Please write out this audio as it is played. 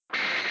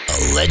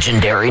A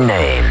legendary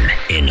name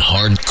in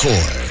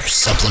hardcore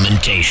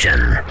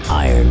supplementation.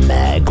 Iron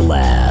Mag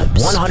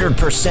Labs.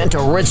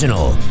 100%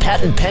 original,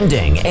 patent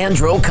pending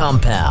andro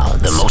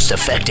compound. The most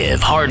effective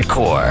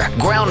hardcore,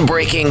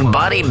 groundbreaking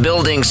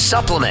bodybuilding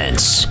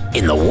supplements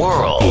in the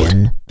world.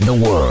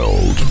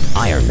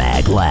 Iron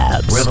Mag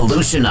Labs.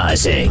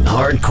 Revolutionizing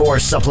hardcore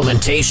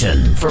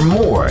supplementation for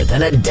more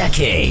than a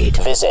decade.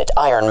 Visit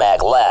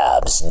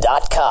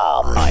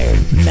ironmaglabs.com.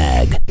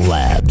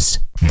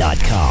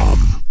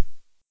 ironmaglabs.com.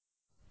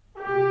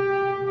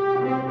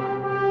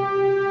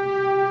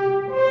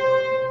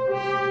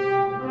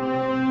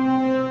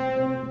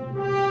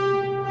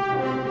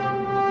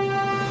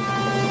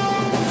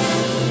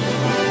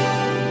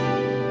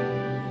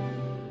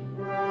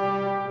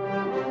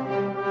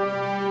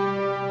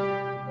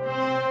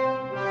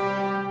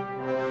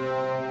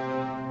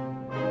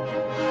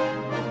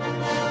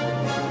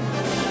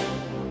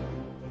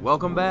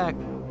 Welcome back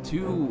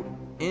to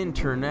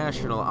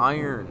International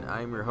Iron.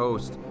 I'm your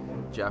host,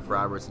 Jeff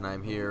Roberts, and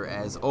I'm here,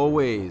 as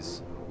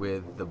always,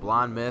 with the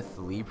blonde myth,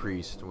 Lee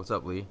Priest. What's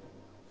up, Lee?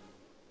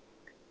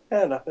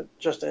 Yeah, nothing.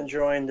 Just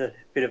enjoying a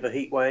bit of a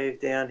heat wave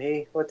down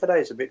here. Well,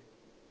 today's a bit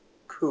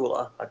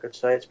cooler, I could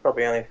say. It's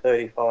probably only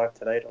 35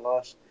 today. The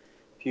last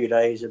few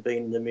days have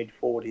been in the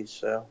mid-40s,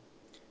 so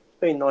it's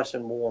been nice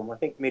and warm. I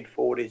think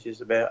mid-40s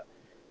is about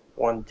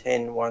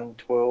 110,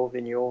 112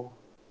 in your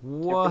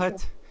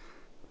What?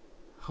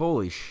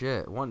 Holy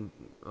shit.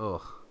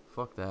 Ugh,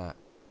 fuck that.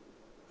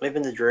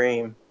 living the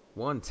dream.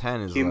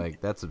 110 is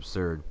that's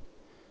absurd.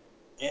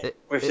 Yeah,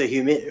 with the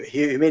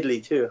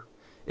humidity too.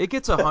 It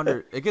gets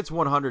 100. It gets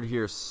 100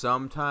 here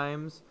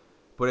sometimes,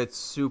 but it's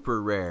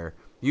super rare.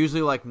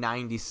 Usually like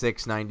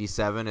 96,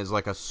 97 is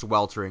like a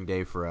sweltering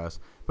day for us.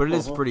 But it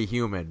is pretty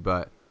humid,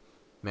 but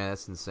man,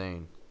 that's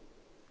insane.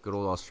 Good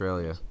old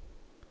Australia.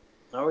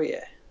 Oh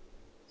yeah.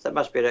 So that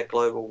must be that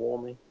global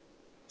warming,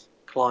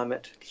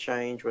 climate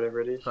change, whatever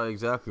it is. Probably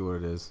exactly what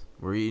it is.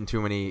 We're eating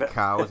too many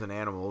cows and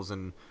animals,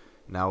 and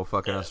now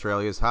fucking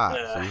Australia's hot.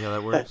 See how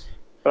that works?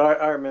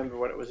 But I remember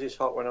when it was this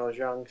hot when I was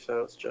young,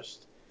 so it's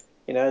just,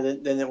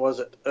 then it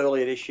was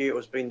earlier this year, it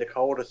was been the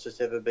coldest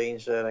it's ever been,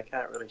 so I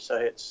can't really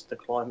say it's the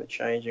climate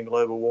change and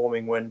global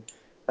warming when,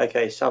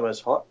 okay, summer's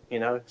hot,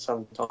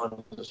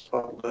 sometimes it's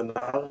hotter than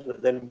others,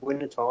 but then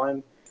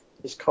wintertime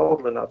is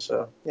colder enough,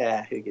 so,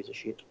 yeah, who gives a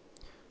shit?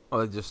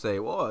 Well, they just say,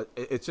 well,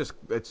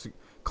 it's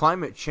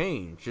climate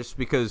change, just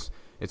because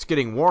it's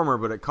getting warmer,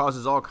 but it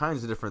causes all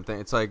kinds of different things.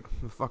 It's like,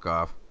 fuck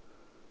off.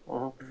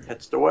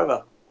 It's the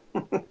weather.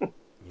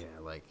 Yeah,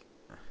 like,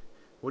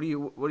 what do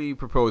you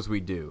propose we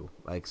do?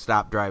 Like,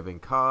 stop driving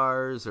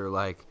cars, or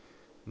like,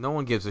 no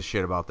one gives a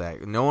shit about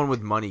that. No one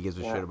with money gives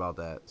a shit about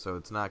that. So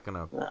it's not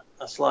gonna. No,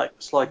 it's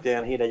like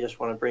down here. They just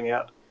want to bring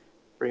out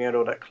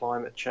all that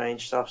climate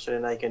change stuff, so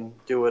then they can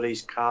do all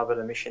these carbon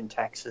emission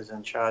taxes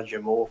and charge you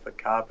more for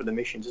carbon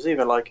emissions. It's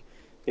even like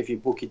if you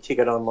book your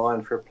ticket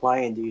online for a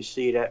plane, do you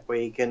see that where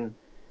you can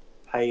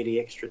pay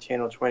the extra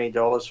 $10 or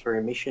 $20 for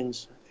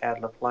emissions out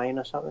of the plane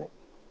or something?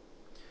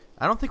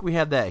 I don't think we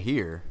have that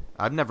here.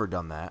 I've never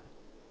done that.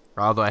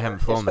 Although I haven't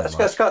flown that much.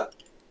 It's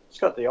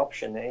got the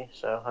option there,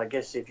 so I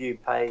guess if you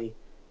pay,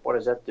 what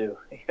does that do?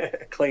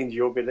 It cleans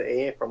your bit of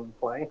air from the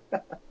plane.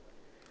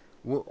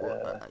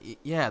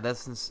 Yeah,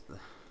 that's.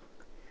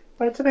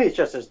 But to me, it's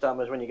just as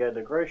dumb as when you go to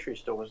the grocery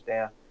stores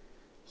now.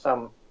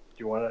 Do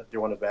you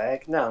want a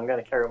bag? No, I'm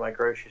going to carry my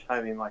groceries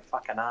home in my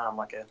fucking arm,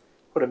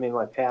 put them in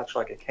my pouch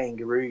like a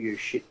kangaroo. You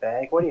shit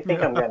bag. What do you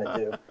think I'm going to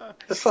do?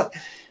 It's like,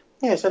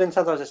 yeah. So then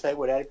sometimes I say,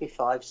 well, that'd be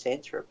 5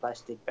 cents for a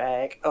plastic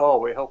bag. Oh,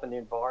 we're helping the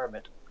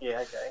environment.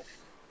 Yeah, okay.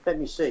 Let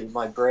me see.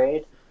 My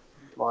bread,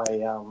 my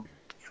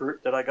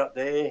fruit that I got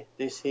there,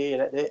 this here,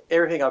 that there.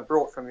 Everything I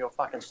brought from your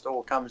fucking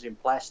store comes in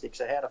plastic.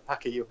 So how the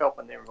fuck are you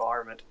helping the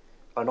environment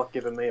by not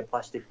giving me a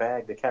plastic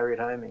bag to carry it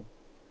home in?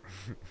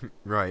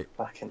 Right.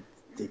 Fucking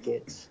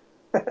dickheads.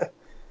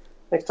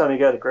 Next time you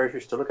go to the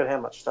grocery store, look at how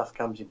much stuff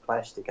comes in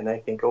plastic, and they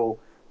think, oh,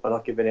 we're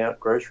not giving out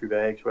grocery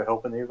bags, we're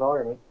helping the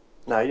environment.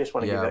 No, you just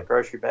want to give out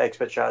grocery bags,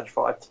 but charge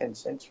 5-10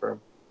 cents for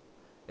them.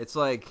 It's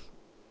like,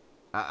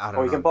 I don't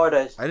know. Or you can buy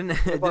those. I didn't.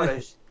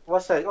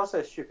 What's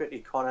those stupid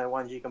econo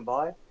ones you can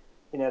buy?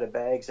 The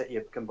bags that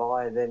you can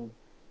buy and then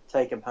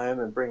take them home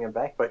and bring them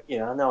back. But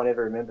no one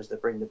ever remembers to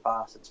bring the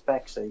bastards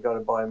back, so you got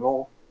to buy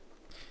more.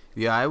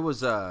 Yeah, I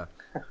was.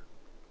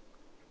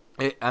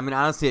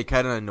 Honestly, it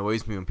kind of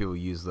annoys me when people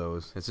use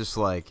those. It's just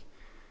like,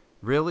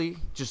 really,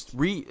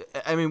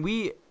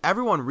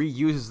 everyone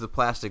reuses the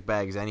plastic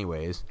bags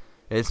anyways.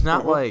 It's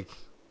not like,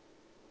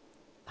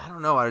 I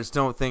don't know. I just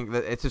don't think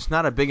that it's just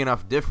not a big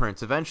enough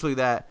difference. Eventually,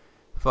 that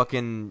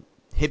fucking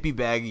hippie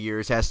bag of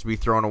yours has to be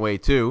thrown away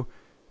too.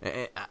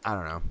 I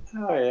don't know.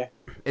 Oh yeah.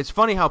 It's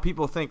funny how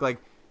people think, like,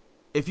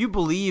 if you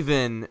believe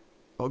in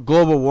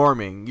global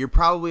warming, you're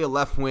probably a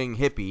left-wing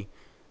hippie.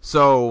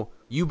 So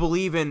you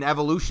believe in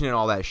evolution and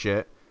all that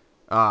shit.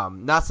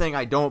 Not saying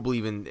I don't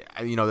believe in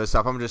this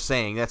stuff. I'm just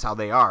saying that's how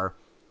they are.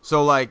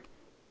 So like,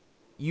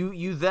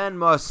 you then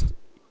must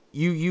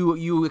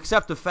you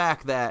accept the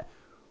fact that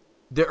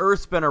the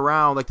Earth's been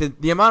around, like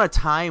the amount of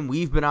time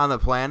we've been on the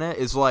planet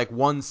is like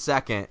 1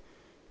 second,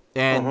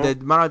 and the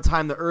amount of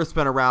time the Earth's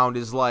been around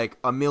is like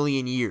a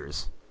million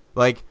years.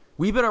 Like,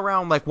 we've been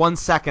around like 1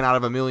 second out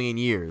of a million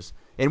years,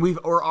 and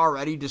we're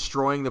already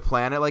destroying the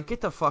planet. Like,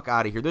 get the fuck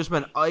out of here. There's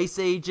been ice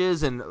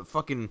ages and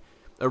fucking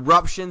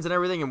eruptions and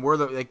everything, and we're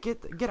the like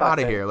get out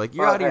of here. Like,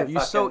 you're out of here.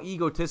 You're so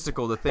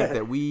egotistical to think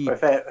that we've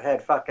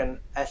had fucking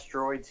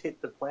asteroids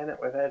hit the planet.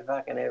 We've had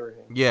fucking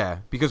everything. Yeah,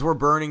 because we're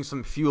burning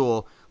some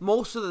fuel.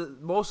 Most of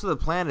the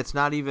planet's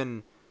not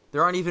even.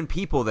 There aren't even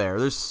people there.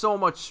 There's so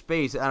much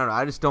space. I don't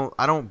know.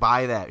 I don't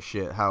buy that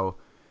shit. How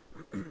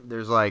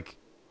there's like.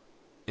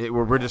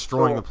 We're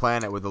destroying the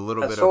planet with a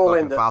little bit of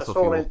fucking fossil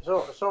fuel.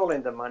 It's all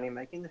into money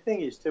making. The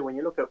thing is, too, when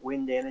you look at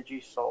wind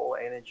energy, solar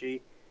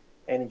energy,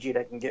 energy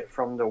they can get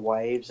from the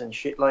waves and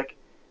shit, like,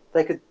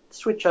 they could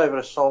switch over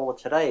to solar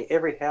today.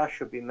 Every house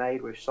should be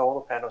made with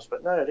solar panels.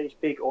 But no, these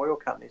big oil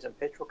companies and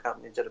petrol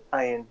companies that are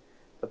paying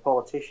the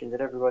politicians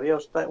and everybody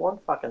else don't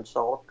want fucking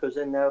solar because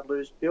then they'll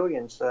lose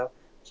billions. So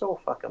it's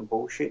all fucking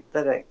bullshit.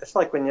 It's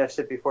like when I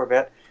said before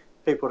about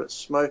people that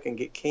smoke and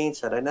get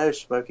cancer. They know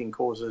smoking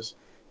causes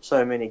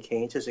so many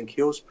cancers and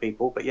kills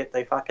people, but yet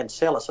they fucking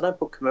sell it. So don't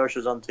put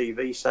commercials on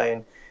TV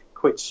saying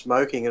quit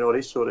smoking and all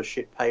this sort of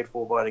shit paid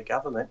for by the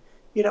government.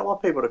 You don't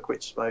want people to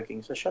quit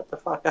smoking, so shut the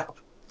fuck up.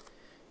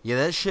 Yeah,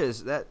 that shit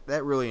is that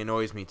really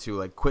annoys me too.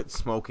 Like, quit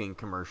smoking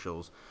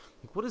commercials.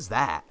 Like, what is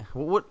that?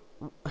 What?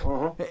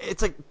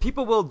 It's like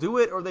people will do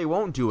it or they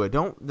won't do it.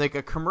 Don't like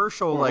a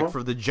commercial like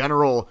for the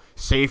general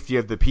safety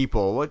of the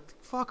people. What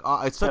fuck?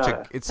 It's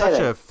such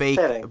a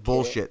fake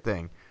bullshit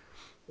thing.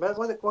 But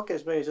what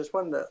gets me is it's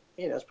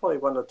it's probably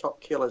one of the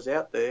top killers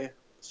out there,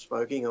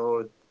 smoking, and all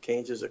the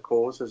cancers it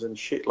causes and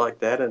shit like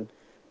that, and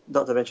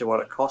not to mention what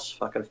it costs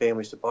fucking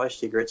families to buy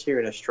cigarettes. Here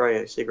in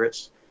Australia,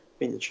 cigarettes,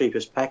 the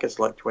cheapest packet's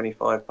like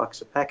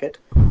 $25 a packet.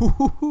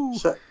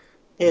 So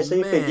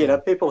you think,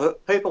 people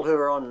who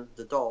are on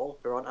the dole,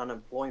 who are on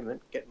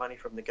unemployment, get money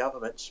from the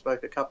government,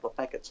 smoke a couple of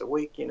packets a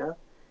week, They're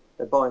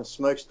buying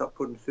smokes, not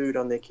putting food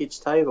on their kids'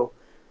 table.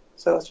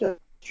 So it's just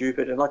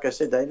stupid. And like I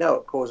said, they know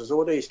it causes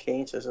all these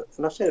cancers.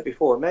 And I've said it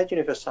before, imagine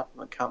if a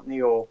supplement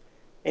company or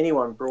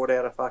anyone brought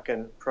out a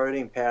fucking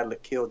protein powder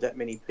that killed that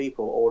many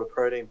people, or the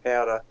protein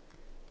powder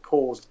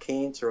caused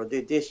cancer or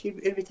did this,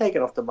 it'd be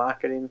taken off the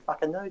market in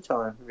fucking no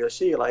time. We'll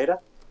see you later.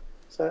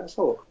 So it's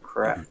all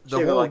crap.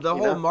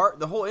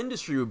 The whole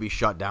industry would be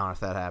shut down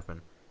if that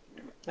happened.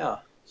 Oh,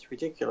 it's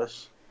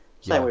ridiculous.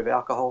 Same with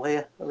alcohol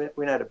here. I mean,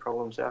 we know the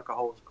problems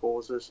alcohol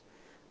causes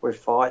with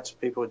fights,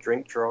 people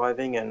drink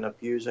driving and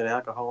abusing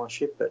alcohol and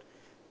shit. But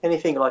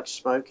anything like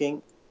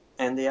smoking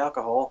and the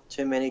alcohol,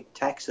 too many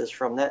taxes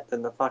from that,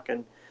 then the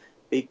fucking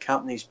big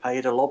companies pay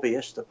the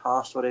lobbyists to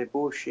pass all their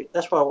bullshit.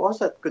 That's why it was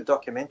that good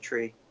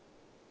documentary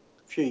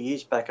a few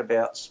years back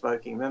about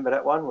smoking. Remember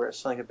that one where it's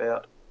something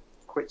about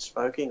quit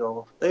smoking,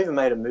 or they even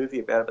made a movie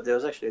about it, but there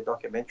was actually a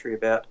documentary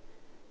about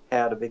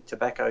how the big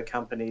tobacco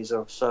companies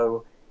are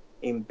so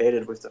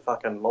embedded with the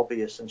fucking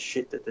lobbyists and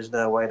shit that there's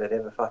no way they'd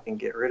ever fucking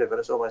get rid of it.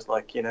 It's almost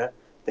like,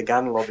 the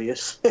gun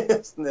lobbyists.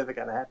 It's never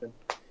going to happen.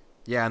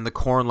 Yeah, and the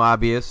corn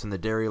lobbyists and the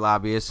dairy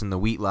lobbyists and the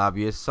wheat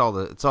lobbyists,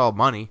 it's all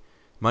money.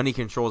 Money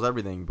controls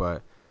everything,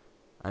 but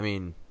I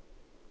mean,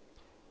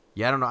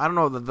 yeah, I don't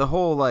know the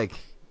whole like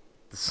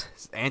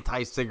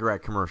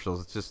anti-cigarette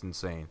commercials, it's just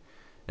insane.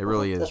 It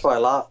really is. That's why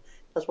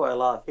I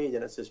laugh here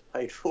that it says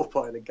paid for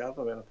by the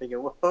government. I'm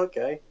thinking, well,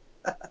 okay.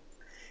 At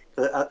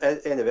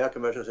the end of our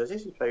commercial, it says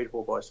this is paid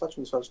for by such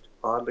and such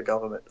part of the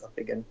government. I'm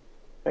thinking,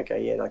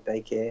 okay, yeah, like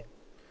they care,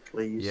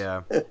 please.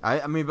 Yeah,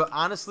 I mean, but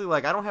honestly,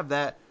 like I don't have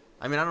that.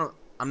 I mean,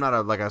 I'm not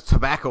a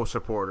tobacco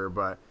supporter,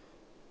 but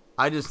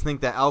I just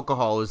think that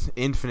alcohol is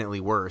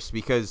infinitely worse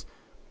because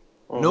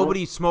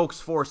nobody smokes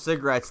 4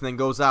 cigarettes and then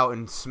goes out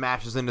and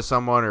smashes into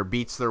someone or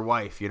beats their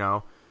wife,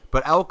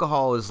 But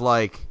alcohol is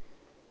like.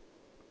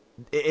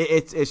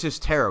 It's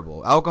just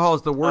terrible. Alcohol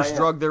is the worst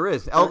drug there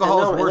is.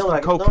 Alcohol is worse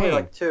than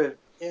cocaine.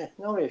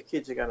 Normally if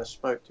kids are going to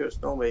smoke too, it's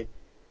normally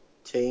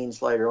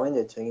teens later on in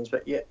their teens,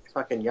 but yet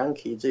fucking young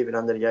kids, even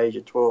under the age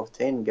of 12,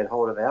 10, get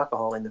hold of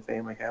alcohol in the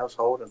family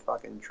household and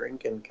fucking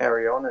drink and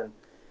carry on. And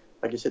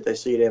like you said, they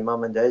see their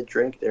mum and dad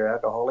drink, they're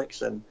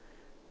alcoholics, and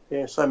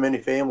so many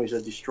families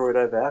are destroyed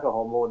over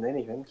alcohol more than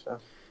anything. So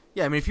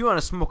yeah, I mean, if you want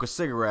to smoke a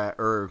cigarette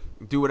or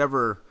do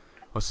whatever,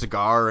 a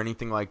cigar or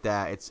anything like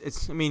that,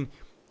 it's. I mean.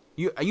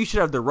 You should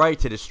have the right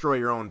to destroy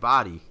your own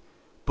body,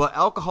 but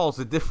alcohol is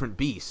a different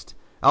beast.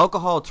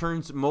 Alcohol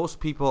turns most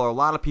people or a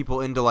lot of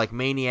people into like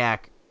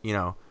maniac,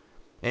 and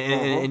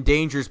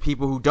endangers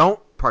people who don't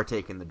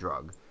partake in the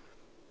drug.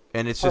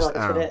 And it's just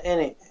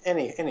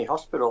any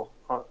hospital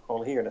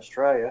here in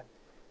Australia,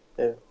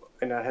 they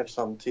have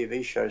some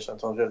TV shows.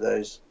 Sometimes they have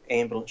those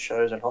ambulance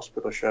shows and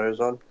hospital shows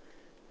on,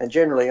 and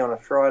generally on a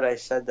Friday,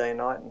 Saturday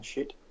night and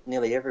shit,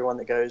 nearly everyone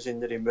that goes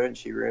into the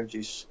emergency rooms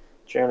is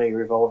generally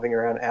revolving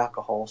around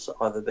alcohol, so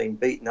either being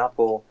beaten up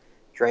or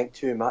drank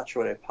too much,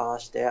 or they're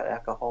passed out,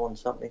 alcohol and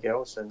something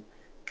else, and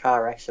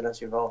car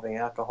accidents involving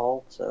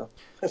alcohol. So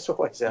it's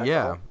always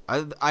alcohol.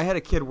 Yeah, I had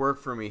a kid work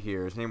for me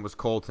here. His name was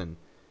Colton,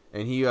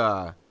 and he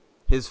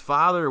his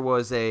father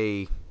was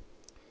he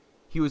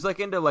was like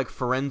into like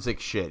forensic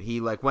shit.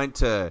 He like went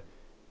to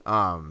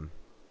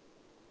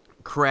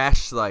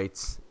crash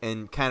sites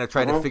and kind of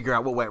tried to figure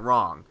out what went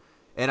wrong.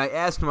 And I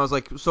asked him, I was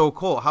like, so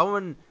Cole,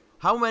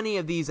 how many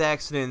of these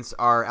accidents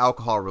are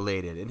alcohol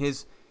related? And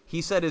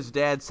he said his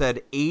dad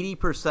said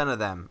 80% of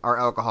them are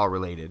alcohol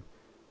related.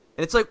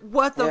 And it's like,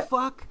 what the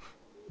fuck?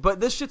 But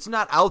this shit's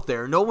not out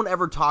there. No one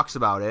ever talks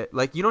about it.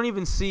 Like you don't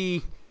even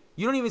see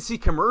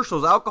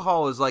commercials.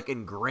 Alcohol is like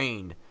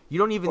ingrained. You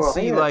don't even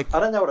see here, like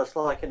I don't know what it's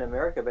like in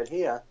America, but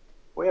here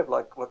we have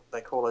like what they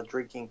call a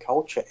drinking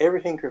culture.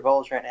 Everything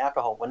revolves around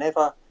alcohol.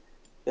 Whenever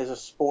there's a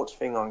sports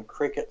thing on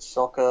cricket,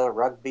 soccer,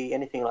 rugby,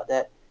 anything like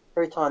that,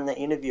 every time they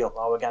interview them,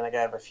 we're going to go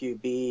have a few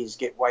beers,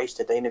 get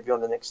wasted. They interview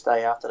them the next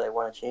day after they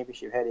won a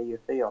championship. How do you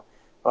feel?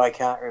 I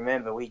can't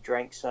remember. We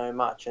drank so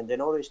much. And then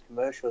all these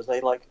commercials,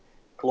 they like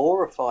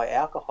glorify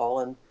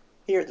alcohol. And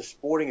here at the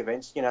sporting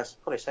events, it's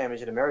probably the same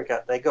as in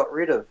America, they got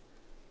rid of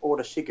all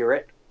the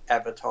cigarette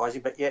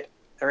advertising, but yet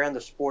around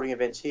the sporting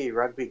events here,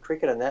 rugby,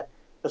 cricket and that,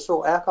 it's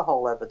all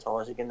alcohol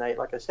advertising. And they,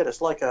 like I said,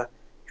 it's like a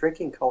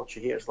drinking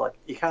culture here. It's like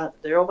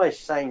they're always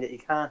saying that you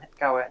can't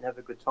go out and have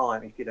a good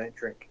time if you don't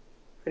drink.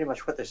 Pretty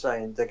much what they're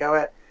saying. To go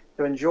out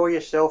to enjoy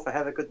yourself or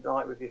have a good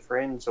night with your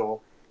friends or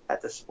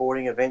at the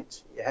sporting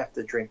event, you have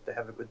to drink to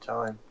have a good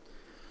time.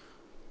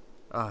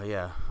 oh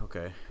yeah,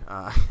 okay.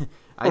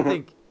 I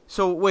think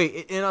so.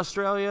 Wait, in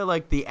Australia,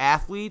 like the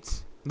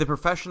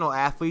professional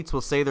athletes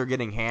will say they're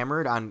getting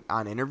hammered on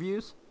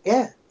interviews.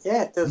 Yeah.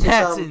 There's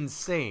That's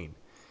insane.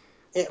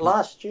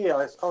 Last year,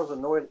 I was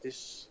annoyed at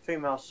this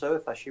female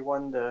surfer. She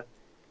won the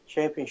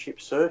championship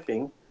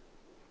surfing,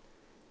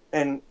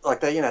 and like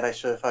they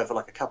surf over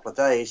like a couple of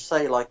days.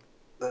 Say like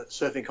the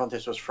surfing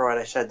contest was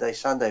Friday, Saturday,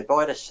 Sunday.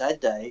 By the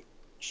Saturday,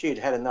 she'd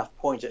had enough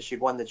points that she'd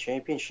won the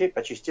championship,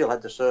 but she still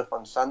had to surf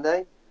on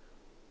Sunday.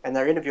 And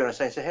they're interviewing her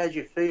saying, "So how did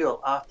you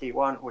feel after you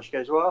won?" Well, she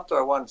goes, "Well, after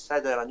I won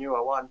Saturday, I knew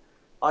I won.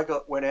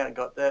 Went out and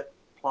got that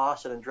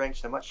plastered and drank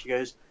so much." She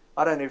goes,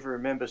 "I don't even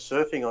remember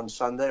surfing on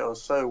Sunday. I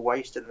was so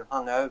wasted and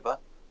hungover."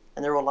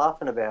 And they're all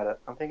laughing about it.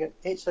 I'm thinking,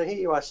 hey, so here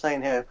you are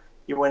saying how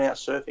you went out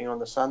surfing on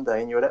the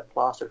Sunday and you were that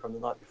plastered from the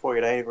night before,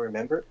 you don't even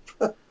remember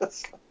it.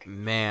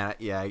 Man,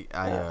 yeah,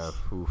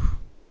 oof.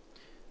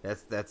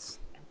 That's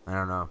I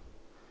don't know.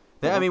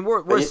 I Mm-hmm. mean,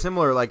 we're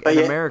similar. Like in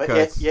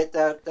America, yet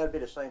that'd be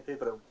the same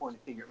people that would point a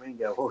finger at me and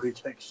go, "Oh, he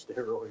takes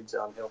steroids,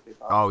 unhealthy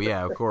bastard." oh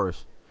yeah, of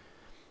course.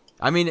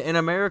 I mean, in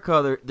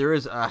America, there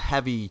is a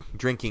heavy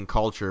drinking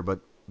culture, but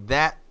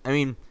that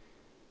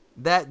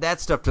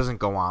stuff doesn't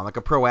go on. Like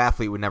a pro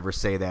athlete would never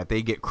say that.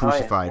 They get Oh yeah,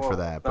 crucified for well,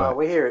 that. no, But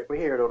we hear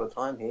it all the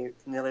time here,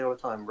 nearly all the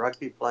time.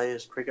 Rugby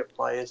players, cricket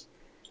players.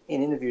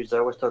 In interviews, they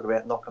always talk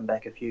about knocking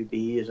back a few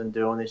beers and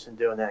doing this and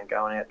doing that and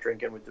going out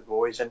drinking with the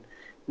boys. And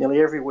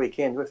nearly every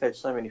weekend, we've had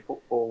so many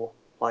football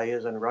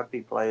players and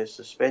rugby players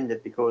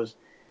suspended because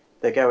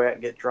they go out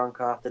and get drunk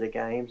after the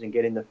games and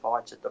get into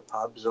fights at the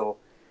pubs. Or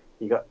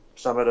you got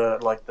some of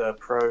the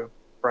pro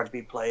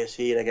rugby players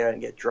here, they go out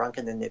and get drunk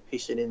and then they're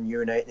pissing and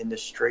urinating in the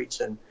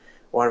streets. And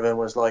one of them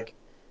was like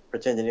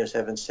pretending he was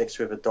having sex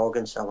with a dog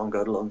and someone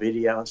got it on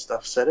video and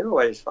stuff. So they're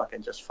always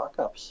fucking just fuck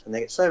ups. And they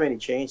get so many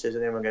chances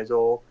and everyone goes,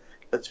 "Oh,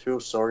 let's feel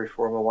sorry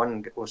for them." Or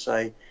one will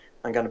say,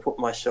 "I'm going to put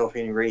myself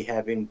in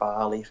rehab in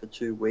Bali for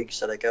 2 weeks."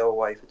 So they go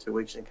away for 2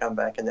 weeks and come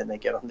back and then they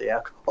get on the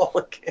alcohol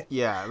again.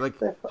 yeah, like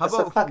how It's a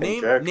about fucking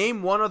joke.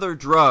 name one other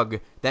drug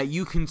that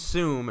you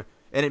consume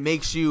and it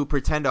makes you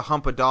pretend to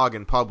hump a dog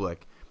in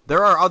public?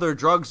 There are other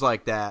drugs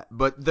like that,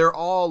 but they're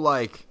all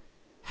like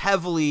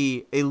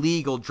heavily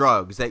illegal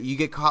drugs that you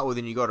get caught with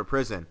and you go to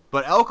prison.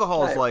 But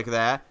alcohol's No, like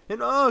that,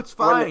 and it's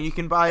when fine. You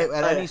can buy it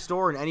at any I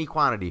store in any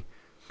quantity.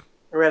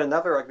 read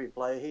another rugby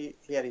player.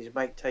 He had his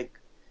mate take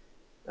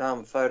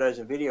photos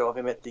and video of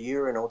him at the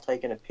urinal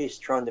taking a piss,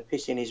 trying to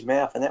piss in his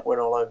mouth, and that went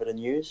all over the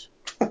news.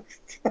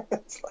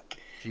 It's like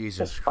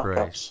Jesus just fuck Christ.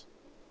 ups.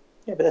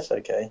 Yeah, but that's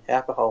okay.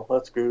 Alcohol,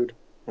 that's good.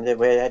 And then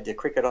we had the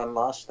cricket on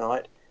last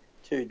night.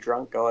 Two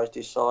drunk guys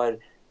decide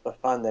for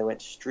fun they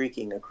went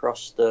streaking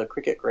across the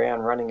cricket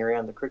ground, running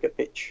around the cricket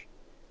pitch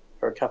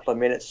for a couple of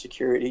minutes.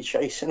 Security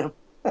chasing them.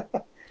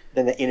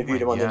 Then they Oh interviewed my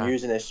them on the god.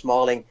 news, and they're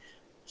smiling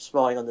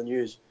on the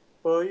news.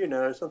 "Well,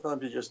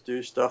 sometimes you just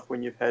do stuff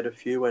when you've had a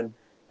few, and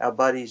our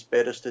buddies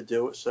bet us to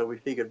do it, so we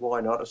figured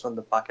why not? It's on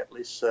the bucket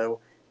list, so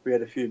we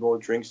had a few more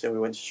drinks, then we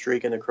went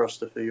streaking across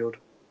the field."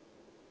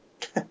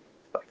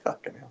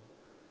 Fucking hell.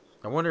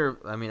 I wonder.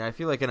 I mean, I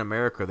feel like in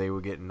America they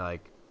would get in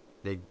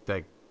they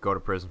like go to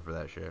prison for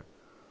that shit.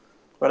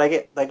 Well,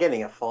 they're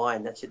getting a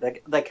fine. That's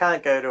it. They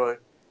can't go to a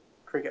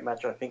cricket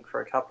match, I think,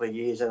 for a couple of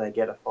years, and they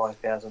get a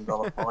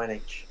 $5,000 fine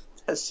each.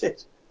 That's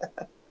it.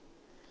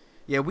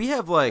 Yeah, we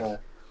have like Uh,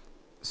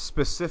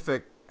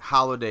 specific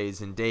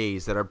holidays and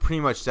days that are pretty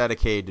much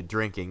dedicated to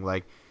drinking.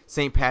 Like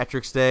St.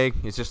 Patrick's Day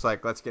is just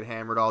like let's get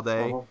hammered all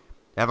day. uh-huh,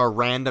 Have a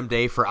random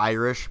day for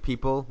Irish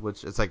people,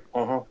 which it's like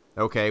uh-huh.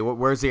 okay,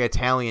 where's the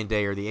Italian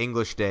day or the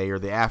English day or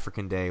the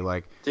African day?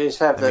 Like, Do you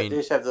have I mean,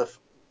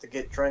 to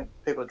get drunk?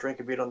 People drink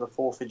a bit on the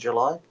 4th of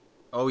July.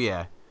 oh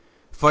yeah,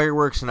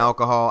 fireworks and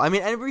alcohol. I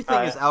mean,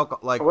 everything is alcohol.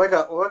 Like, We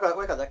got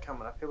that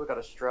coming up here. We've got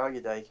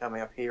Australia Day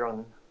coming up here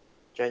on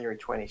January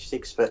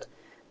 26th. But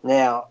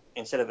now,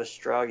 instead of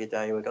Australia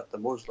Day, we've got the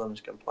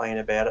Muslims complain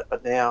about it.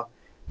 But now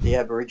the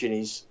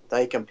Aborigines,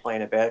 they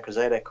complain about it because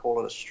they don't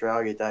call it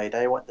Australia Day.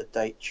 They want the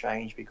date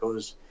changed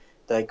because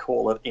they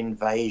call it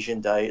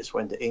Invasion Day. It's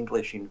when the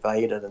English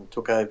invaded and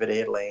took over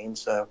their land.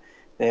 So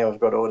now we've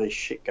got all this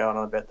shit going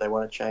on about they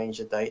want to change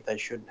the date. They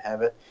shouldn't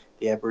have it.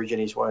 The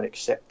Aborigines won't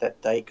accept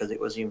that date because it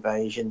was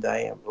Invasion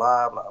Day and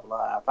blah, blah,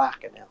 blah.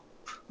 Fucking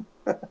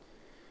hell.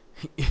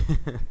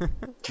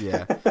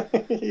 Yeah.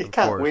 You Of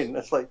can't course. win.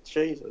 It's like,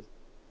 Jesus.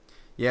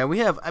 Yeah, we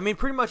have. I mean,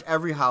 pretty much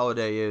every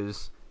holiday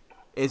is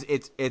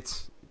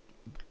it's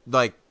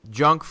like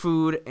junk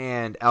food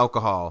and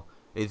alcohol.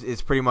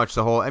 It's pretty much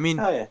the whole. I mean,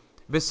 Oh, yeah.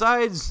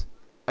 besides,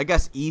 I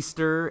guess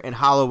Easter and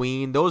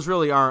Halloween, those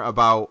really aren't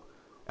about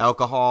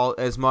alcohol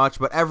as much.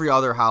 But every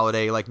other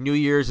holiday, like New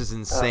Year's, is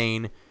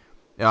insane.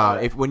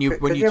 If when you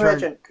Could you turn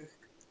imagine?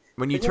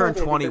 when you Could you turn imagine if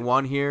you could?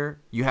 21 here,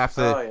 you have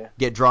Oh, to yeah.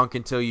 get drunk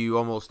until you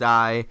almost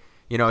die.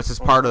 You know, it's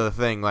just part of the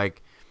thing.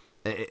 Like,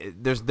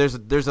 there's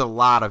a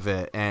lot of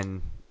it,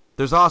 and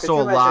there's Could also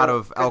you a lot imagine?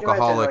 of Could you imagine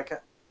alcoholic.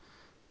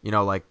 like?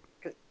 Like,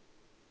 Could,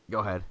 go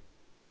ahead.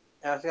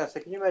 I was gonna say,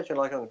 can you imagine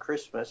like on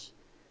Christmas,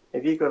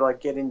 if you could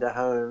like get into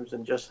homes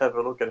and just have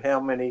a look at how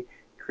many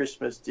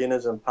Christmas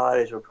dinners and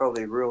parties were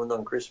probably ruined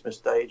on Christmas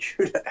Day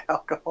due to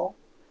alcohol?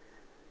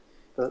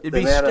 The, It'd the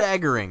be amount of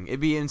staggering. It'd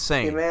be the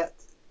insane. amount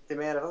the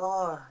amount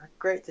of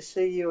great to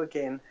see you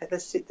again.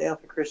 Let's sit down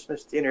for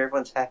Christmas dinner.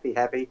 Everyone's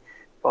happy.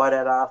 By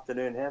that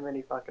afternoon, how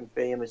many fucking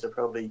families are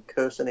probably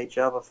cursing each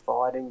other,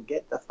 fighting?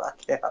 Get the fuck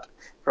out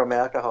from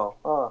alcohol.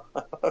 Oh,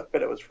 I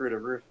bet it was through the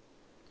roof.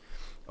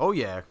 Oh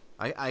yeah.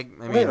 I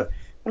Well, mean,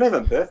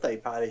 even birthday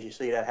parties, you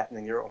see that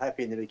happening. You're all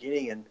happy in the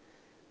beginning, and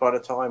by the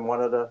time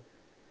one of the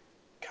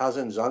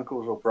cousins,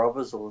 uncles, or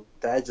brothers or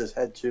dads has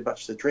had too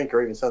much to drink,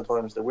 or even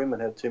sometimes the women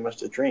have too much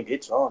to drink,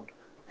 it's on.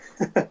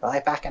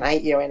 I fucking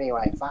hate you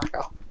anyway. Fuck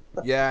off.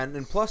 yeah,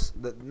 and plus,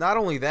 not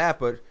only that,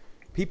 but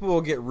people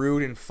will get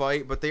rude and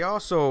fight, but they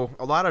also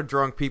a lot of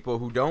drunk people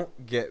who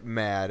don't get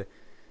mad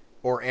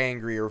or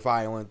angry or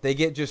violent, they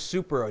get just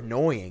super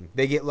annoying.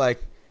 They get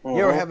like, you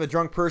ever Mm-hmm. have a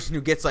drunk person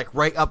who gets like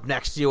right up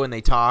next to you and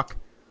they talk?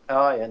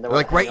 Oh yeah, and they They're want to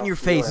like right hang in your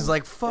off you, face. It's and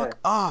like, yeah, fuck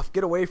off,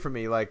 get away from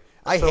me. Like,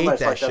 I it's hate almost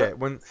that like that. shit.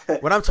 When I'm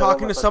That talking to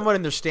almost like someone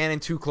and they're standing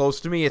too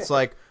close to me, it's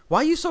like, why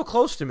are you so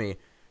close to me?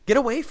 Get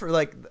away from,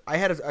 like, I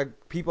had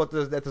people at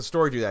the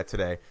store do that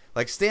today.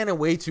 Like, standing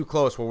way too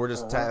close while we're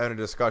just having a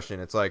discussion.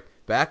 It's like,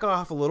 back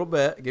off a little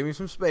bit, give me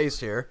some space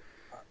here.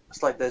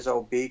 it's like those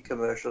old beer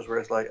commercials where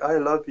it's like, "I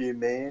love you,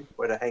 man,"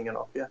 where they're hanging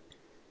off you.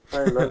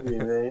 I love you,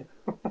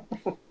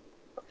 man.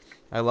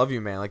 I love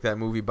you, man. Like that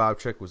movie Bob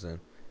Chick was in.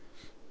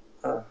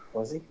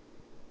 Was he?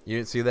 You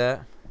didn't see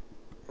that?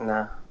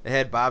 Nah. It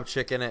had Bob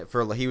Chick in it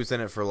he was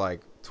in it for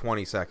like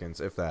 20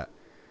 seconds, if that.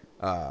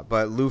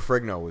 But Lou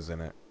Ferrigno was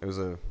in it. It was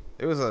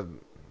an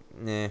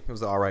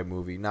alright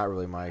movie. Not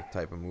really my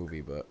type of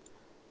movie, but it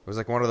was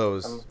like one of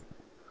those,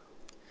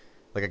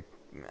 like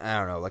I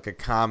don't know, like a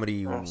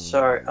comedy. I'm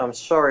sorry. I'm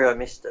sorry I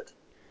missed it.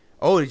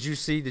 Oh, did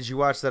you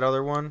watch that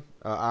other one?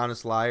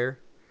 Honest Liar?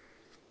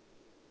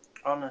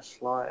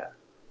 Honest Liar.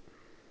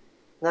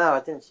 No, I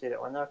didn't see that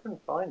one. No, I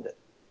couldn't find it.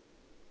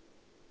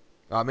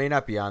 It may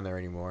not be on there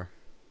anymore.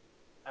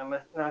 No,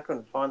 I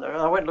couldn't find it.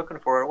 I went looking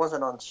for it. It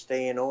wasn't on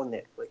Stan or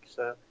Netflix,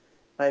 so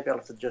maybe I'll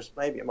have to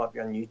maybe it might be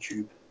on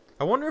YouTube.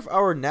 I wonder if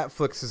our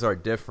Netflixes are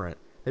different.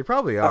 They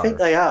probably I think are.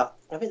 they are.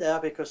 I think they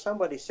are because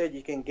somebody said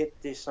you can get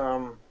this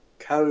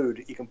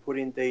code you can put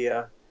in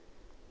the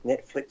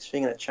Netflix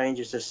thing and it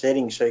changes the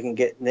settings so you can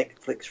get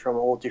Netflix from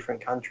all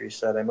different countries.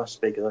 So they must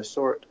be, because I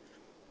saw it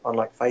on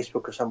like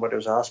Facebook or somebody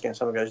was asking and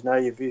someone goes, no,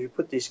 if you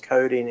put this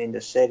code in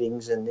the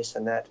settings and this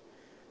and that,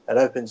 it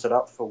opens it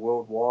up for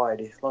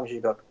worldwide. As long as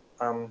you've got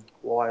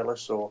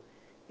wireless or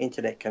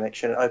internet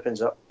connection, it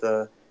opens up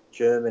the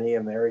Germany,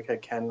 America,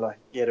 Canada.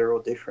 Yeah, they're all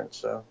different.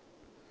 So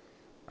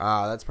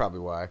That's probably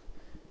why.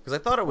 Because I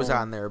thought it was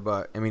on there,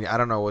 but I mean, I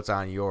don't know what's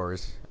on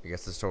yours. I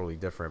guess it's totally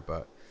different,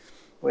 but.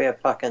 we have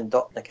fucking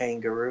Dot the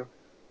Kangaroo.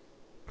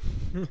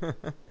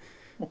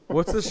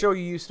 What's the show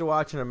you used to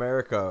watch in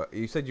America?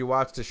 You said you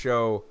watched a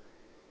show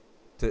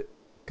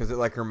because it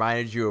like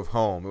reminded you of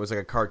home. It was like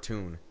a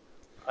cartoon.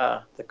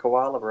 The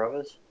Koala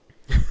Brothers.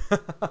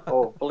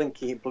 Or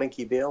Blinky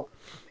Bill.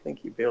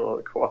 Blinky Bill or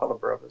the Koala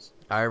Brothers.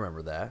 I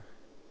remember that.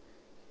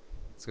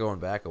 It's going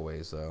back a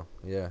ways though.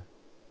 Yeah.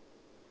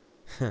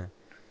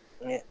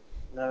 Yeah.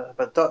 No,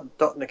 but Dot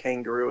and the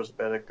Kangaroo was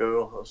about a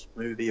girl. It was a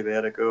movie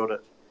about a girl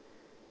that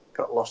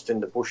got lost in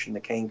the bush and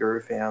the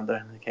kangaroo found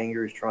her. The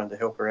kangaroo's trying to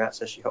help her out,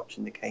 so she hops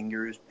in the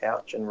kangaroo's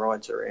pouch and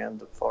rides around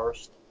the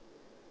forest.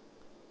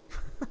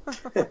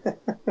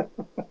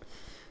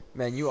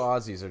 Man, you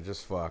Aussies are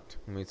just fucked.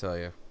 Let me tell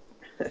you.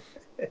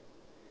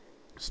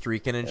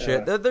 Streaking and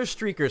shit. There's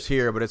streakers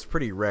here, but it's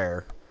pretty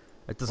rare.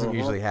 It doesn't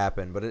usually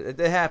happen, but it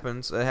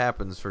happens. It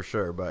happens for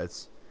sure, but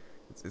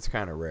it's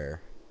kind of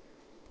rare.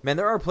 Man,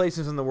 there are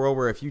places in the world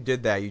where if you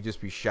did that, you'd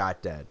just be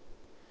shot dead.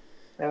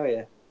 Oh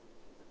yeah.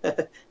 I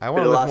Bit want to of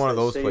live in last one of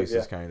name those Steve, places,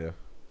 yeah. kind of.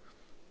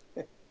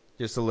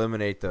 Just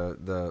eliminate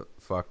the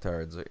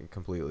fucktards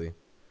completely.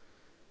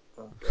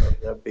 Oh god,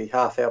 that'd be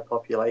half our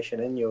population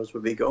and yours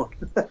would be gone.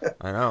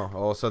 I know.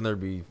 All of a sudden there'd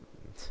be,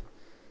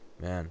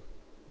 man,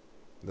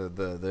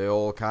 the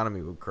whole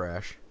economy would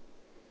crash.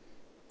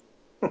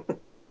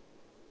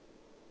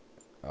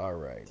 All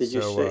right.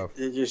 So,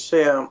 Did you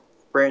see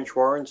Branch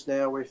Warren's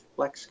now with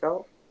Black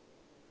Skull?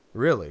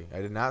 really,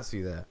 I did not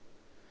see that.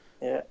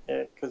 Yeah,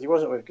 because he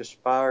wasn't with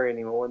Gaspari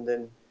anymore, and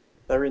then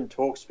they're in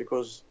talks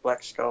because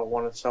Black Skull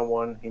wanted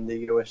someone in the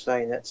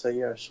USA, and that's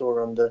I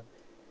saw on the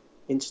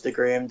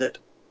Instagram that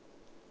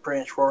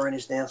Branch Warren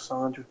is now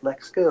signed with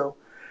Black Skull.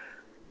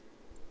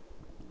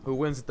 Who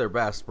wins at their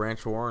best,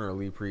 Branch Warren or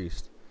Lee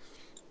Priest?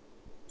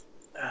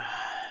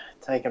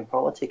 Taking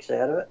politics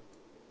out of it.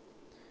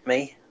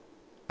 Me.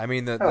 I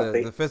mean, Oh,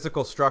 the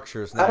physical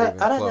structure is I not don't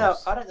even I don't know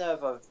close. I don't know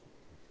if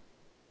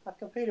I've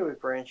competed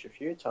with Branch a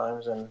few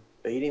times and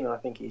beat him. I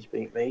think he's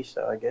beat me,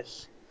 so I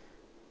guess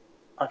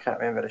I can't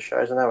remember the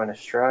shows. I know in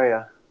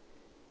Australia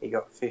he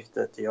got fifth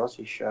at the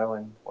Aussie show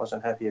and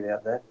wasn't happy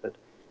about that, but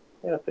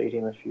yeah, I beat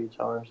him a few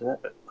times in it,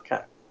 but I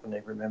can't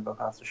remember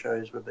half the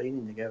shows we're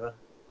beating together.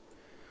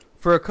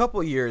 For a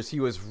couple years, he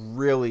was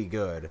really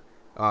good.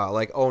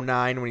 Like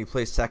 '09 when he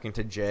placed second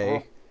to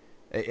Jay.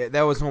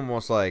 That was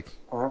almost like...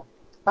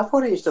 I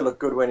thought he used to look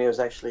good when he was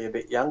actually a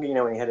bit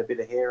younger, when he had a bit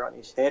of hair on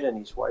his head and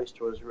his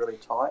waist was really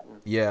tight. And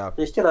Yeah.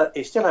 he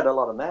still had a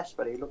lot of mass,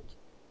 but he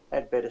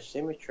had better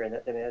symmetry in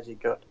it than as he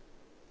got,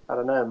 I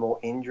don't know, more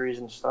injuries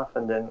and stuff,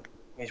 and then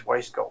his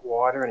waist got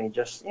wider and he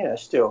just,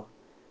 still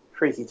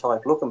freaky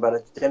type looking,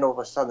 but then all of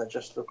a sudden it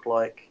just looked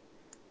like,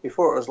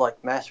 before it was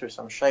like mass with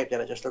some shape,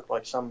 then it just looked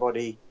like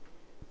somebody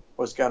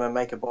was going to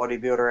make a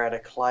bodybuilder out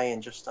of clay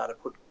and just started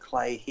put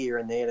clay here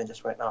and there and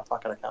just went, no,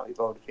 fuck it, I can't be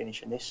bothered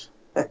finishing this.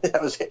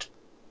 That was it.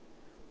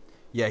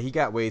 Yeah, he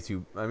got way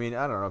too... I mean,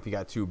 I don't know if he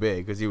got too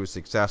big because he was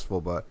successful,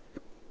 but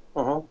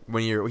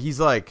when he's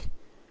like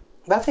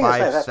I think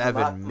the same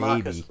happened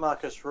 5'7", maybe.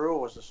 Marcus Rule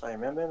was the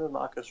same. Remember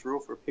Marcus Rule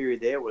for a period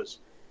there was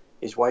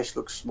his waist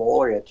looked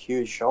smaller, he had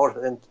huge shoulders,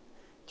 but then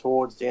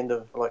towards the end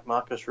of like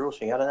Marcus Rule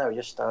thing, I don't know, he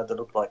just started to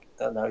look like,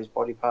 I don't know, his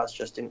body parts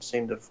just didn't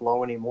seem to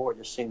flow anymore. It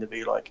just seemed to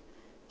be like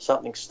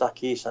something stuck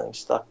here, something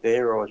stuck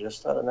there, or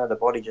just, I don't know, the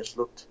body just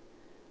looked,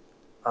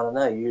 I don't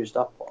know, used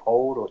up,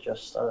 old, or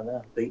just, I don't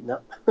know, beaten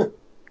up.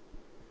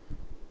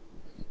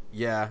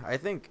 Yeah, I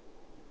think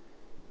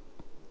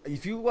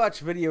if you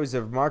watch videos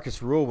of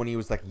Marcus Rule when he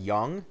was like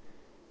young,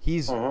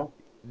 he's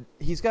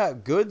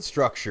got good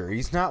structure.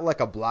 He's not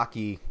like a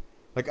blocky.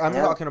 Like I'm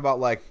talking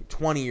about like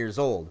 20 years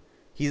old.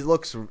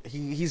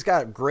 He's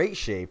got great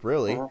shape,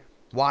 really.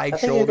 Wide I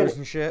think shoulders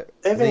and shit.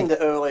 even in the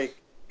early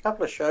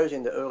couple of shows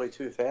in the early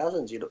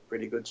 2000s, he looked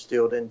pretty good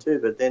still then too.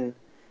 But then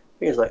I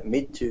think it was like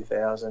mid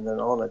 2000 and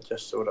on, it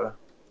just sort of,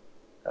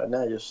 I don't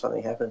know, just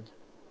something happened.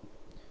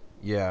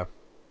 Yeah.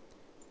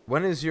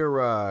 When is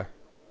your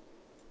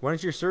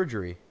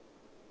surgery?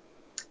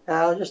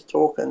 I was just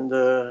talking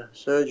to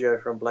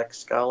Sergio from Black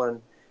Skull,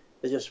 and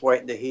they're just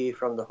waiting to hear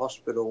from the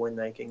hospital when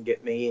they can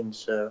get me in.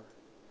 So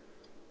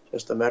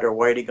just a matter of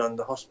waiting on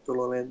the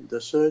hospital and the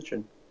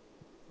surgeon.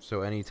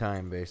 So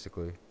anytime,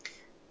 basically.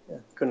 Yeah,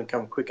 couldn't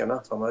come quick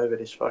enough. I'm over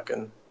this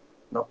fucking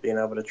not being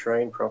able to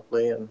train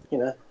properly, and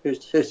who's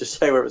to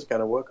say whether it's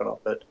going to work or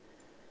not. But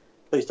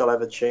at least I'll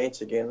have a chance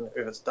again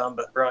if it's done.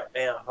 But right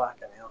now,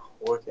 fucking hell,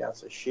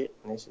 workouts are shit,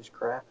 and this is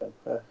crap, and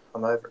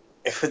I'm over it.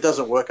 If it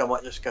doesn't work, I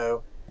might just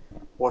go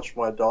watch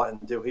my diet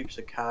and do heaps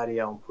of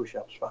cardio and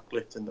push-ups, fuck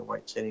lifting the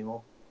weights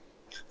anymore.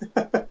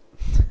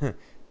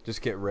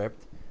 Just get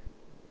ripped.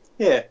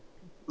 Yeah,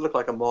 look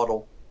like a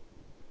model.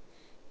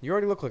 You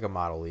already look like a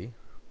model, Lee.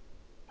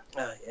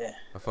 Oh yeah,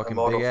 A fucking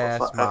big ass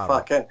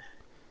model.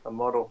 A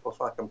model for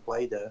fucking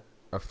Play-Doh.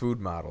 A food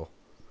model.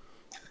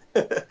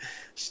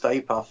 Stay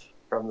Puff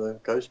from the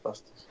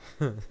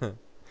Ghostbusters.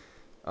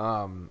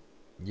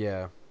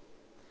 Yeah.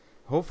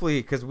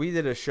 Hopefully, because we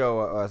did a show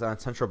on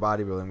Central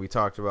Bodybuilding, we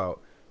talked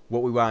about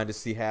what we wanted to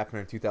see happen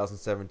in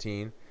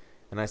 2017,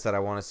 and I said I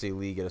want to see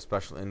Lee get a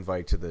special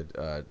invite to the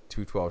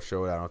 212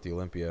 showdown at the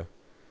Olympia.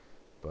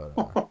 But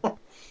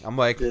I'm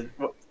like, Did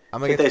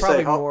it's they say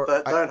probably more.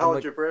 don't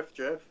hold your breath,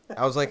 Jeff?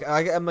 I was like,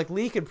 I'm like,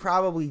 Lee could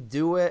probably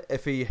do it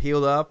if he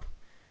healed up,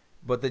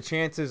 but the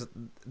chances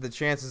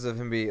of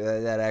him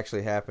that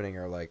actually happening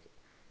are like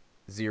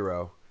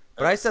 0.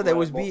 But I said that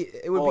would be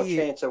more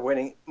chance of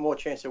winning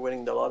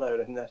the lotto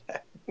than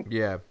that.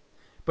 Yeah,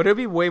 but it'd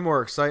be way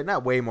more exciting.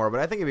 Not way more, but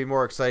I think it'd be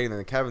more exciting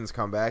than Kevin's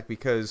comeback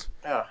because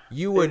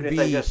you would even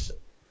be.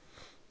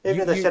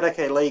 If they said,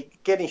 okay, Lee,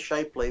 get in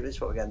shape, Lee. This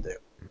is what we're going to do.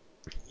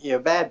 You're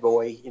a bad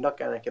boy. You're not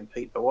going to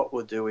compete, but what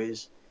we'll do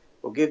is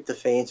we'll give the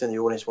fans and the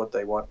audience what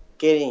they want.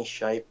 Get in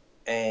shape,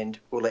 and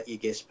we'll let you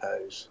guest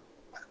pose.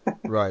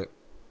 Right.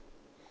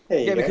 There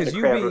you go. Because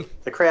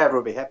the crowd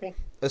will be happy.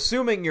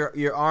 Assuming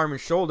your arm and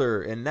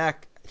shoulder and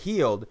neck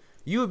healed,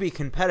 you would be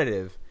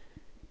competitive.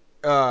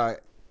 Kevin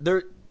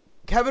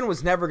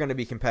was never going to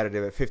be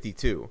competitive at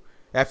 52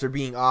 after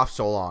being off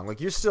so long.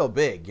 Like, you're still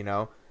big,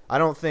 I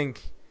don't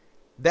think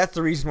that's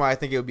the reason why I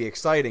think it would be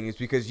exciting, is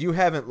because you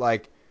haven't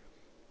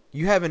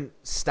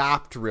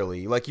stopped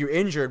really. Like, you're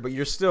injured, but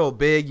you're still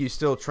big. You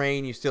still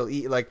train. You still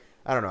eat. Like,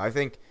 I don't know. I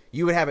think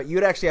you would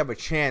actually have a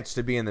chance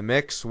to be in the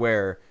mix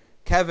where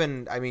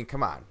Kevin. I mean,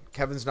 come on,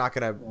 Kevin's not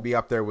gonna be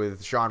up there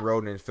with Sean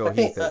Roden and Phil I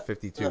think Heath at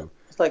 52.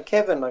 it's like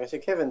Kevin. Like I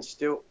said, Kevin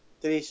still.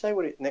 Did he say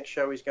what next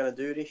show he's going to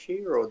do this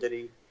year, or did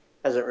he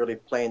hasn't really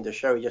planned a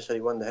show? He just said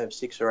he wanted to have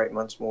 6 or 8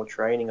 months more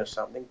training or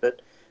something.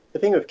 But the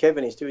thing with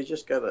Kevin is too, he's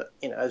just got to,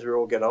 as we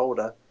all get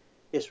older,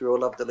 yes, we all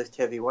love to lift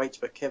heavy weights,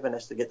 but Kevin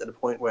has to get to the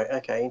point where,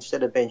 okay,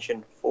 instead of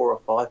benching 4 or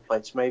 5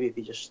 plates, maybe if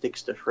he just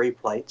sticks to 3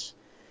 plates,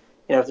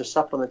 if the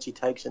supplements he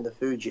takes and the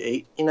food you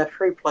eat,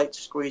 3 plates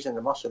squeezing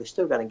the muscle, he's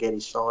still going to get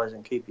his size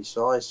and keep his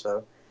size.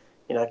 So,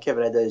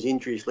 Kevin had those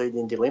injuries leading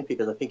into Olympia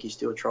because I think he's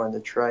still trying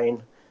to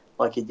train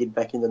like he did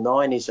back in the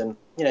 90s. And,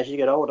 as you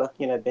get older,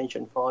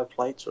 benching 5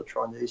 plates or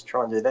trying to do this,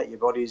 trying to do that, your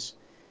body's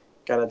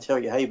going to tell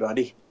you, hey,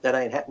 buddy, that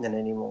ain't happening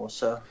anymore.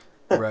 So,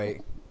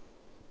 Right.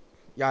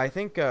 Yeah, I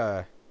think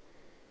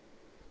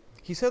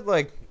he said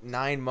like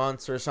 9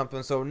 months or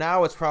something. So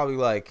now it's probably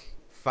like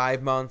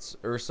 5 months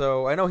or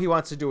so. I know he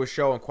wants to do a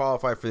show and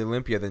qualify for the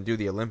Olympia, then do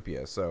the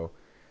Olympia. So,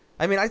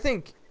 I mean,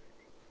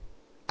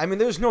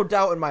 there's no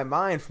doubt in my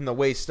mind from the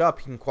waist up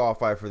he can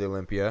qualify for the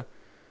Olympia.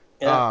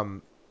 yeah.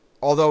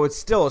 Although it's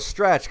still a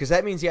stretch because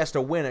that means he has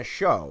to win a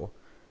show.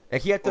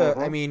 Like, he had to. I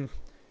Mm-hmm. mean,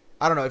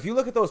 I don't know. If you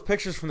look at those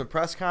pictures from the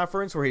press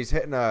conference where he's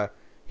hitting a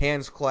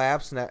hands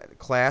clasps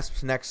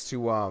next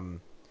to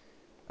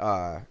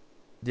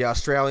the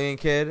Australian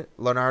kid Hey,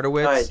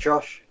 Leonardowitz,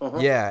 Josh.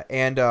 Mm-hmm. yeah,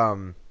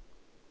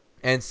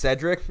 and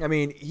Cedric. I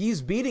mean,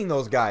 he's beating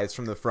those guys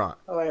from the front.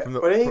 Oh, yeah. From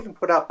the Well, he even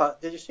put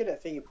up, did you see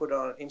that thing he put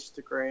on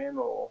Instagram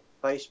or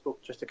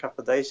Facebook just a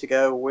couple of days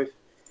ago with,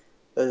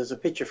 there's a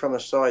picture from a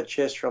side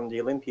chest from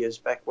the Olympias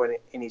back when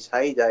in his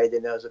heyday,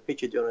 then there was a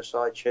picture doing a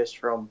side chest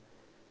from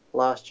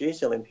last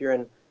year's Olympia,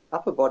 and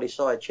upper body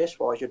side chest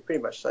wise, you'd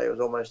pretty much say it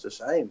was almost the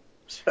same.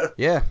 So,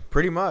 Yeah,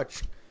 pretty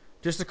much.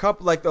 Just a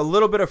couple, like a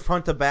little bit of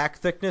front to back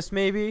thickness,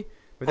 maybe,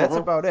 but that's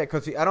mm-hmm. about it.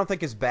 Because I don't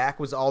think his back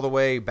was all the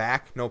way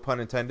back, no pun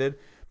intended.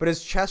 But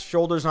his chest,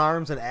 shoulders,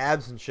 arms, and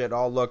abs and shit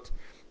all looked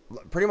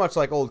pretty much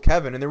like old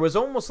Kevin. And there was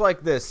almost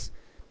like this,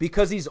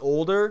 because he's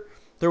older,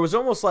 there was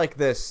almost like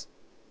this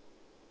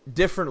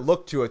different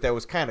look to it that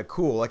was kind of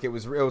cool. Like, it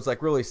was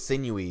like really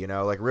sinewy,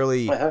 like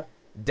really Uh-huh.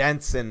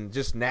 dense and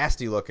just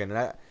nasty looking.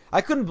 And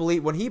I couldn't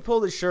believe when he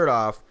pulled his shirt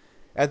off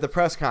at the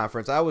press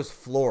conference. I was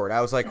floored.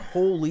 I was like,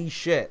 holy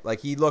shit!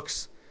 Like, he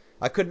looks.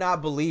 I could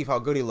not believe how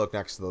good he looked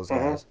next to those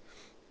Mm-hmm. guys.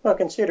 Well,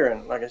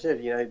 considering, like I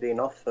said, being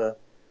off for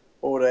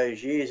all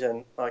those years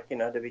and, like,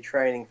 to be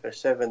training for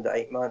 7 to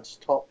 8 months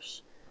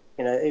tops,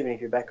 even if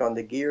you're back on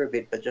the gear a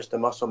bit, but just the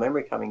muscle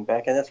memory coming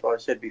back. And that's why I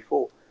said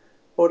before,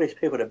 all these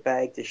people that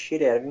bagged the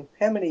shit out of him.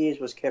 How many years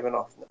was Kevin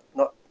off?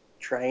 Not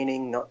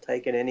training, not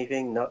taking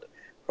anything, not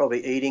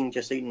probably eating,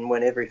 just eating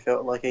whenever he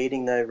felt like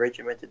eating, no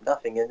regimented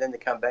nothing. And then to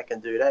come back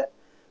and do that.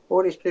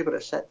 All these people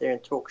that sat there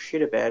and talk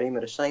shit about him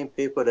are the same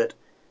people that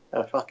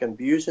are fucking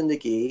abusing the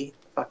gear,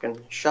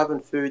 fucking shoving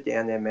food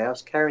down their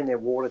mouths, carrying their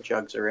water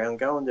jugs around,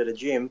 going to the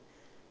gym.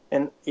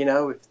 And,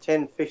 with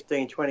 10,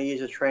 15, 20 years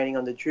of training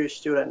on the juice,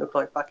 still don't look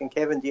like fucking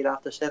Kevin did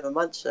after 7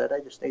 months. So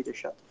they just need to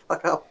shut the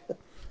fuck up.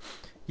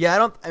 Yeah, I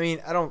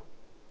don't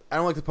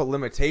like to put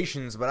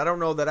limitations, but I don't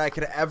know that I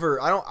could ever.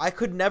 I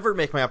could never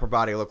make my upper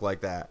body look like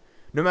that,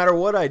 no matter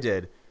what I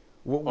did.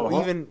 Uh-huh.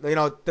 Even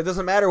that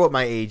doesn't matter what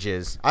my age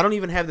is. I don't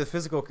even have the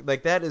physical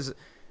like that is,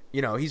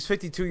 he's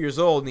 52 years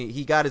old and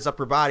he got his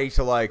upper body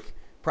to like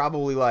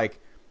probably like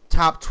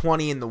top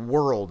 20 in the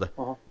world.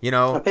 Uh-huh. You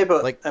know, And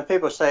people like and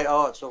people say,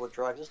 oh, it's all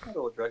drugs. It's not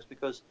all drugs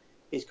because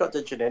he's got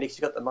the genetics,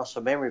 he's got the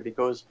muscle memory.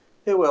 Because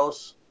who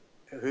else,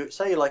 who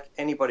say like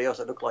anybody else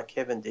that looked like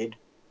Kevin did,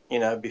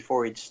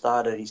 before he'd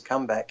started his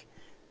comeback,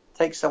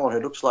 take someone who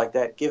looks like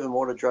that, give them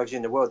all the drugs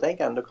in the world, they ain't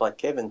going to look like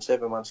Kevin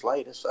 7 months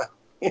later. So,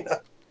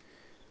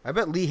 I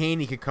bet Lee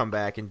Haney could come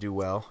back and do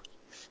well,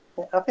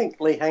 I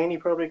think Lee Haney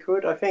probably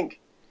could. I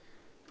think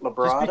just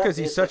Labrada, because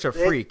he's such a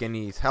freak and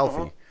he's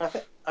healthy.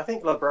 I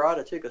think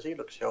Labrada too, because he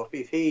looks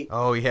healthy. If he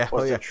Oh yeah, oh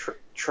was the yeah.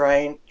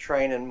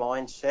 train and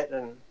mindset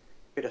and a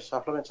bit of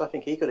supplements, I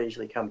think he could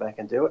easily come back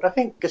and do it. I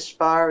think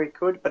Gaspari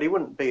could, but he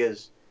wouldn't be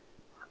as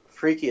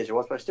freaky as he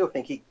was. But I still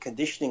think he,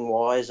 conditioning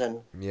wise,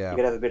 and you Yeah.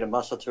 could have a bit of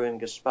muscle to him.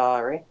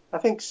 Gaspari, I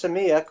think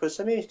Samir, because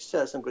Samir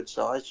still has some good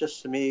size.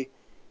 Just Samir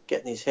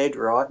getting his head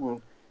right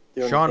and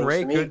doing the Sean things.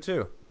 Ray Samir, could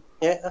too.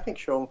 yeah, I think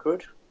Sean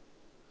could.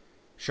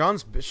 Sean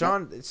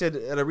said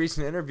at a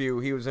recent interview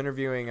he was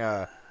interviewing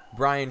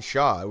Brian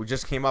Shaw, who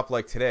just came up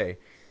like today.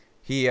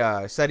 He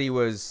said he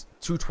was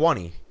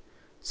 220.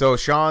 So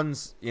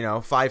Sean's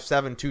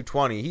 5'7",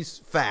 220. He's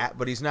fat,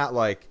 but he's not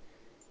like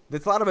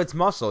a lot of it's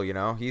muscle.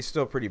 He's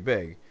still pretty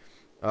big.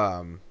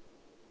 Um,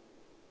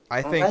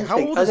 I think I just how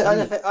think old is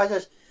Lee? I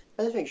just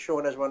think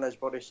Sean has one of those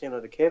bodies similar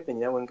to Kevin.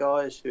 When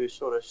guys who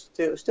sort of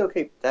still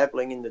keep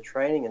dabbling in the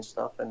training and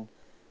stuff, and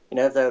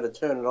if they were to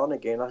turn it on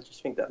again, I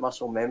just think that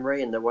muscle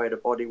memory and the way the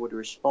body would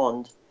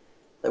respond,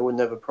 they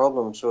wouldn't have a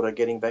problem sort of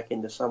getting back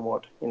into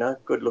somewhat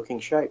good looking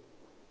shape.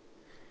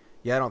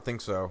 Yeah, I don't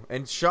think so.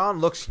 And Sean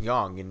looks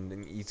young,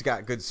 and he's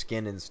got good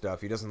skin and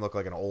stuff. He doesn't look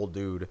like an old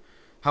dude.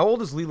 How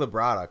old is Lee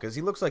Labrada? Because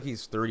he looks like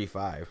he's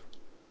 35.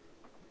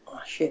 Oh,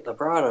 shit,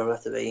 Labrado would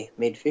have to be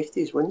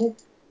mid-50s, wouldn't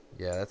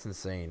he? Yeah, that's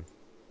insane.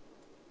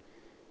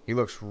 He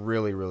looks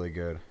really, really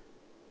good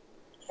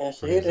Yeah,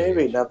 so for he'd his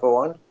be age. number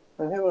one.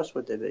 And who else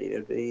would there be?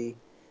 It'd be...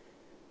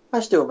 I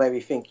still maybe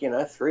think,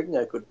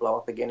 Thrigno could blow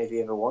up again if he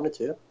ever wanted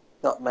to.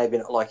 Maybe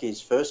not like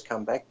his first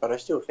comeback, but I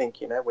still think,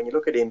 when you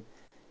look at him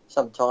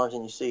sometimes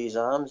and you see his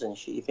arms and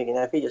shit, you think,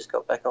 if he just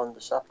got back on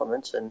the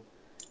supplements and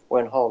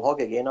went whole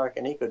hog again, I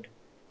reckon he could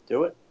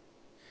do it.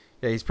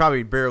 Yeah, he's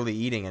probably barely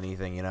eating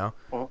anything, Mm.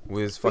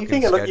 with his But you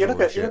fucking think, look, schedule and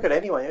you shit. look at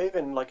anyone,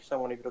 even like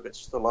someone if you look at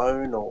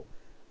Stallone or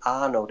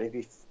Arnold, if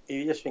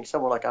you just think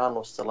someone like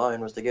Arnold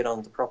Stallone was to get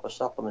on the proper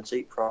supplements,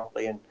 eat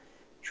properly, and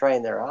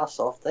train their ass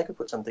off, they could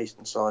put some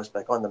decent size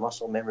back on. The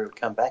muscle memory would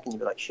come back, and you'd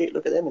be like, shit,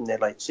 look at them in their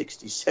late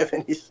 60s,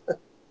 70s.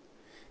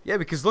 Yeah,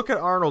 because look at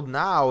Arnold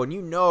now, and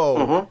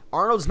Mm-hmm.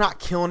 Arnold's not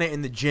killing it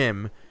in the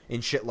gym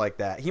and shit like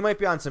that. He might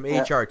be on some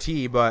Yeah.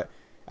 HRT, but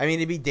I mean,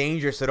 it'd be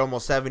dangerous at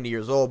almost 70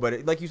 years old.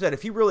 But like you said,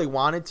 if he really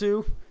wanted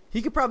to,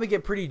 he could probably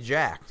get pretty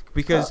jacked.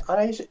 Because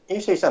I know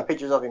you see some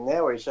pictures of him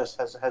now where he just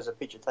has a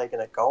picture taken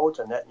at Golds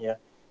and that, and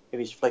if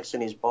he's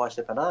flexing his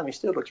bicep and arm, he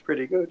still looks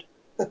pretty good.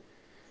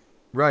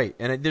 right,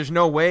 and there's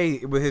no way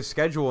with his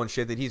schedule and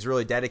shit that he's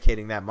really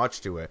dedicating that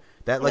much to it.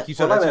 That, Yeah. like you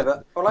said, I that's just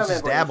remember when he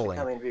used to dabbling.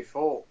 come in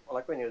before,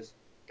 like when he was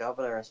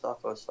governor and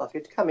stuff.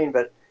 He'd come in,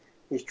 but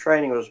his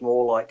training was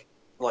more like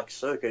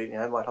circuit.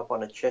 Might hop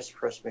on a chest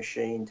press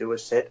machine, do a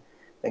set,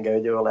 then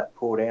go do a lap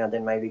pull down,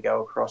 then maybe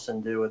go across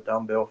and do a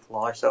dumbbell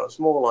fly. So it's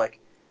more like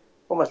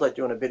almost like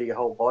doing a bit of your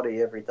whole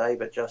body every day,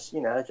 but just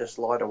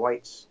lighter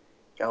weights,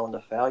 going to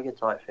failure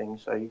type thing.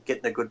 So you're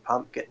getting a good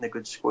pump, getting a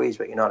good squeeze,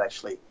 but you're not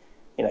actually,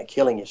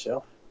 killing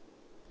yourself.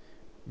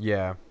 Yeah,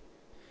 yeah,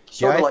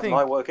 Sort of I like my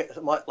think.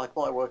 work, like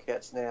my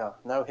workouts now.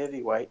 No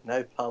heavy weight,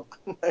 no pump,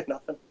 no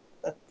nothing.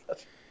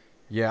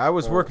 Yeah, I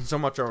was Mm. working so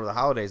much over the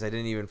holidays, I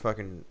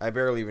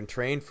barely even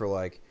trained for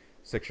like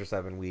 6 or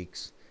 7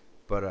 weeks.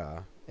 But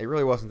it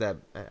really wasn't that.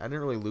 I didn't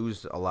really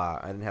lose a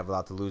lot. I didn't have a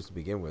lot to lose to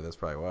begin with. That's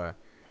probably why.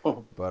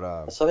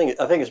 But So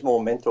I think it's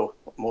more mental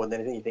more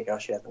than anything. You think, oh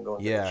shit, I haven't gone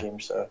to the yeah, gym,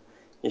 so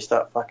you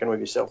start fucking with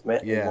yourself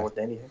mentally yeah. more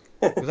than anything.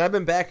 Because I've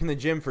been back in the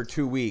gym for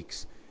 2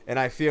 weeks, and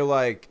I feel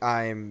like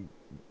I'm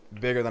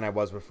bigger than I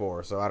was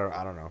before. So I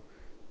don't know.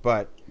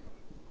 But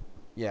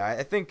yeah,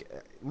 I think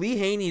Lee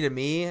Haney to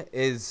me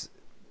is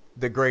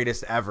the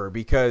greatest ever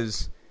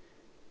because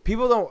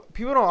people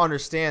don't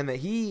understand that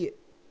he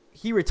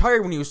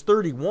retired when he was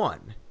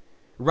 31.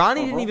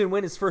 Ronnie didn't Mm-hmm. even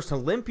win his first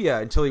Olympia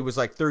until he was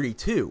like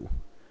 32.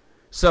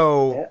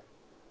 So Yeah.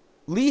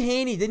 Lee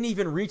Haney didn't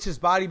even reach his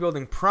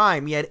bodybuilding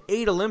prime. He had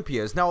 8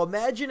 Olympias. Now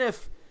imagine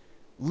if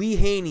Lee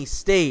Haney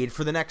stayed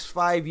for the next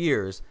 5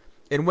 years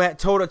and went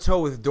toe to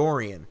toe with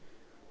Dorian.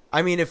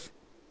 I mean,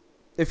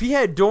 if he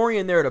had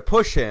Dorian there to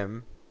push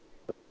him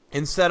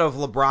instead of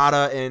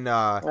Labrada and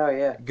Oh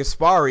yeah.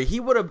 Gaspari, he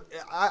would have.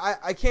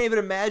 I can't even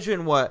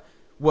imagine what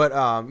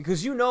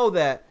because you know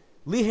that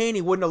Lee Haney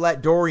wouldn't have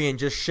let Dorian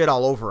just shit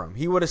all over him.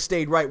 He would have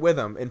stayed right with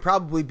him and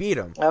probably beat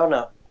him. Oh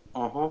no.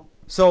 Mm-hmm.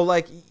 So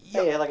like,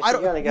 Oh, yeah, like I I said,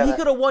 you don't. only He gotta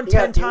could have won you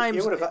ten got you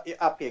times. would have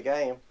up your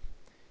game.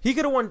 He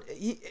could have won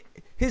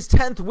his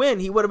 10th win.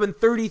 He would have been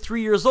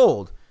 33 years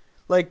old.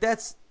 Like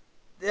that's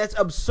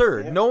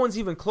absurd. Yeah. No one's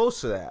even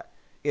close to that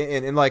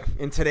in like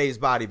in today's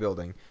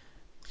bodybuilding.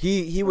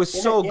 He was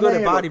You know so you good know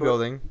at who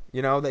looked good.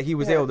 bodybuilding, that he You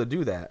was know able to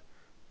do that.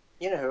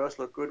 you know who else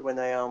looked good when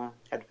they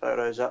had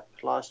photos up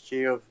last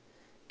year of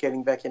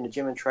getting back in the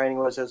gym and training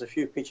was there was a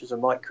few pictures of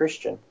Mike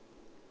Christian.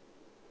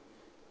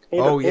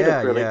 Oh He yeah,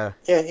 looked really, yeah.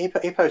 yeah.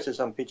 He posted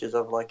some pictures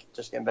of like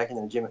just getting back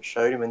into the gym. It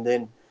showed him, and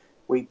then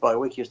week by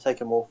week he was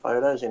taking more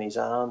photos, and his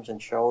arms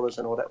and shoulders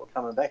and all that were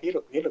coming back. He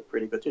looked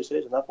pretty good too. So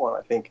there's another one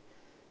I think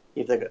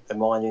if they got their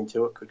mind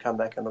into it could come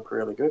back and look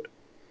really good.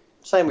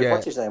 Same with Yeah.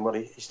 what's his name. Well,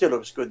 he still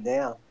looks good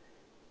now.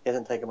 He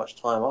hasn't taken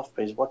much time off,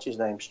 but what's his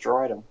name?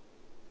 Strydom.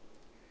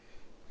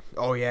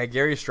 Oh yeah,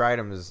 Gary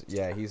Strydom is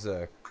he's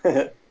a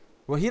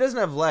well, he doesn't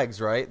have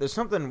legs, right? There's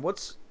something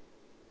what's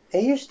He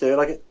used to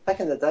like back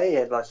in the day. He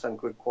had like some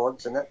good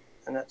quads and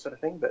that sort of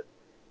thing. But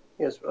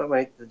he was I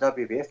mean the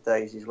WBF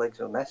days. His legs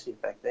were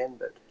massive back then.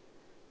 But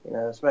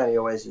it's mainly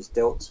always his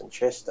delts and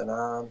chest and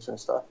arms and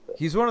stuff. But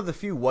he's one of the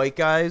few white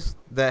guys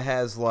that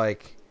has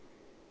like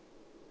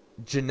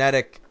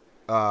genetic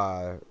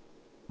uh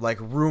like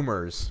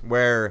rumors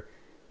where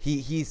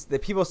he's the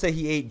people say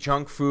he ate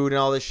junk food and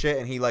all this shit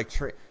and he like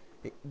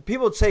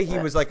people say he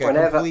was like a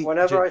whenever complete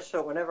whenever I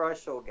saw whenever I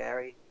saw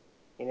Gary,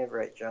 he never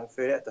ate junk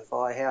food at the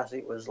firehouse.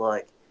 It was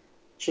like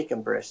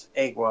chicken breast,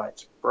 egg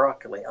whites,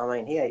 broccoli. I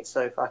mean, he ate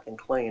so fucking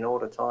clean all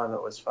the time.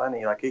 It was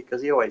funny, like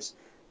because he always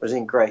was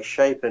in great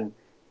shape, and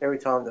every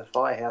time at the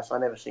firehouse, I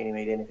never seen him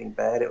eat anything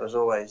bad. It was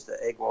always the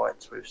egg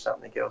whites with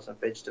something else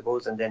and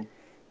vegetables, and then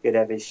he'd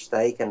have his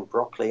steak and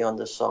broccoli on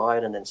the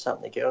side, and then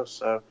something else.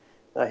 So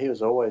no, he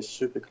was always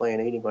super clean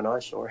eating when I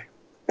saw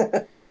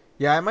him.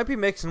 yeah, I might be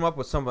mixing him up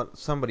with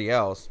somebody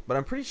else, but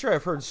I'm pretty sure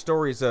I've heard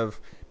stories of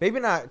maybe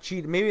not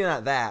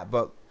that,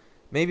 but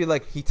Maybe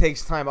like he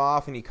takes time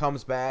off and he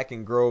comes back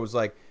and grows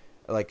like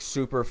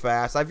super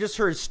fast. I've just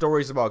heard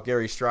stories about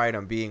Gary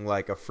Strydom being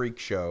like a freak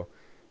show,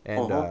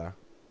 and Uh-huh.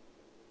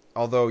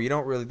 although you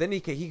don't really, then he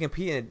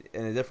competed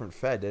in a different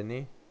Fed, didn't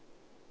he?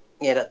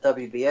 Yeah, that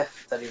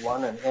WBF that he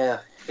won, and yeah,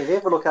 if you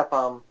ever look up,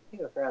 I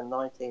think it was around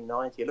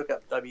 1990, look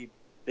up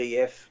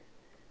WBF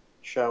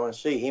show and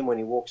see him when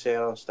he walks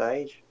out on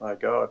stage. My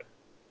God,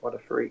 what a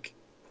freak!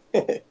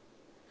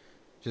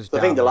 Just So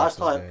I think dominates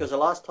those guys. the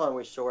last time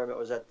we saw him, it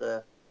was at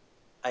the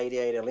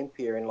 '88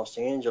 Olympia in Los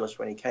Angeles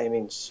when he came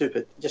in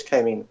just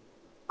came in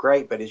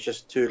great, but he's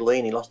just too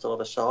lean. He lost a lot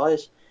of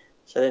size.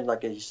 So then,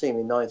 like, as you see him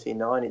in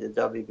 1990,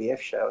 the WBF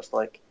show, it's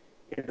like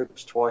he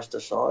looks twice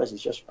the size.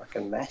 He's just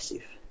fucking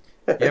massive.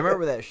 Yeah, I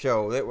remember that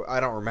show.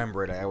 I don't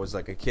remember it. I was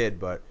like a kid,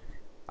 but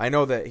I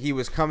know that he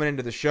was coming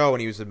into the show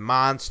and he was a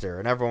monster,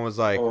 and everyone was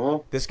like, Uh-huh.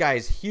 "This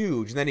guy's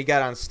huge." And then he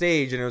got on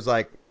stage and it was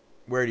like,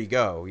 "Where'd he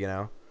go?" You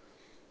know.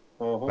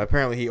 Uh-huh. But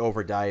apparently he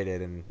over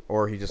dieted,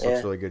 or he just looks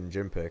Yeah. really good in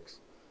gym pics.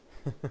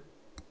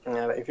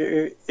 Yeah, but if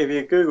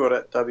you Google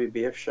that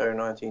WBF show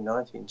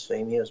 1919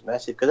 scene, he was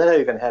massive because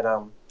they even had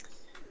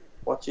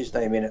what's his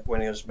name in it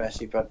when he was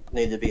massive but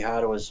needed to be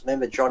harder was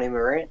remember Johnny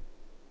Morant?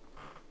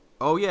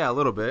 Oh yeah, a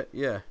little bit.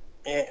 Yeah.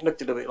 Yeah, it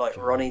looked a little bit like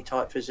Ronnie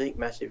type physique,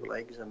 massive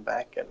legs and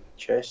back and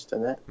chest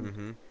and that.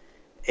 Mm-hmm.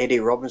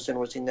 Eddie Robinson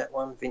was in that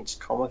one. Vince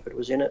Comerford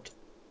was in it.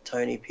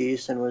 Tony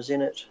Pearson was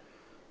in it.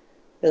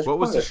 There's What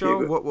was quite the a few show?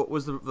 good. What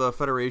was the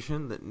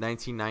federation? The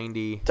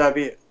 1990.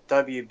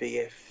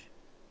 WBF.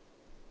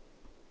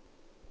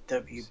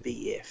 Let WBF.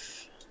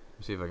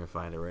 me see if I can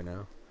find it right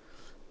now.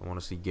 I want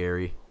to see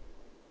Gary.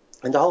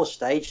 And the whole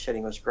stage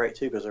setting was great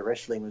too because the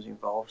wrestling was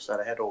involved. So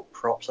they had all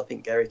props. I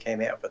think Gary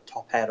came out with a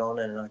top hat on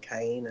and a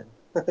cane.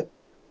 And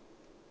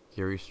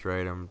Gary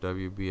Strydom,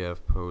 WBF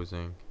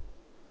posing.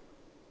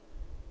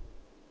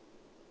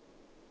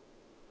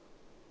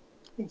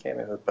 he came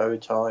out with a bow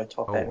tie,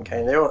 top hat, Oh, and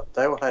cane. They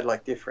all had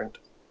like different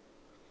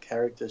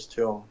characters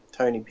to them.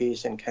 Tony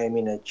Pearson came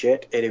in a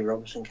jet. Eddie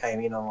Robinson came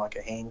in on like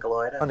a hang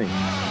glider. Funny. On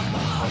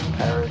a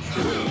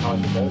parachute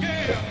behind the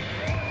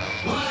boat.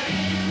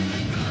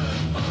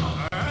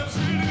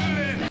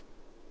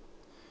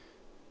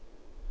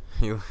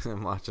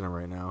 I'm watching it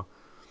right now.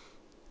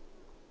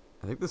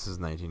 I think this is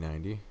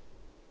 1990.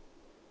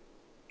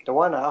 The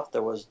one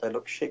after was they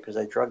looked shit because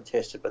they drug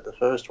tested, but the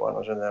first one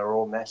was when they were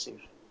all massive.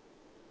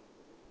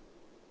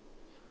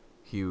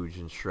 Huge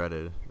and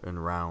shredded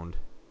and round.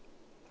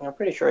 I'm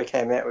pretty sure he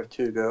came out with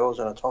two girls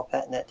and a top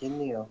hat and that,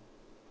 didn't he? Or...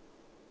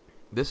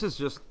 This is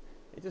just,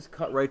 it just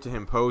cut right to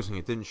him posing.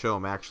 It didn't show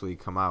him actually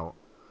come out.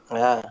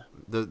 Ah.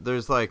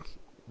 There's like,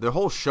 the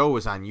whole show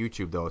is on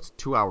YouTube though. It's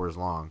 2 hours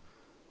long,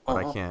 but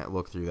I Uh-huh. can't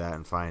look through that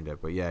and find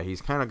it. But yeah,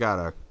 he's kind of got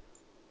a.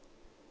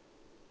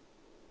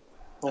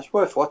 It's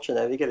worth watching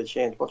though. If you get a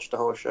chance, watch the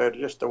whole show.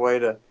 Just the way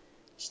the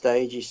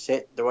stage is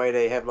set, the way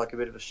they have like a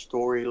bit of a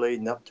story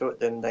leading up to it,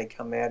 then they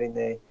come out in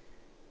their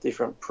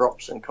different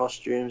props and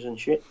costumes and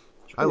shit.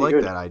 It's I pretty like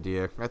good. that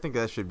idea. I think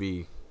that should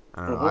be.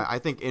 I don't know. Uh-huh. I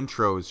think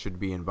intros should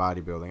be in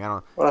bodybuilding. I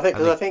don't. Well, I think I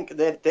because I think.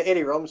 think the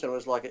Eddie Robinson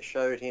was like it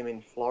showed him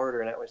in Florida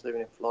and that was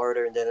living in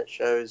Florida, and then it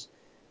shows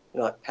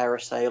like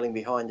parasailing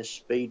behind a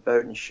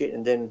speedboat and shit,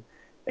 and then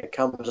it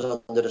comes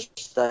onto the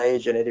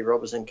stage and Eddie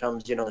Robinson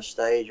comes in on the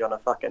stage on a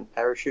fucking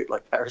parachute,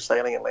 like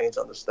parasailing and lands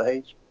on the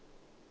stage.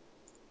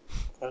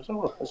 It's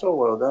all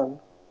well done.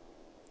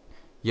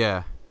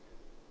 Yeah.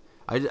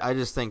 I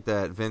just think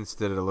that Vince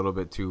did it a little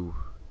bit too.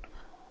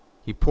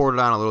 He poured it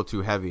on a little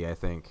too heavy. I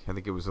think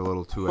it was a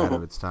little too ahead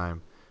of its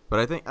time. But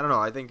I don't know.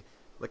 I think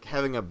like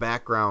having a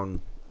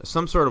background,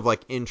 some sort of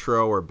like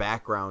intro or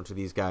background to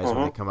these guys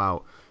when they come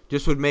out,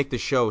 just would make the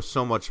show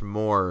so much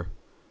more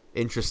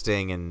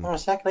interesting and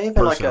Exactly.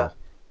 personal.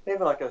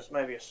 Even like a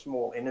maybe a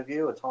small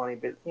interview, a tiny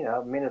bit,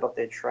 a minute of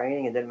their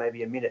training, and then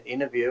maybe a minute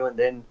interview, and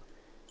then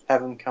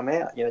have them come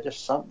out.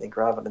 Just something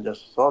rather than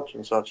just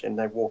such, and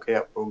they walk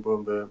out, boom,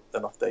 boom, boom,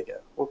 then off they go.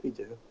 What we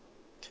do?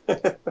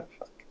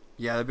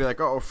 Yeah, they'd be like,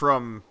 oh,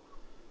 from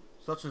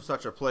such and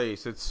such a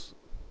place, it's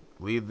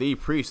Lee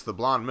Priest, the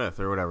blonde myth,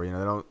 or whatever.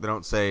 They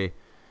don't say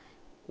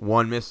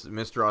won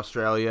Mr.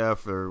 Australia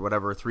for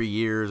whatever 3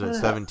 years at No,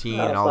 17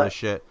 no, and it's all this like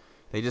shit.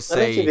 They just at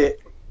least say, if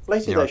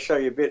they it's show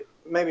you a bit,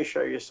 maybe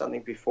show you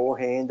something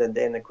beforehand, and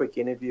then a quick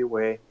interview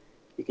where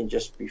you can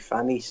just be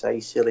funny, say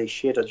silly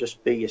shit, or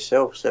just be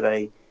yourself, so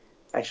they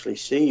actually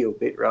see you a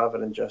bit rather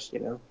than just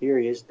here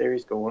he is, there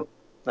he's gone.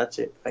 That's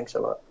it. Thanks a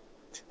lot.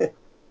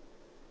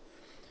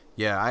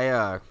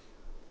 yeah.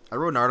 I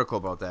wrote an article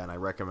about that and I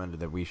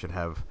recommended that we should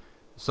have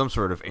some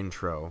sort of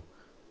intro.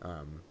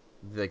 Um,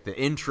 like the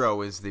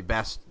intro is the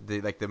best,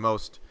 like the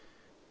most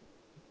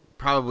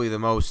probably the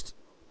most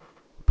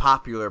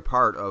popular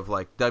part of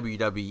like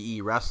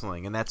WWE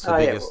wrestling, and that's the Oh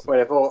yeah, biggest.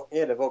 well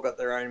they've all got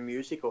their own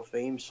music or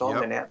theme song,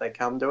 Yep. and out they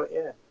come to it.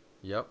 Yeah.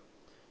 Yep.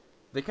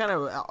 They kind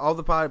of all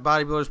the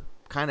bodybuilders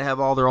kind of have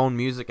all their own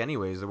music,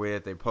 anyways. The way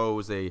that they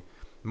pose,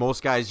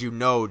 most guys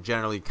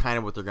generally kind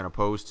of what they're gonna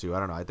pose to. I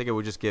don't know. I think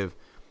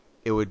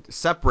it would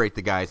separate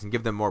the guys and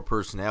give them more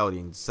personality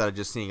instead of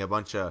just seeing a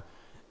bunch of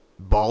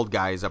bald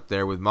guys up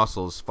there with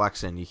muscles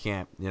flexing. You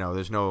can't,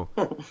 there's no.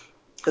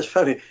 It's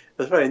funny.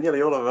 It's funny.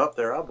 Nearly all of them up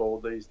there are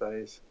bald these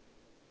days.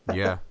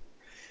 Yeah.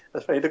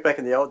 It's funny. You look back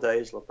in the old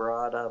days,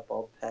 Labrada,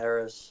 Bob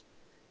Paris,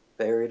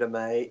 Barry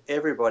DeMay.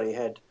 Everybody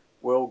had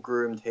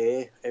well-groomed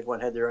hair.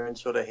 Everyone had their own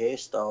sort of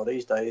hairstyle.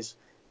 These days,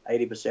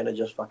 80% are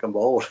just fucking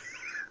bald.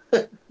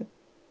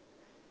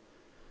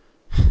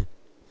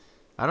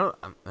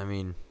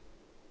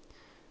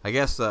 I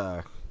guess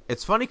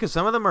it's funny because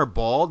some of them are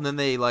bald and then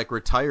they like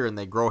retire and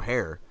they grow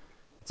hair.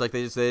 It's like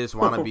they just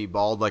want to be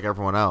bald like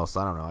everyone else.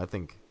 I don't know. I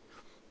think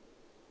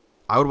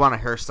I would want a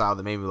hairstyle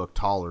that made me look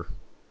taller.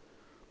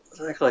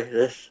 Exactly.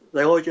 This.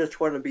 They all just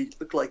want to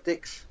look like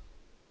dicks.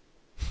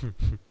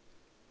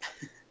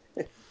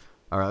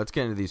 All right, let's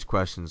get into these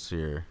questions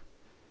here.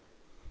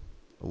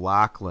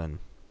 Lachlan,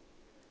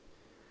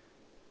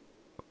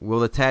 will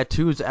the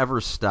tattoos ever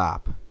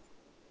stop?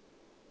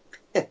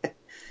 I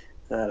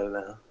don't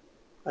know.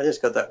 I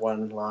just got that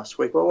one last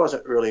week. Well, it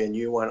wasn't really a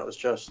new one. It was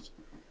just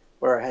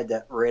where I had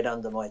that red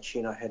under my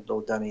chin. I had it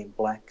all done in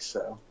black.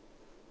 So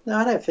no,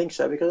 I don't think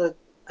so because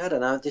I don't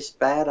know. This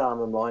bad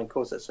arm of mine, of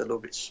course, it's a little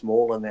bit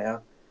smaller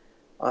now.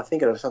 I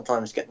think of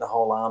sometimes getting the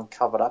whole arm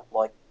covered up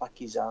like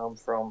Bucky's arm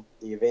from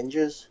the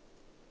Avengers.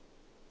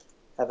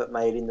 Have it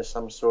made into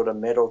some sort of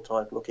metal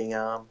type looking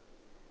arm,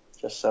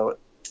 just so it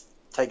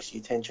takes the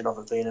attention off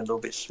it being a little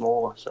bit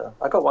smaller. So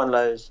I got one of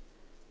those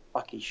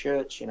Bucky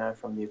shirts,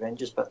 from the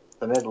Avengers, but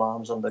the metal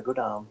arm's on the good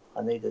arm.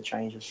 I need to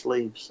change the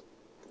sleeves.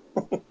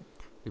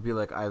 You'd be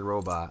like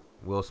iRobot,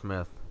 Will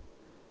Smith.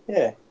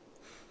 Yeah.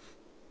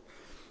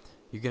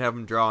 You could have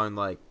him drawing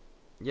like,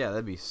 yeah,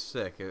 that'd be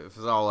sick. If it's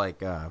all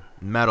like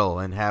metal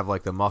and have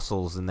like the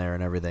muscles in there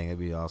and everything, it'd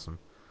be awesome.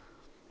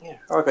 Yeah.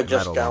 Or I could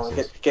just Metal go and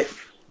muscles.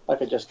 I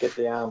could just get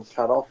the arm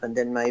cut off and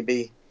then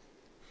maybe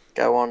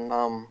go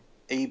on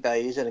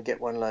eBay, isn't it,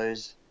 get one of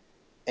those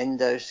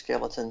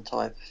endoskeleton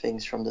type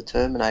things from the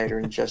Terminator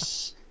and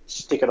just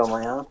stick it on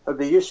my arm. It'd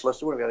be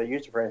useless. I wouldn't be able to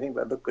use it for anything,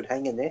 but it look good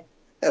hanging there.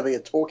 That'd be a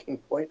talking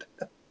point.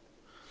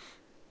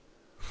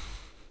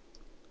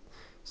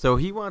 So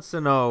he wants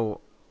to know.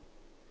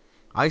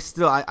 I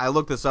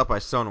looked this up. I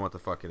still don't know what the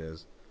fuck it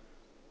is.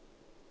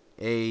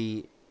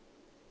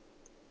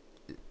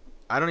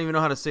 I don't even know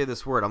how to say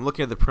this word. I'm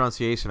looking at the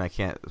pronunciation. I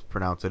can't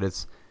pronounce it.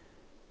 It's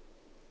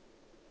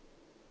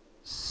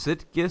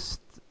Zeitgeist.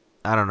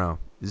 I don't know.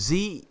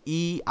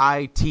 Zeitgeist.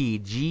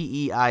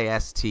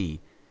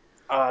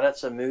 Oh,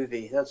 that's a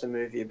movie. That's a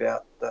movie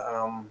about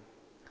the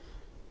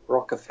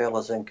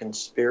Rockefellers and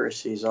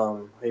conspiracies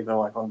on even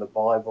like on the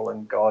Bible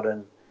and God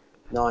and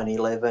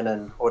 9/11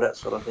 and all that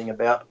sort of thing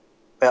about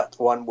the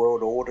one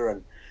world order,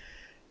 and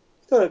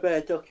it's not a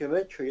bad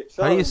documentary. It's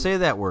How do you say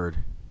that word?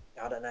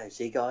 I don't know,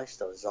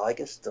 Zeitgeist or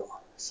Zygist or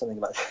something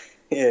like that.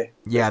 Yeah.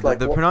 Yeah, It's like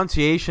the what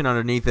pronunciation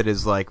underneath it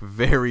is like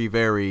very,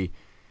 very.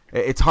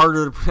 It's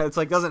harder. It's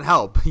like doesn't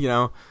help,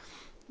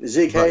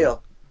 Zeke But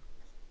Hale.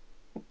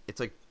 it's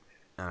like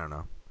I don't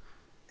know.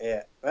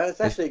 Yeah. Well,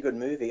 it's actually a good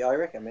movie. I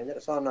recommend it.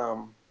 It's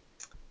on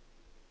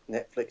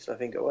Netflix, I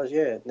think it was.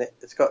 Yeah.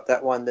 It's got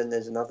that one, then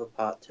there's another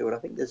part to it. I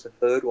think there's a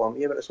third one.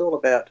 Yeah, but it's all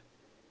about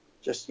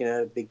just,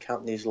 big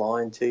companies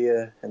lying to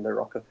you and the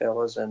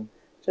Rockefellers and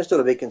just all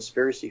the big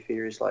conspiracy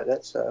theories like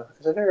that. So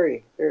it's a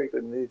very, very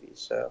good movie.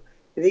 So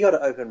if you got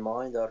an open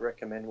mind, I'd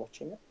recommend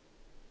watching it.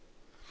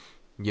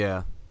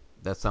 Yeah,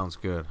 that sounds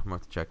good. I'm gonna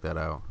have to check that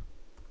out.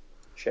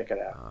 Check it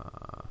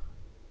out.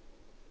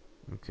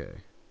 Okay.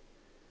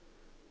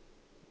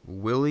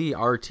 Willie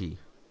Artie.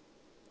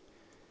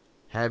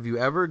 Have you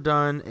ever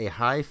done a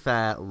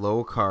high-fat,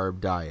 low-carb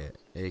diet,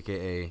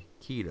 aka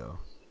keto?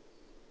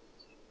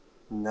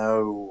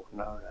 No,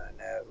 no, no,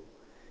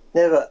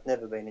 no.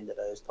 Never been into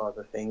those type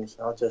of things.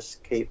 I'll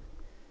just keep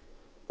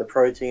the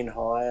protein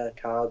higher,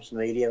 carbs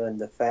medium, and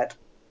the fat,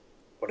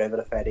 whatever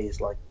the fat is,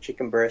 like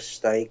chicken breast,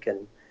 steak,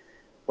 and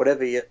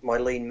whatever my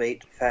lean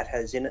meat fat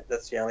has in it.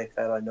 That's the only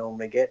fat I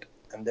normally get.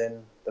 And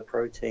then the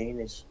protein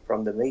is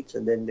from the meats,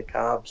 and then the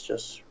carbs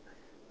just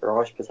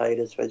rice,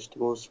 potatoes,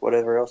 vegetables,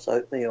 whatever else,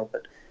 oatmeal.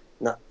 But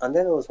no, I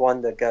never was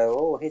one to go,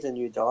 oh, here's a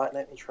new diet.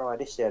 Let me try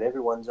this out.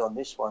 Everyone's on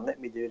this one. Let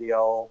me do the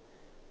old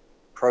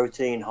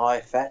protein,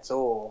 high fats.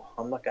 Oh,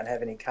 I'm not going to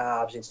have any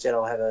carbs. Instead,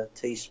 I'll have a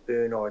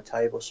teaspoon or a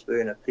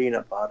tablespoon of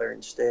peanut butter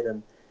instead,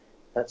 and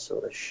that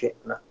sort of shit.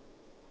 No,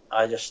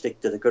 I just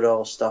stick to the good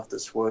old stuff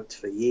that's worked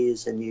for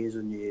years and years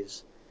and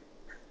years.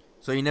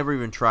 So you never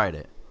even tried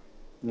it?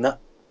 No.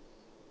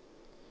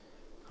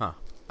 Huh.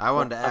 I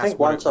wanted to I ask think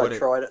what it.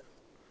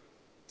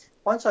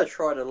 once I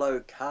tried a low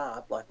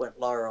carb, like went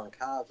lower on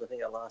carbs, I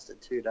think I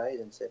lasted 2 days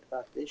and said,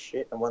 fuck this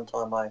shit. And one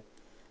time I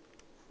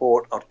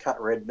thought I'd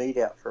cut red meat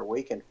out for a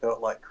week and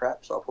felt like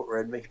crap, so I put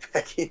red meat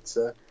back in.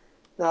 So,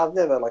 no, I've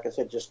never, like I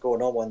said, just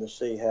gone on one to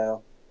see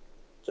how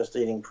just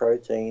eating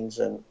proteins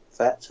and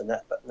fats and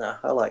that. But no,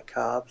 I like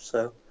carbs,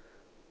 so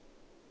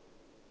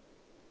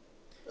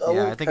I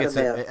Yeah, I won't think cut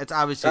them out. it's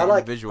obviously an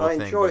individual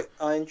thing, but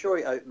I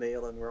enjoy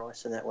oatmeal and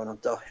rice and that when I'm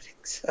dieting.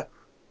 So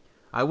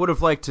I would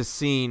have liked to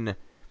seen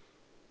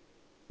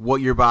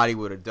what your body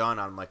would have done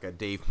on like a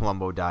Dave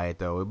Palumbo diet,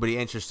 though. It'd be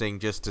interesting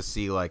just to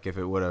see like if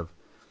it would have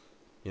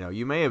You know,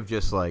 you may have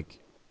just like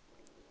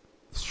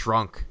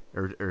shrunk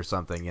or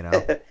something. You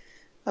know.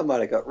 I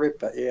might have got ripped,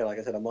 but yeah, like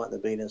I said, I mightn't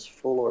have been as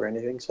full or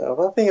anything. So if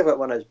I think about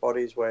one of those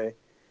bodies where, as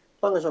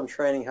long as I'm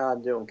training hard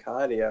and doing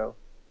cardio,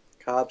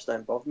 carbs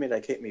don't bother me.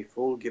 They keep me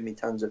full, give me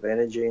tons of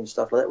energy and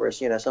stuff like that.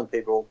 Whereas, some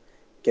people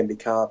can be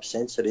carb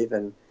sensitive,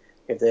 and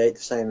if they eat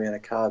the same amount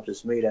of carbs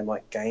as me, they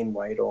might gain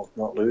weight or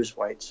not lose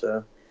weight.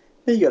 So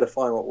you got to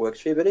find what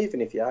works for you. But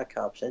even if you are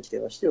carb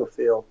sensitive, I still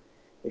feel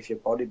if you're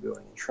bodybuilding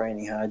and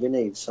training hard, you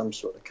need some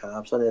sort of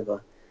carbs. I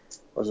never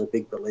was a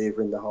big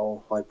believer in the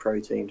whole high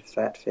protein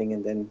fat thing,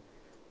 and then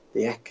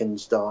the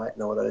Atkins diet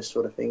and all those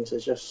sort of things.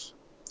 It's just,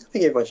 I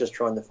think everyone's just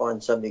trying to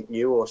find something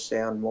new or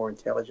sound more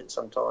intelligent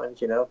sometimes.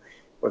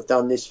 We've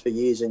done this for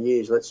years and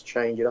years. Let's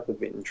change it up a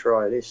bit and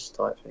try this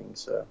type thing.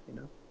 So,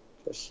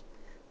 just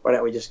why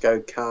don't we just go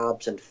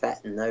carbs and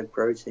fat and no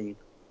protein?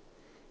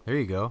 There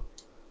you go.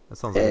 That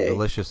sounds like a Hey.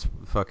 delicious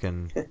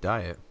fucking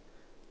diet.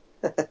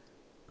 Would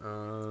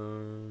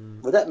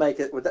that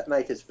make it? Would that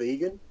make us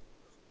vegan?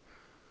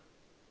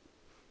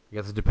 I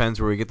guess it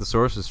depends where we get the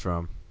sources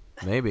from.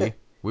 Maybe.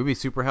 We'd be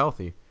super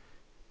healthy.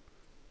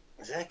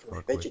 Exactly.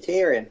 Fuck with.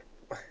 Vegetarian.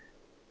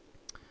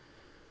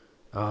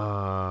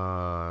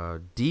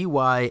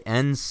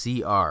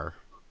 DYNCR.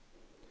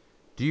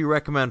 Do you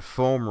recommend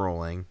foam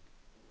rolling?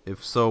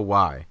 If so,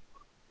 why?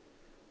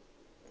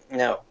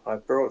 No, I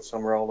brought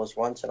some rollers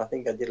once, and I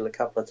think I did it a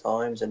couple of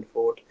times and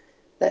thought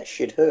that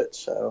shit hurts.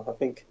 So I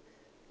think,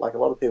 like a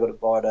lot of people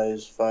that buy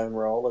those foam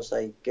rollers,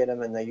 they get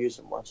them and they use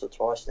them once or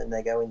twice, then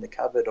they go in the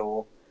cupboard.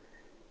 Or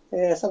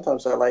yeah,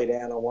 sometimes I lay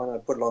down on one, I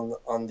put it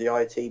on the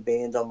IT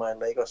band on my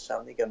leg or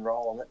something and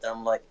roll on it. And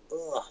I'm like,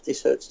 ugh,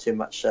 this hurts too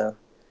much. So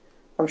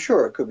I'm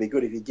sure it could be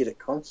good if you did it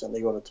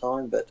constantly all the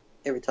time, but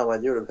every time I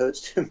do it, it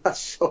hurts too much,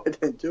 so I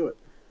don't do it.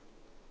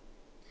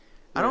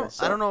 Yeah, I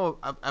so don't know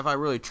if I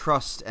really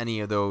trust any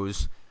of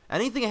those.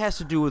 Anything that has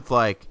to do with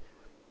like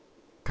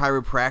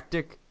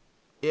chiropractic.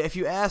 If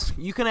you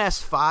can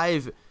ask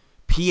 5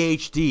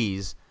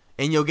 PhDs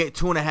and you'll get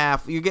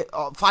 2.5. You get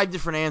 5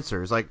 different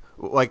answers. Like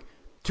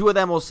 2 of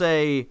them will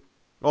say,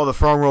 "Oh, the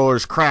foam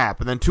roller's crap,"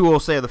 and then 2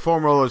 will say the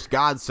foam roller's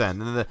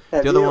godsend, and then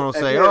the other one will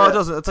have say, you "Oh, it ever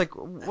doesn't." It's like,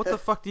 what the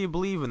fuck do you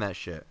believe in that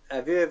shit?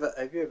 have you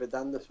ever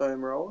done the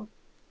foam roller?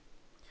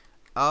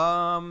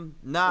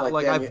 Not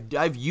Like like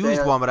I've used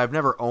down one, but I've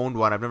never owned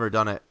one. I've never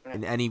done it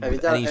in any have you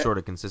with done any it sort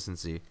of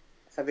consistency.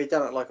 have you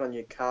done it like on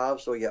your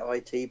calves or your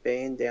IT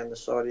band down the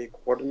side of your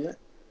quad and that?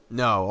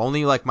 No,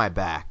 only like my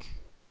back.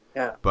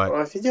 Yeah. But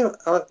Well, if you do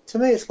it, to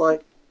me it's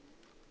like,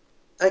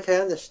 okay,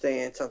 I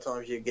understand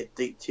sometimes you get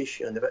deep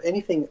tissue in there, but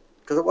anything,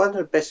 because one of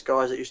the best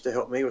guys that used to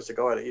help me was the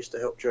guy that used to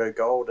help Joe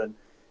Gold, and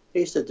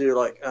he used to do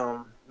like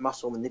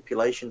muscle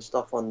manipulation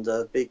stuff on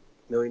the big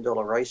 $1 million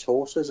race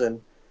horses.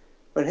 And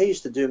when he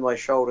used to do my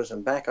shoulders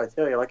and back, I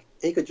tell you, like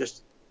he could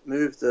just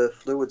move the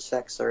fluid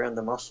sacs around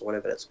the muscle,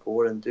 whatever that's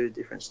called, and do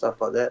different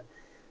stuff like that.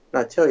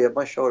 And I tell you,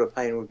 my shoulder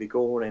pain would be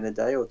gone in a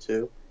day or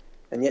two.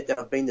 And yet there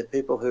have been the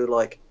people who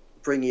like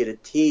bring you to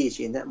tears,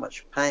 you're in that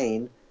much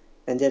pain,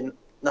 and then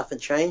nothing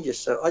changes.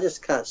 So I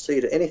just can't see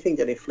that anything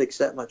that inflicts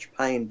that much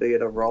pain, be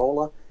it a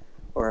roller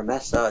or a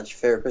massage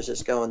therapist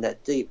that's going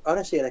that deep, I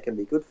don't see how that can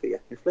be good for you.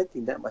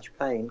 Inflicting that much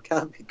pain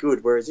can't be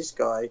good. Whereas this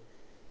guy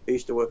who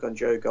used to work on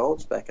Joe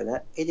Gold's back and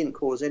that, he didn't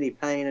cause any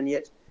pain, and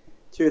yet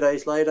 2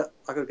 days later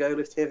I could go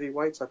lift heavy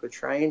weights, I could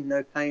train,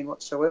 no pain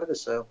whatsoever.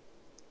 So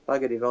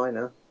bugger if I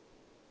know.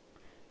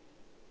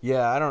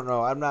 yeah, I don't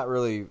know. I'm not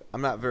very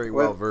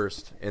well Where,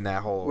 versed in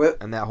that whole where,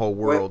 where,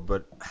 world,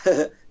 but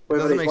it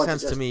whether doesn't these make ones are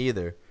sense to just, me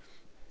either.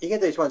 you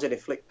get these ones that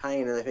inflict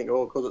pain and they think,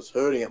 oh, because it's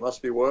hurting, it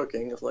must be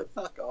working. It's like,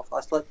 fuck off. I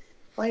was like,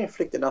 I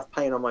inflict enough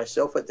pain on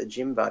myself at the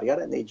gym, buddy. I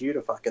don't need you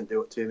to fucking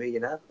do it to me, you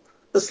know?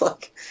 It's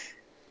like,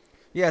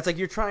 Yeah, it's like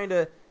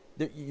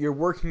you're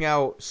working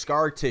out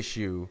scar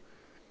tissue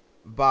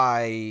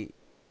by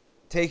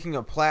taking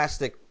a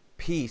plastic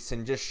piece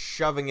and just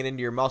shoving it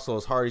into your muscle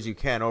as hard as you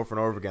can over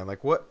and over again.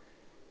 Like what?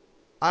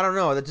 I don't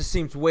know. That just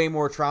seems way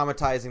more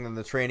traumatizing than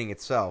the training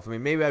itself. I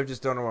mean, maybe I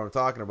just don't know what I'm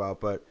talking about,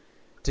 but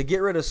to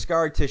get rid of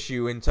scar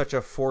tissue in such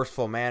a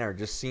forceful manner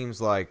just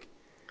seems like,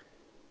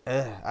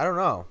 I don't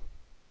know.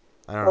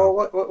 I don't know.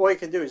 well, what we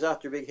can do is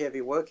after a big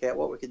heavy workout,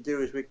 what we could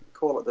do is we can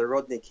call it the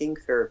Rodney King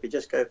therapy.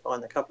 Just go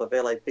find a couple of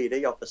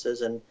LAPD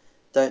officers and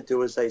don't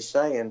do as they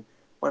say. And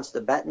once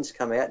the battens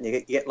come out and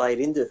you get laid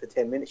into for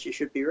 10 minutes, you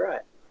should be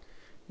right.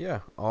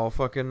 Yeah, all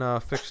fucking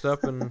fixed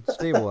up and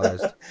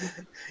stabilized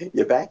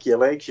Your back, your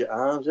legs, your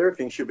arms,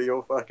 everything should be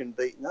all fucking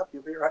beaten up.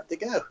 You'll be right to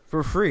go.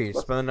 for free.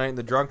 Spend the night in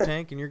the drunk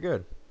tank and you're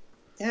good.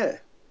 Yeah.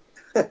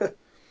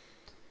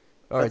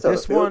 All right, That's what it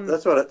this feels. one,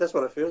 That's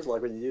what it feels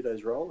like when you do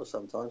those rollers.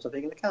 Sometimes I'm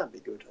thinking it can't be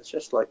good. It's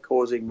just like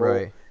causing more.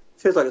 right? It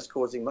feels like it's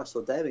causing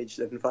muscle damage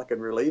than fucking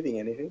relieving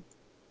anything.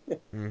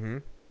 Mm-hmm.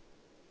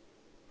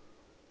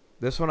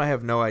 This one I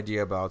have no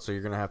idea about, so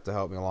you're gonna have to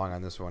help me along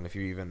on this one if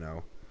you even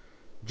know.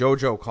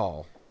 Jojo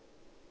Call.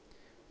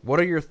 What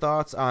are your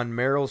thoughts on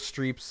Meryl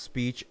Streep's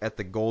speech at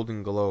the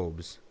Golden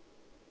Globes?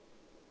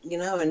 I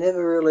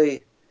never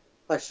really.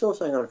 I saw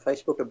something on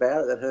Facebook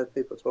about it. I heard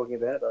people talking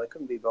about it, but I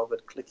couldn't be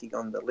bothered clicking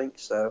on the link.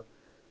 So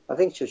I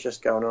think she was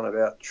just going on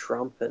about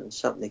Trump and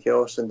something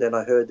else, and then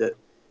I heard that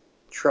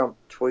Trump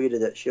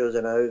tweeted that she was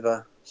an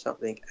over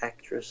something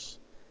actress,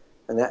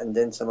 and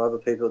then some other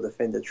people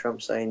defended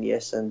Trump saying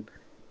yes, and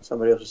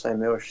somebody else was saying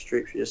Meryl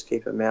Streep should just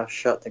keep her mouth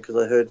shut, because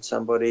I heard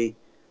somebody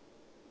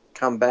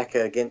come back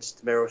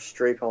against Meryl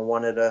Streep on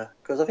one of the,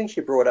 because I think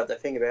she brought up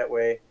that thing about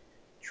where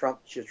Trump,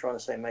 she was trying to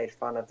say, made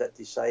fun of that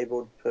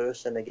disabled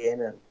person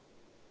again and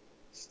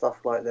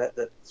stuff like that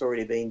that's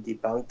already been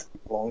debunked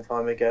a long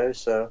time ago.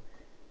 So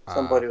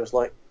somebody was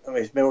like, I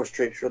mean, if Meryl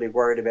Streep's really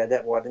worried about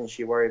that, why didn't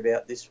she worry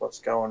about this, what's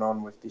going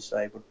on with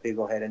disabled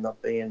people, how they're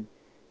not being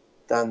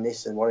done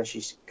this, and why don't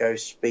she go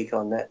speak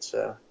on that?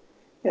 So,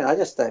 I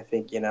just don't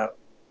think,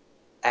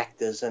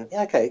 actors, and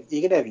okay,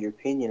 you can have your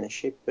opinion and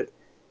shit, but,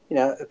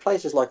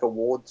 places like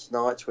awards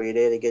nights where you're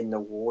there to get an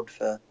award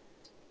for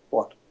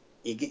what?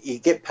 You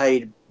get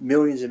paid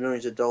millions and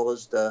millions of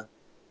dollars to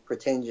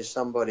pretend you're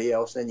somebody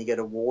else, and then you get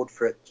an award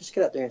for it. Just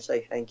get up there and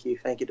say thank you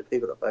to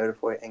people that voted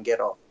for you, and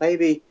get off.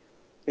 Maybe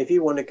if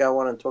you want to go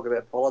on and talk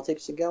about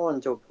politics, and go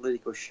on to a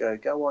political show,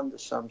 go on to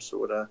some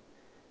sort of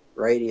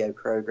radio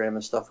program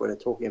and stuff where they're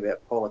talking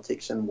about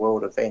politics and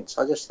world events.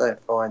 I just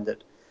don't find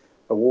that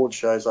award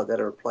shows like that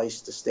are a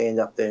place to stand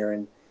up there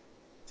and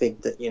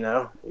think that,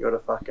 you're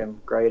the fucking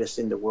greatest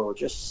in the world.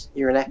 Just,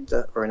 you're an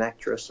actor or an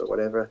actress or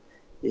whatever.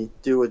 You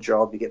do a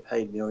job, you get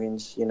paid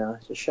millions,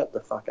 just shut the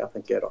fuck up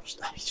and get off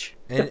stage.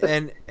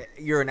 And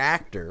you're an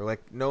actor.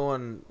 Like, no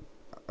one,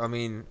 I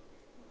mean,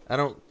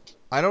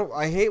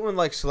 I hate when,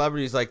 like,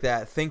 celebrities like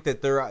that think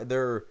that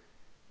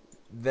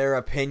their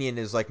opinion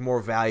is, like,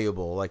 more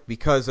valuable, like,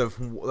 because of,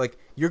 like,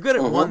 you're good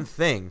at one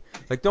thing.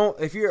 Like,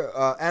 if you're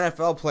an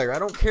NFL player, I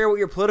don't care what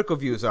your political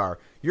views are.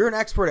 You're an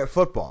expert at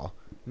football,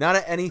 not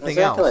at anything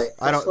else.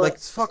 I don't, like,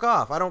 fuck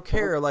off. I don't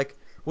care. Like,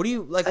 what do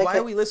you, like, why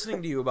are we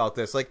listening to you about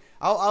this? Like,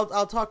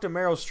 I'll talk to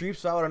Meryl Streep,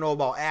 so I want to know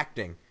about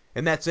acting,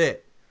 and that's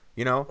it,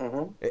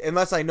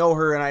 unless I know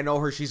her and I know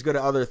her, she's good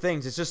at other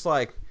things. It's just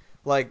like,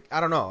 I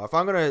don't know.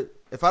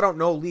 If I don't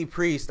know Lee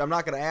Priest, I'm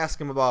not going to ask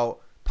him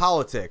about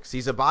politics.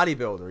 He's a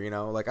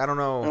bodybuilder, like, I don't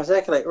know.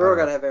 Exactly. We're all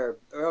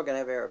gonna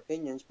have our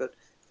opinions, but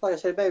like I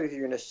said, maybe if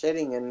you're in a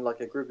setting and like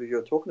a group of you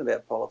are talking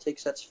about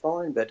politics, that's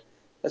fine. But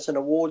it's an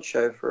award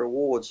show for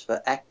awards,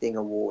 for acting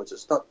awards.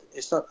 It's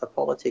not a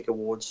politic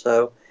award.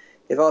 So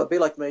if I would be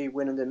like me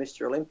winning the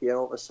Mr. Olympia,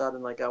 all of a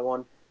sudden I go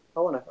on,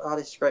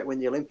 this is great, win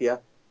the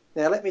Olympia.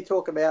 Now let me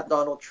talk about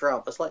Donald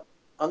Trump. It's like,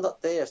 I'm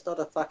not there. It's not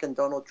a fucking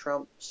Donald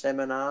Trump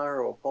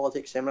seminar or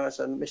politics seminar. It's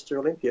a Mr.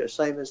 Olympia.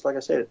 Same as, like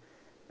I said,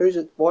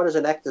 why does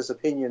an actor's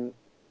opinion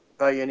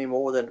value any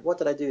more than, what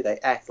do they do? They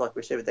act, like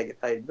we said, they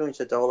get paid millions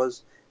of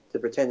dollars to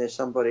pretend they're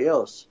somebody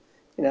else.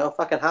 A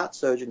fucking heart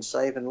surgeon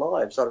saving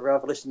lives. I'd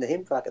rather listen to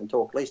him fucking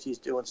talk. At least he's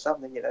doing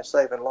something,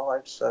 saving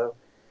lives. So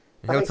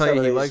he'll tell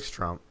you he likes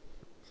Trump.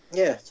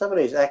 Yeah, some of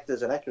these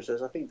actors and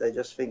actresses, I think they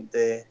just think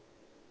they're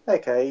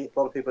okay. A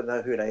lot of people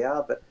know who they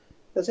are, but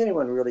does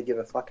anyone really give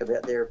a fuck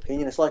about their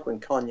opinion? It's like when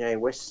Kanye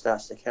West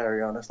starts to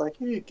carry on. It's like,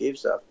 who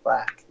gives a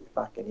fuck, you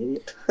fucking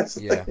idiot?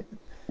 Yeah.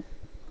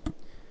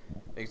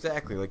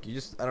 Exactly. Like, you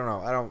just, I don't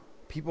know.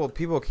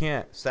 People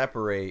can't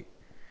separate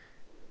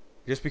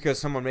just because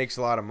someone makes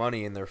a lot of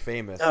money and they're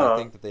famous. They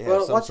think that they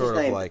have some sort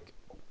of, like,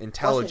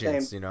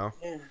 intelligence, Yeah.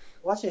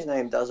 What's his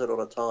name does it all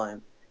the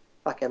time?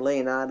 Fucking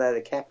Leonardo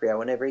DiCaprio,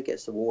 whenever he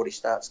gets the award, he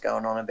starts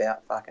going on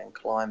about fucking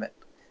climate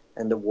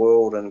and the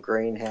world and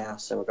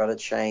greenhouse, and we've got to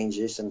change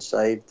this and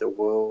save the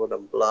world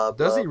and blah,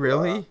 blah, Does he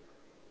really? blah.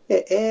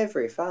 Yeah,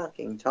 every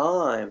fucking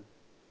time.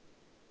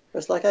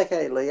 It's like,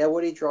 okay, Leo,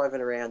 what are you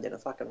driving around in, a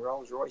fucking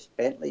Rolls Royce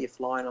Bentley? You're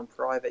flying on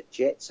private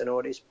jets and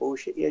all this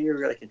bullshit. Yeah, you're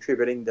really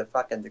contributing to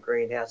fucking the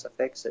greenhouse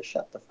effects, so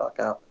shut the fuck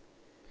up.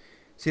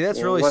 See,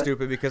 that's really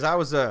stupid, because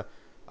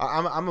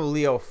I'm a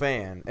Leo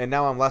fan, and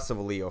now I'm less of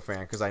a Leo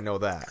fan because I know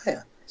that.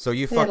 Yeah. So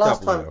you fucked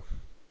up, Leo.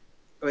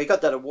 We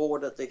got that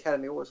award at the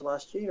Academy Awards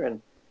last year,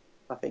 and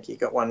I think he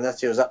got one.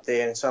 He was up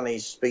there, and suddenly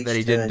his speech that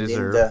he turned didn't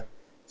deserve. Into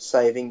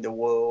saving the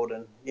world.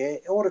 And yeah,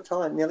 all the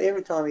time, nearly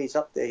every time he's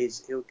up there,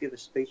 he'll give a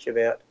speech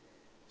about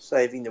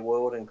saving the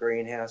world and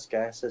greenhouse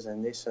gases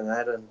and this and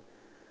that. And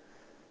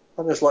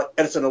I'm just like,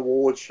 it's an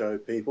award show,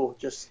 people.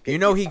 Just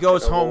get he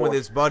goes home with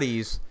his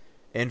buddies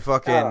and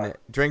fucking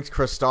drinks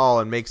Cristal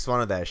and makes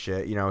fun of that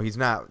shit. He's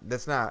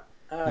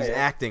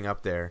acting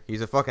up there.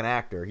 He's a fucking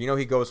actor.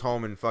 He goes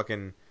home and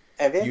fucking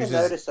have you ever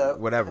noticed,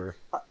 whatever.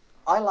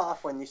 I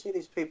laugh when you see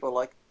these people,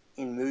 like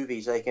in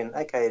movies, they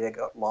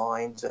got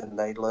lines and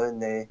they learn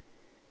their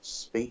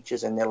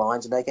speeches and their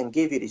lines, and they can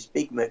give you this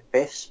big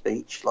Macbeth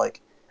speech,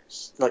 like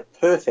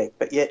perfect,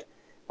 but yet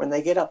when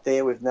they get up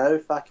there with no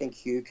fucking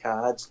cue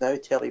cards, no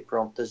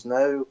teleprompters,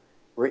 no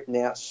written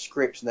out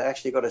scripts, and they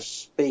actually got to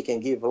speak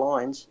and give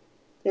lines,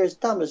 they're as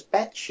dumb as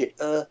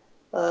batshit.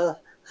 I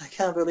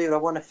can't believe it. I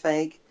want to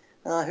thank.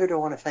 Who do I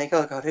want to thank?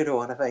 Oh God, who do I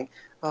want to thank?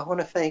 I want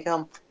to thank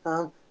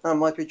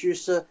my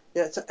producer.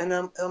 Yeah,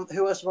 and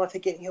who else am I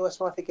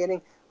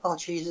forgetting? Oh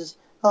Jesus!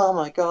 Oh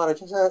my God!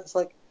 It's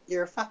like,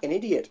 you're a fucking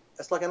idiot.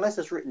 It's like, unless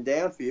it's written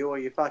down for you or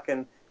you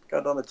fucking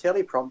got it on the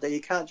teleprompter,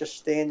 you can't just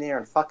stand there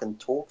and fucking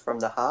talk from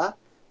the heart.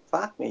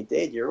 Fuck me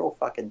dead. You're all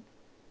fucking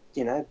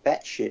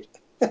batshit.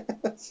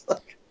 It's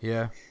like,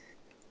 Yeah.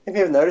 have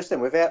you ever noticed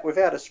them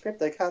without a script?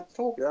 They can't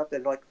talk. They're up there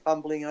like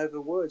fumbling over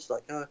words,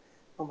 like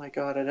oh my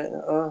god, I don't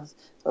know.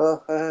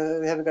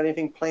 We haven't got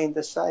anything planned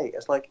to say.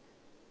 It's like,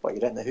 what, you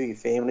don't know who your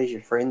families,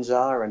 your friends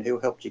are, and who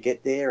helped you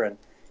get there, and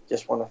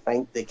just want to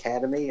thank the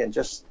academy and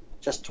just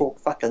talk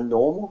fucking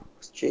normal.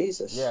 Yeah,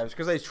 Jesus. it's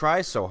because they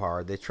try so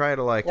hard. They try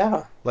to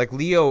Yeah. like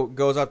Leo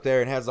goes up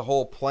there and has a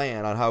whole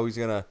plan on how he's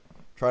gonna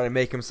try to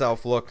make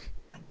himself look,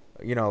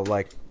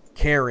 like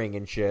caring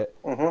and shit.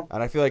 Mhm.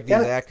 And I feel like these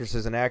Yeah.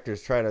 actresses and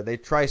actors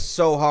try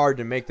so hard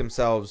to make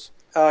themselves.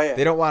 Oh yeah.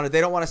 They don't want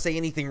to say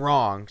anything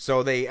wrong,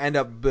 so they end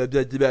up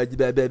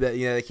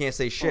they can't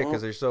say shit because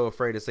Mhm. they're so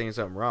afraid of saying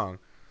something wrong.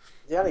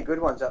 The only good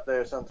ones up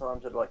there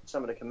sometimes are like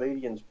some of the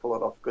comedians pull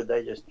it off good.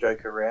 They just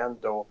joke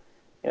around, or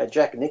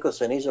Jack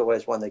Nicholson. He's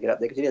always one that get up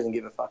there because he doesn't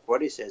give a fuck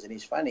what he says, and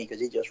he's funny because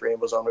he just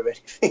rambles on with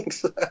anything.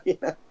 So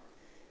Yeah,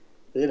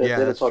 they're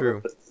the that's type of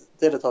true.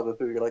 they're the type of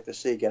people you like to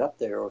see get up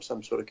there, or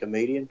some sort of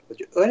comedian,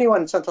 or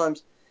anyone.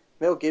 Sometimes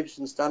Mel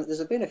Gibson's done it.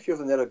 There's been a few of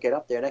them that'll get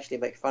up there and actually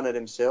make fun of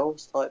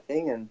themselves, type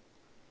thing, and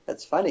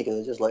that's funny because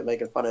it's just like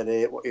making fun of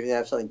their. Even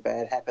if something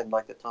bad happened,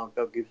 like the time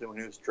Mel Gibson when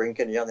he was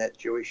drinking, on that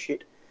Jewish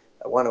shit.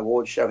 At one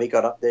award show, he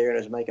got up there and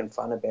was making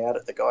fun about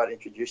it. The guy that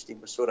introduced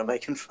him was sort of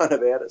making fun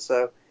about it.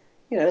 So,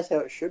 that's how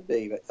it should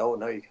be. But oh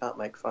no, you can't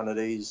make fun of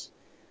these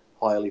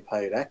highly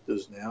paid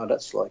actors now.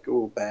 That's like,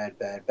 oh, bad,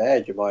 bad,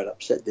 bad. You might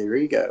upset their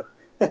ego.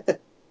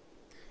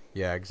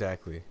 Yeah,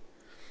 exactly.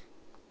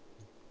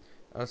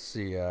 Let's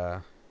see.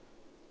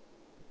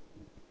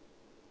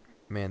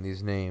 Man,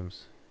 these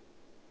names.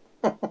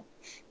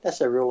 That's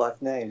their real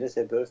life names. That's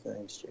their birth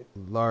names, Stu.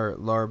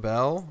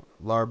 Larbel,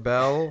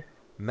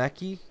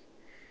 Mekki.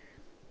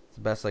 It's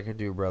the best I can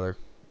do, brother.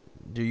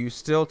 Do you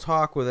still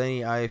talk with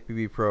any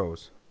IFBB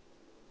pros?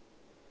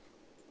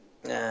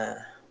 Nah.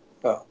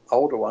 Well,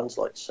 older ones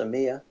like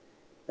Samir,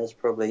 that's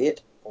probably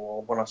it.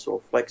 Or when I saw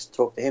Flex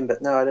talk to him.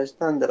 But no, there's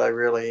none that I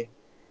really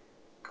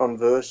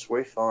converse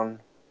with on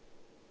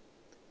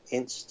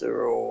Insta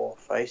or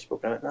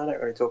Facebook. I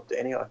don't really talk to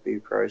any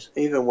IFBB pros.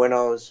 Even when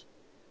I was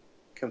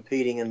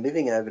competing and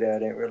living over there, I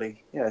didn't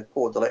really,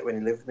 Paul Dillette, when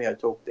he lived with me, I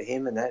talked to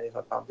him and that if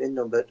I bumped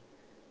into him. But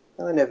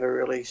I never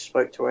really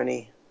spoke to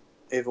any,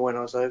 even when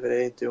I was over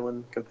there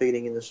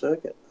competing in the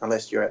circuit,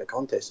 unless you're at a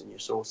contest and you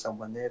saw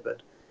someone there.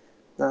 But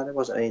no, there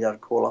wasn't any that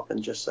I'd call up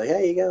and just say,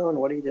 "Hey, you going?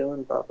 What are you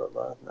doing?" Blah blah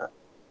blah. No.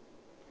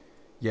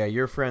 Yeah,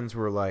 your friends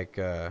were like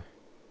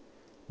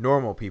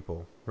normal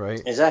people,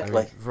 right? I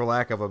Exactly. mean, for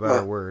lack of a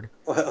better Well, word.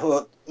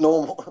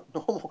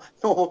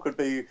 normal could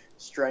be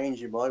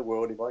strange in my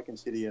world if I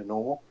consider you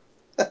normal.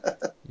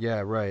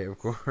 Yeah, right, of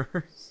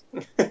course.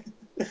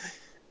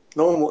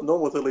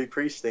 Normal to Lee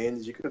Priest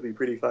standards, you could be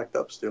pretty fucked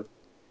up still.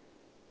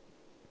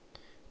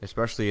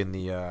 Especially in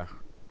the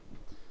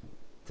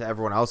to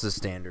everyone else's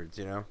standards,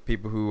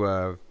 people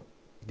who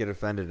get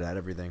offended at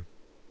everything.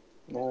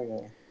 Oh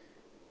yeah.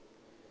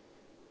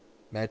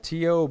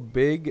 Matteo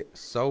Big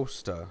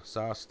Sosta.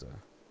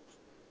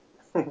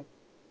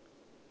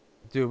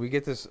 Dude, we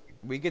get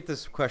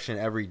this question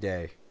every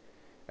day,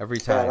 every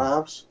About time.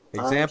 arms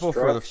Example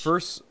for the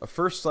straps.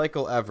 first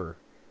cycle ever.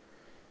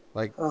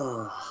 Like,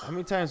 Oh, how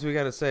many times we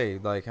gotta say?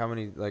 Like, how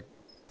many? Like,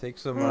 take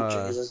some.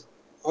 oh Jesus.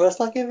 Well, it's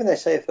like even they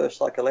say first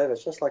cycle ever.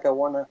 It's just like I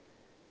wanna.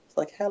 It's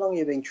like how long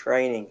you've been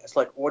training. It's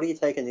like what are you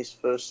taking this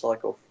first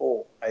cycle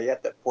for? Are you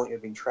at that point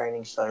you've been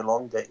training so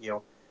long that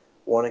you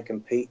want to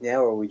compete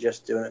now, or are we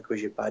just doing it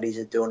because your buddies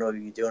are doing it, or are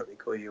you doing it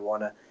because you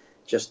want to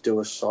just do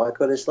a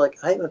cycle? It's like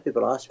I hate when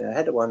people ask me. I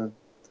had one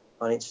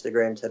on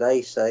Instagram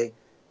today say,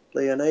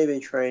 "Lee, I know you've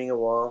been training a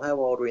while. How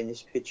old were you in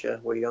this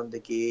picture? Were you on the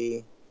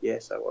gear?"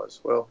 Yes, I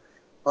was. Well,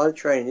 I've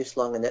trained this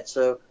long and that.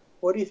 So,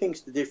 what do you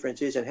think the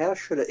difference is, and how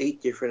should I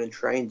eat different and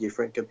train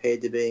different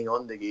compared to being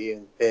on the gear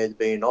and compared to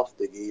being off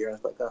the gear? And I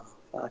was like, oh,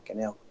 fucking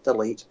hell,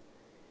 delete.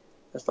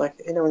 It's like,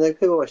 when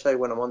people always say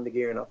when I'm on the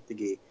gear and off the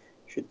gear,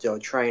 should I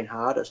train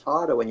harder? It's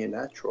harder when you're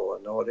natural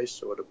and all this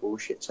sort of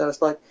bullshit. So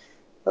it's like,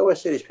 I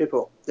always see these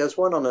people. There's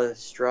one on an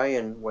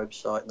Australian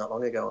website not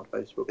long ago on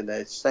Facebook, and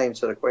the same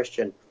sort of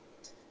question.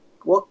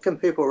 What can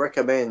people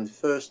recommend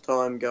first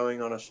time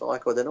going on a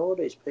cycle? Then all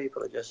these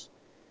people are just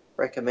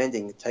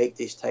recommending take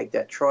this, take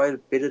that, try a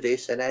bit of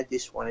this and add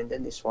this one and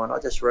then this one. I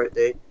just wrote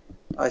there,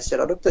 I said,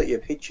 I looked at your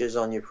pictures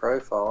on your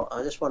profile.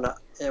 I just want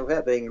to,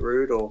 without being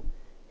rude or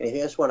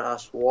anything, I just want to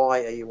ask,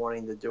 why are you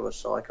wanting to do a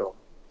cycle?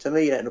 To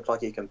me, you don't look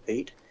like you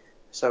compete.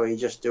 So are you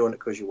just doing it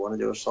because you want to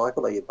do a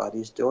cycle? Are your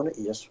buddies doing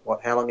it?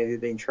 How long have you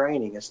been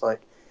training? It's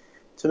like,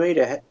 to me,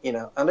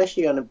 unless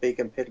you're going to be a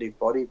competitive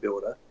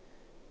bodybuilder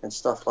and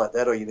stuff like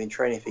that, or you've been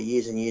training for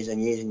years and years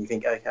and years and you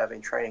think, okay, I've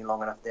been training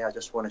long enough now, I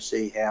just want to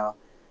see how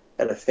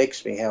it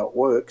affects me, how it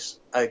works,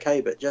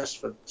 okay, but just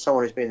for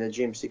someone who's been in the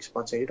gym 6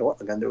 months and you know what,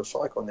 I'm going to do a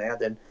cycle now,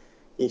 then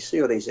you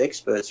see all these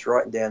experts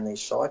writing down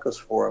these cycles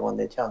for them on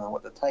there telling them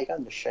what to take.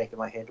 I'm just shaking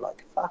my head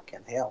like, fucking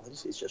hell,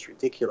 this is just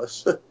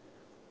ridiculous.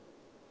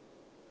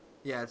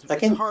 Yeah, it's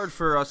Again, hard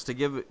for us to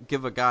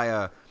give a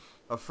guy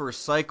a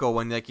first cycle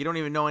when like you don't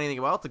even know anything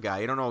about the guy.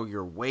 You don't know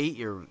your weight,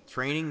 your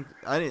training,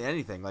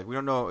 anything. Like we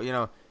don't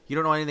know. you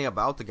don't know anything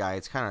about the guy,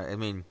 it's kind of, I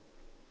mean,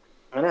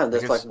 I know, I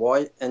that's like guess,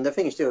 why, and the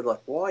thing is still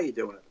like, why are you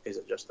doing it? Is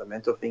it just a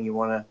mental thing you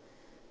want to,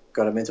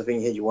 got a mental thing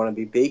in your head you want to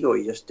be big, or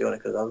you're just doing it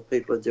because other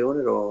people are doing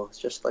it, or it's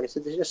just, like I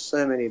said, there's just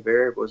so many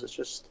variables. It's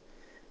just,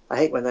 I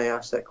hate when they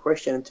ask that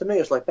question. And to me,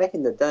 it's like back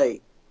in the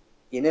day,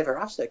 you never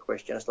asked that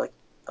question. It's like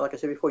I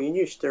said before, you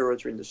knew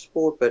steroids were in the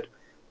sport, but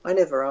I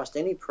never asked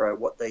any pro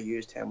what they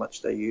used, how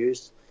much they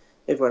used.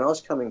 Even when I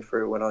was coming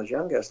through when I was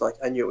younger, it's like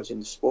I knew it was in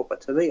the sport,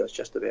 but to me it was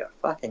just about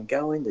fucking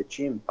go in the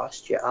gym,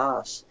 bust your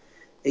ass,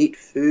 eat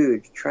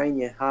food, train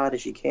your hard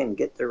as you can,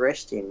 get the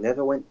rest in.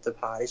 Never went to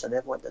parties, I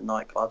never went to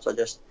nightclubs. I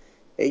just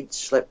eat,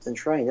 slept, and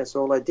trained. That's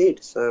all I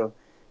did. So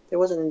there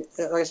wasn't,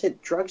 like I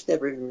said, drugs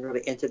never even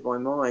really entered my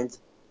mind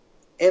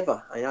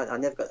ever. I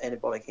never got an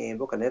anabolic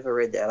handbook. I never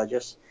read that. I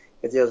just,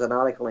 if there was an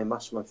article in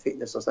Muscle and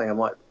Fitness or something, I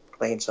might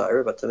glance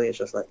over. But to me, it's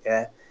just like,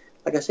 yeah.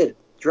 Like I said,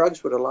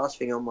 drugs were the last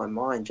thing on my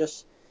mind.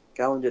 Just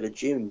going to the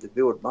gym to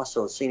build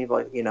muscle, seeing if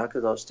I,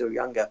 because I was still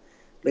younger,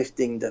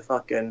 lifting the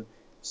fucking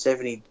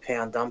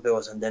 70-pound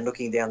dumbbells and then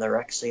looking down the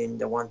rack, seeing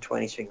the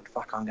 120s, thinking,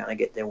 fuck, I'm going to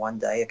get there one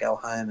day. I go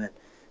home and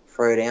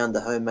throw down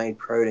the homemade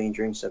protein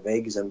drinks of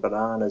eggs and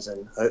bananas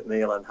and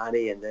oatmeal and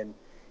honey, and then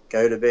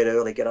go to bed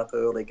early, get up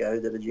early, go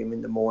to the gym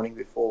in the morning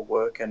before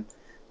work, and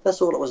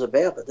that's all it was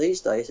about. But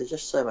these days, there's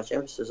just so much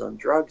emphasis on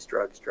drugs,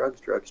 drugs, drugs,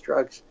 drugs,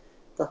 drugs.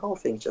 The whole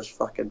thing's just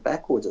fucking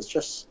backwards. It's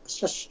just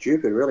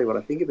stupid, really, when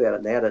I think about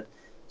it now, that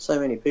so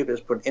many people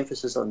just put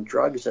emphasis on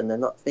drugs and they're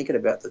not thinking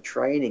about the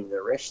training,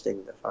 the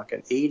resting, the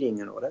fucking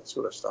eating, and all that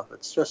sort of stuff.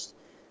 It's just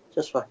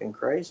fucking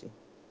crazy.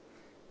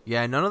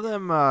 yeah, none of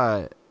them,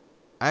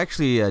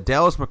 actually,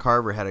 Dallas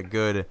McCarver had a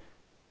good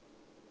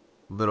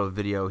little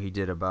video he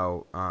did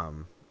about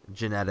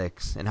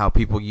genetics and how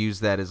people use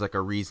that as like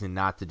a reason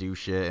not to do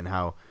shit, and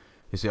how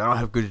they say I don't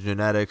have good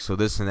genetics, so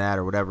this and that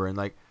or whatever. And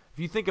like if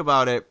you think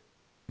about it,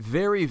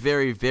 very,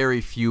 very,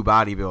 very few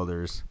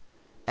bodybuilders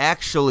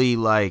actually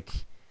like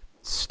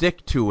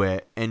stick to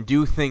it and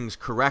do things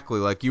correctly,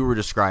 like you were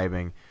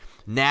describing,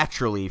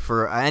 naturally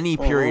for any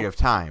period of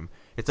time.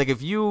 It's like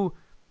if you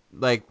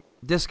like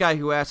this guy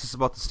who asked us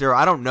about the steroid.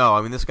 I don't know.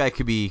 I mean, this guy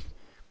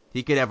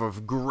he could have a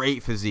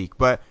great physique,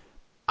 but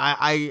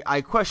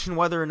I question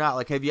whether or not,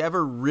 like, have you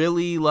ever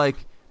really like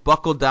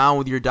buckled down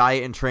with your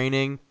diet and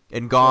training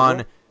and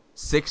gone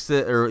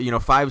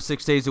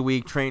 5-6 days a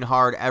week, trained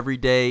hard every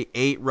day,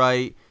 ate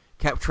right,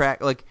 kept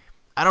track, like,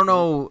 I don't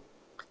know,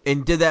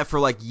 and did that for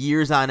like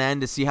years on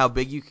end to see how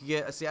big you could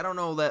get. See, I don't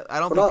know that. I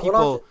don't think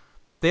people,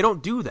 they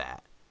don't do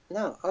that.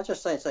 No, I was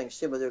just saying something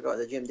similar to a guy at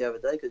the gym the other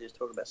day, because he was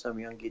talking about some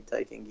young kid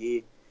taking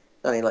gear,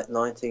 only like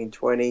 19,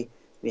 20,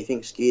 and he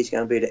thinks gear's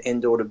going to be the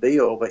end all to be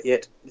all, but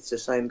yet it's the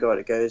same guy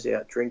that goes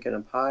out drinking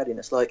and partying.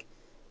 It's like,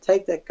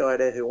 take that guy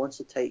there who wants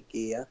to take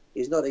gear,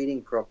 he's not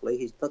eating properly,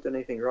 he's not doing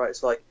anything right.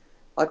 It's like,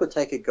 I could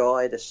take a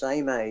guy the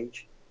same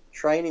age,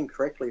 train him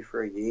correctly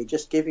for a year,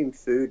 just give him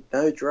food,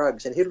 no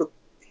drugs, and he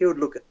would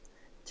look at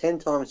 10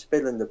 times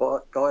better than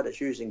the guy that's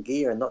using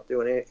gear and not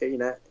doing,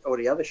 all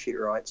the other shit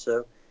right.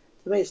 So,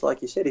 to me, it's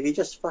like you said, if you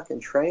just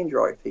fucking trained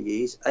right for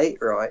years, ate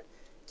right,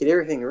 did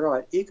everything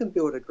right, you can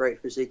build a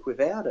great physique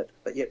without it.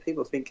 But yet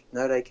people think,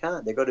 no, they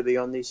can't. They've got to be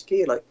on this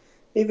gear. Like,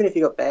 even if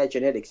you got bad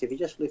genetics, if you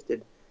just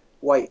lifted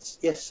weights,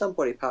 yes, some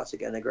body parts are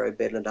going to grow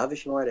better than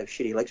others. You might have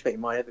shitty legs, but you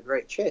might have a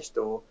great chest,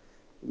 or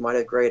you might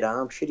have great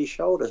arms, shitty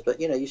shoulders. But,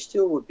 you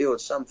still would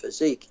build some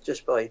physique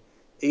just by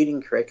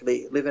eating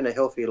correctly, living a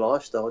healthy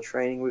lifestyle,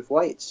 training with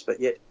weights. But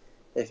yet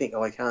they think,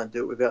 oh, I can't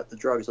do it without the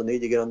drugs. I need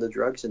to get on the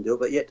drugs and do it.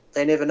 But yet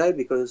they never know,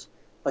 because,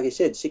 like you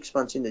said, 6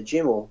 months in the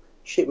gym, or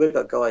shit, we've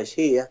got guys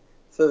here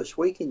first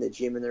week in the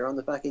gym and they're on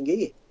the fucking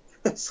gear.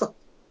 It's like,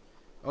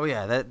 Oh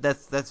yeah,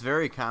 that's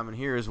very common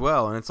here as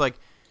well. And it's like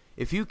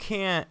if you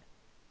can't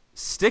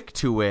stick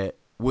to it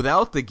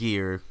without the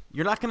gear,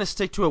 you're not going to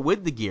stick to it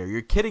with the gear.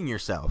 You're kidding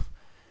yourself.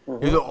 You're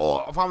like,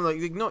 oh, if I'm like,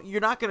 no, you're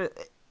not going to.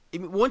 I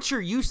mean, once you're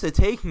used to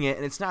taking it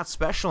and it's not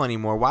special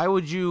anymore, why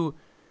would you?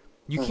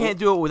 You can't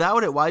do it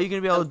without it. Why are you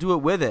going to be able to do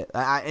it with it?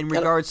 In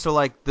regards to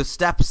like the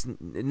steps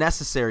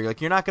necessary,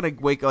 like you're not going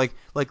to wake like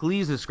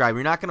Lee's described.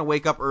 You're not going to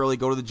wake up early,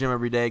 go to the gym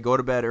every day, go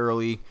to bed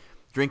early,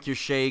 drink your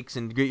shakes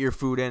and get your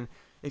food in.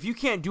 If you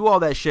can't do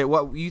all that shit,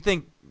 what you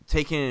think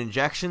taking an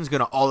injection is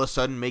going to all of a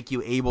sudden make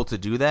you able to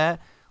do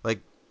that? Like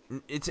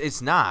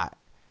it's not.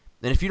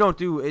 And if you don't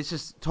do, it's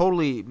just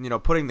totally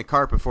putting the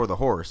cart before the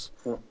horse.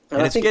 and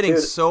And I it's think getting too,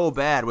 so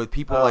bad with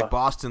people like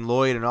Boston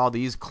Lloyd and all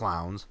these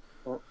clowns.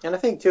 and I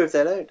think too, if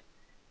they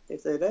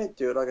don't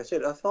do it, like I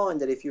said, I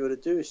find that if you were to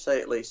do, say,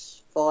 at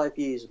least 5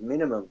 years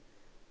minimum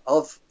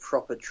of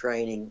proper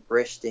training,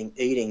 resting,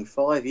 eating,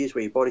 5 years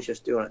where your body's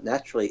just doing it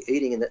naturally,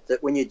 eating, and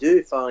that when you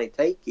do finally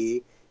take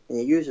gear and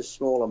you use a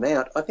small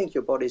amount, I think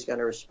your body's going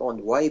to respond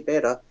way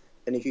better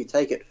than if you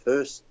take it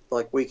first,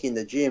 like week in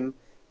the gym,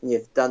 and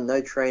you've done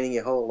no training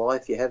your whole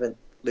life, you haven't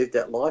lived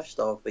that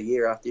lifestyle for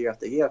year after year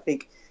after year. I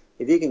think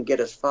if you can get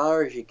as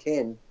far as you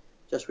can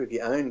just with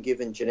your own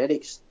given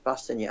genetics,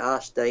 busting your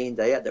ass day in,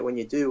 day out, that when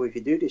if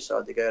you do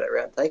decide to go that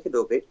route and take a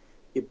little bit,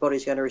 your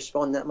body's going to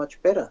respond that much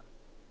better.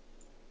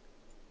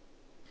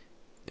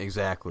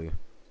 Exactly.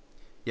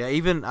 Yeah,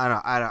 even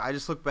I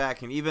just look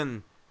back and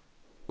even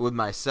with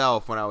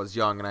myself when I was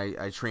young and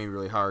I trained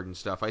really hard and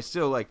stuff, I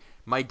still like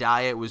my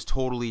diet was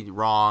totally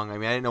wrong. I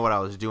mean, I didn't know what I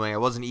was doing. I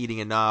wasn't eating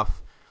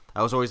enough.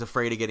 I was always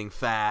afraid of getting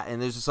fat,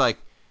 and there's just like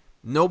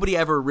nobody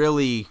ever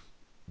really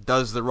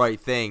does the right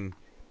thing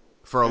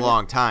for a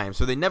long time,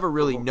 so they never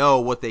really know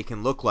what they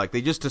can look like.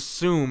 They just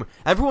assume.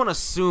 Everyone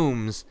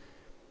assumes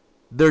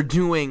they're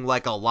doing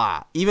like a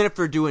lot, even if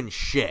they're doing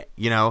shit.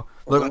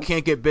 Look, I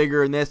can't get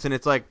bigger in this, and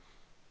it's like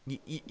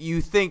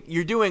you think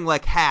you're doing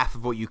like half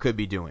of what you could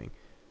be doing,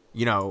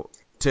 to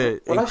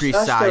Well, increase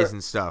I still, size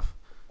and stuff.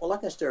 well, I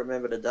can still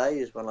remember the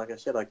days when, like I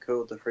said, I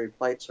curled the 3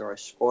 plates or I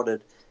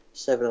squatted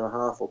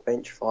 7.5 or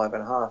bench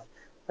 5.5.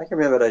 I can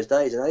remember those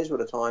days, and those were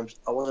the times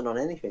I wasn't on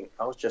anything.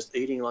 I was just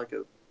eating like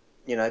a,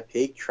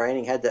 pig,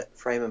 training, had that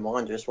frame of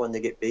mind, just wanted to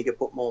get bigger,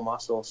 put more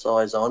muscle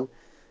size on,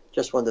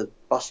 just wanted to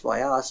bust my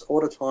ass.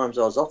 All the times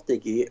I was off the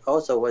gear, I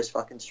was always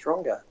fucking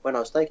stronger. When I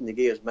was taking the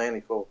gear, it was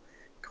mainly for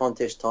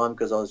contest time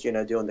because I was,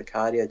 doing the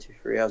cardio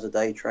 2-3 hours a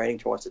day, training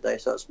twice a day.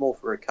 So it's more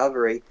for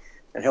recovery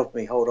and helped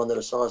me hold on to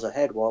the size I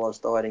had while I was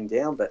dieting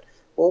down. But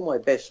all my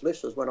best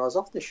lifts was when I was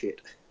off the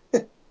shit.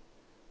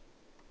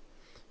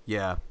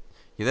 Yeah,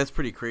 that's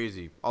pretty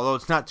crazy. Although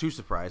it's not too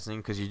surprising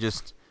because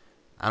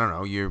I don't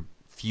know, you're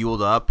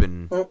fueled up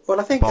and Well, I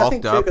bulked think too, up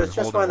because and it's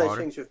just one holding of those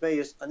water. things with me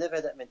is I never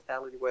had that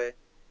mentality where,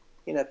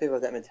 people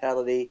have that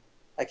mentality,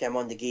 okay, I'm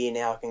on the gear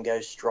now, I can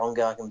go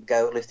stronger, I can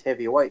go lift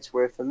heavier weights.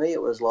 Where for me,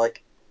 it was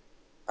like,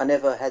 I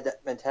never had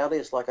that mentality.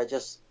 It's like I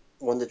just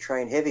wanted to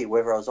train heavy,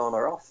 whether I was on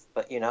or off.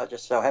 But, it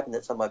just so happened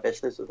that some of my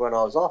best lifts was when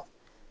I was off.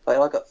 But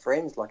I got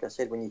friends, like I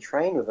said, when you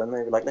train with them,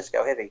 they'd be like, let's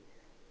go heavy.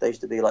 They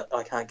used to be like,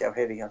 I can't go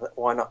heavy. I was like,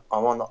 why not?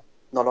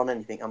 Not on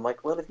anything. I'm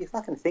like, well, if you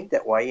fucking think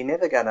that way, you're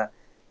never going to.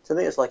 To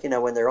me, it's like,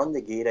 when they're on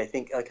the gear, they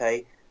think,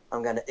 okay,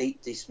 I'm going to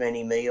eat this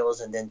many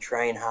meals and then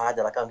train hard.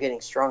 They're like, I'm getting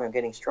stronger, I'm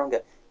getting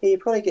stronger. Yeah, you're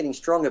probably getting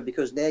stronger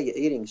because now you're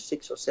eating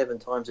 6 or 7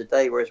 times a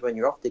day, whereas when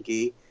you're off the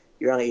gear,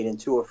 you're only eating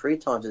 2 or 3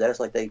 times a day. It's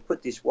like they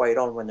put this weight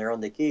on when they're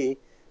on the gear,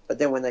 but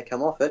then when they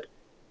come off it,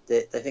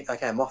 they think,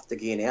 okay, I'm off the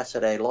gear now,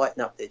 so they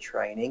lighten up their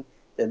training.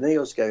 Their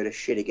meals go to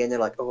shit again. They're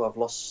like, oh, I've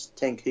lost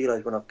 10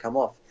 kilos when I've come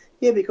off.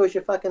 Yeah, because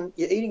your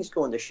eating's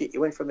gone to shit.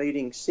 You went from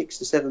eating 6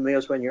 to 7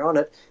 meals when you're on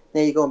it, now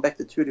you're going back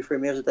to 2 to 3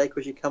 meals a day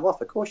because you come off.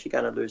 Of course you're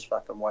going to lose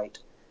fucking weight.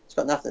 It's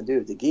got nothing to do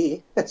with the gear.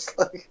 It's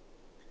like,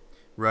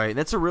 Right.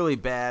 That's a really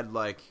bad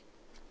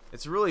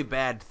it's a really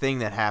bad thing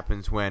that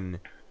happens when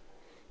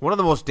one of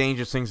the most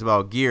dangerous things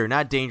about gear,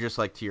 not dangerous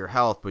like to your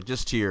health, but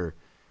just to your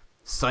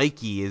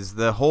psyche, is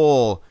the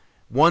whole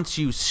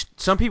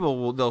some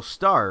people they'll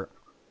start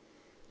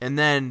and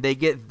then they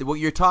get what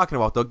you're talking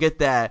about. They'll get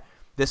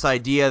this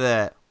idea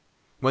that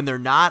when they're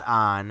not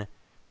on,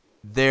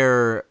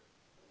 they're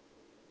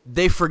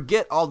they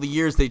forget all the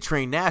years they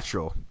train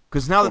natural.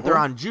 Because now that they're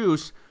on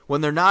juice,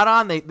 when they're not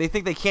on, they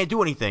think they can't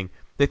do anything.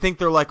 They think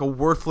they're like a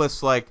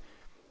worthless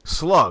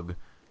slug,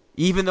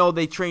 even though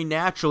they trained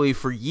naturally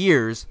for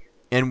years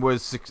and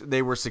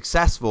they were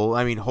successful.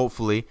 I mean,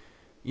 hopefully,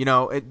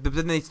 but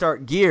then they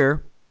start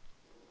gear,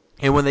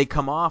 and when they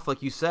come off,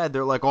 like you said,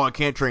 they're like, "Oh, I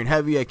can't train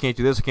heavy. I can't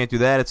do this. I can't do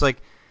that." It's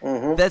like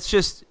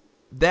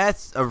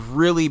that's a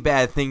really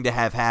bad thing to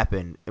have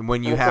happen. And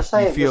when and it's you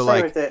the feel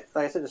same with like, their,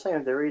 like I said, the same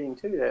with their eating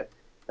too.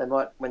 They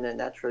might, when they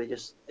naturally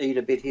just eat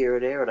a bit here or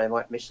there, or they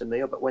might miss a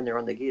meal. But when they're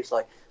on the gear, it's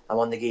like, I'm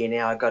on the gear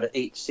now. I've got to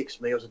eat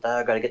 6 meals a day.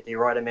 I've got to get the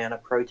right amount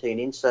of protein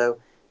in. So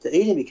the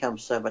eating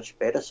becomes so much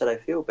better. So they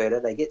feel better.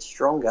 They get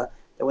stronger.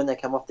 Then when they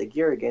come off the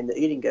gear again, the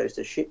eating goes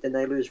to shit. Then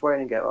they lose weight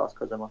and go, oh, it's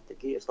because I'm off the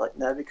gear. It's like,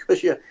 no,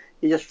 because you're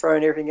just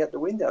throwing everything out the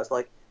window. It's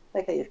like,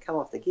 okay, you've come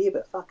off the gear,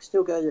 but fuck,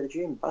 still go to the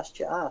gym, bust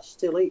your ass,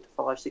 still eat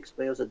 5, 6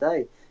 meals a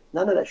day.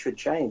 None of that should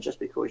change just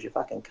because you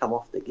fucking come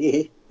off the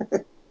gear.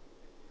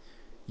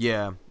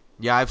 yeah,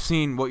 I've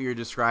seen what you're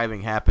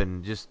describing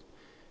happen just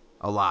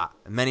a lot,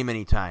 many,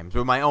 many times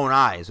with my own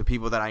eyes, with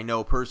people that I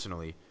know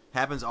personally.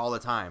 Happens all the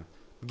time.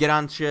 Get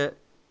on shit,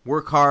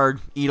 work hard,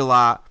 eat a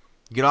lot,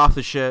 get off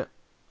the shit,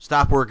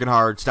 stop working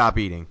hard, stop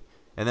eating,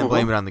 and then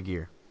blame it on the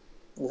gear.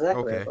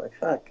 Exactly. I was Okay. like,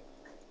 fuck.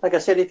 Like I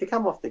said, if you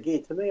come off the gear,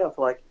 to me, I've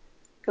like,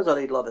 because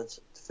I eat a lot of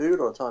food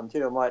all the time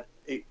too, I might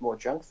eat more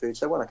junk food.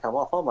 So when I come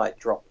off, I might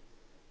drop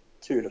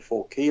 2 to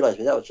 4 kilos,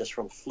 but that was just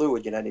from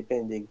fluid,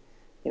 depending,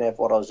 of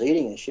what I was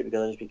eating and shit,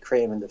 because I'd just be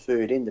cramming the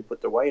food in to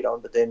put the weight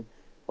on. But then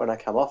when I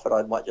come off it,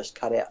 I might just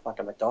cut out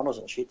fucking McDonald's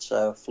and shit,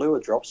 so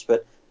fluid drops.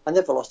 But I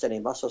never lost any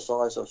muscle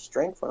size or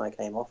strength when I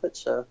came off it,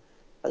 so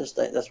I just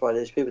think that's why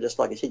there's people, just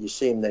like I said, you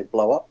see them, they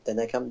blow up, then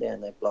they come down,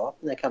 they blow up,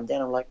 and they come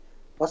down. I'm like,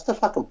 what's the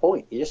fucking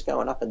point? You're just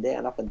going up and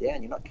down, up and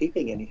down. You're not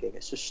keeping anything.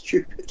 It's just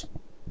stupid.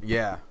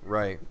 Yeah,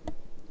 right.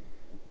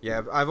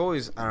 Yeah, I've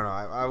always, I don't know,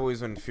 I've always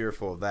been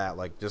fearful of that.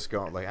 Like, just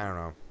going, I don't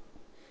know.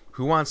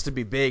 Who wants to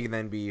be big and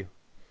then be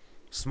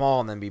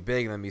small and then be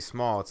big and then be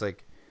small? It's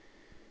like,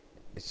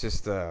 it's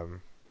just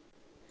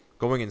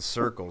going in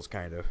circles,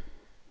 kind of.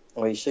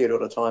 Well, you see it all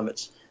the time.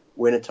 It's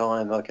winter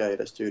time. Okay,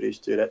 let's do this,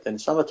 do that. Then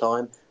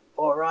summertime.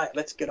 All right,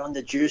 let's get on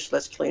the juice.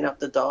 Let's clean up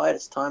the diet.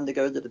 It's time to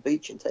go to the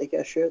beach and take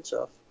our shirts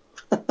off.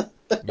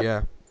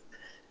 Yeah.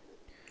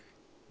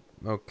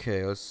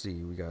 Okay, let's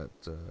see. We got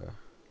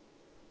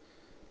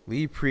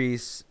Lee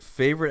Priest's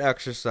favorite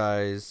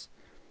exercise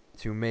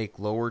to make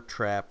lower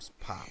traps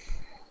pop.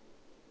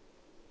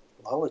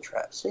 Lower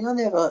traps. See,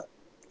 I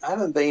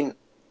haven't been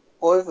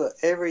over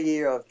every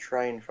year I've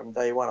trained from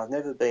day one. I've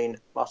never been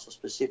muscle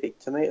specific.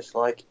 To me, it's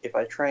like if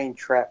I train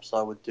traps,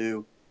 I would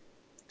do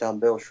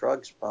dumbbell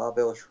shrugs,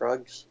 barbell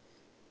shrugs,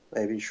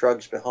 maybe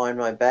shrugs behind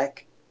my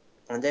back.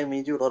 And then when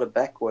you do a lot of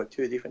back work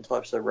too, different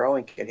types of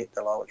rowing can hit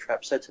the lower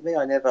trap. So to me,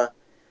 I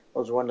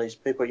was one of these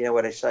people,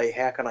 where they say,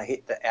 how can I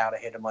hit the outer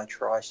head of my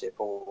tricep?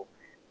 Or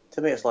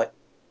to me, it's like,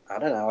 I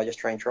don't know, I just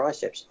train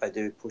triceps. I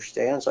do push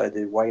downs, I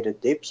do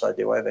weighted dips, I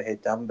do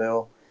overhead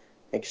dumbbell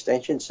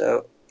extension.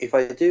 So if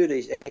I do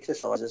these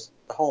exercises,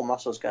 the whole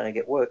muscle is going to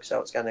get work,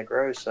 so it's going to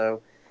grow.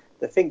 So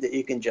the thing that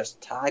you can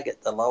just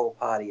target the lower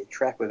part of your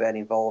trap without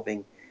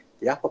involving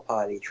the upper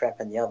part of your trap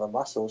and the other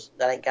muscles,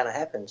 that ain't going to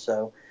happen.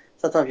 So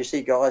sometimes you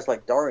see guys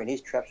like Dorian,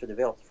 his traps are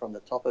developed from the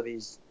top of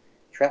his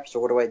traps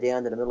all the way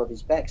down to the middle of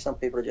his back. Some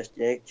people are just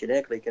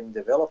genetically can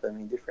develop them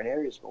in different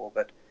areas more,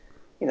 but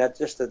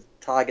just to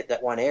target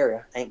that one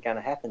area ain't going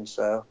to happen.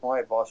 So my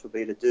advice would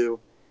be to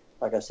do,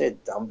 like I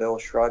said, dumbbell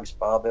shrugs,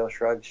 barbell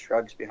shrugs,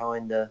 shrugs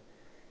behind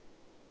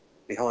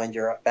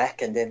your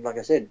back, and then, like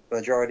I said,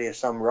 majority of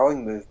some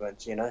rowing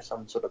movements,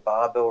 some sort of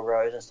barbell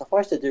rows and stuff. I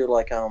used to do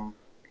like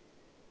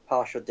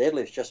partial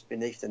deadlifts just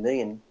beneath the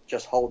knee and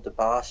just hold the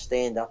bar,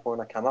 stand up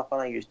when I come up.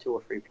 I use 2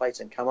 or 3 plates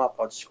and come up.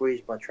 I'd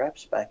squeeze my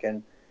traps back,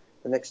 and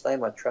the next day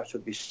my traps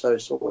would be so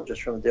sore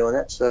just from doing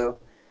that. So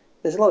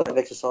there's a lot of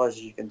exercises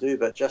you can do,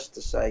 but just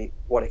to say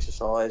what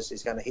exercise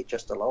is going to hit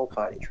just the lower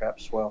part of your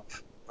traps, well,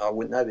 I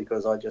wouldn't know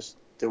because I just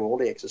do all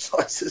the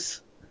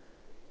exercises.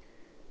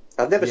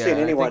 I've never seen Yeah,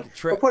 I anyone,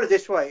 think well, put it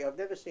this way, I've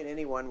never seen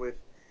anyone with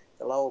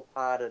the lower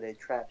part of their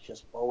traps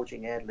just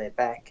bulging out of their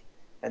back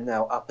and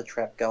no upper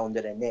trap going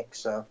to their neck.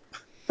 So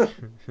I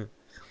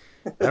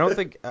don't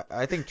think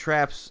I think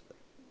traps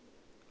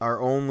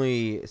are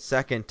only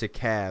second to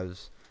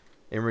calves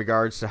in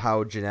regards to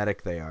how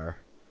genetic they are.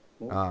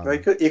 well,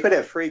 you could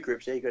have 3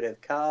 groups there. You could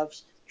have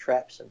calves,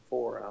 traps, and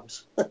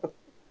forearms.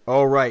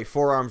 Oh right,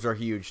 forearms are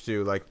huge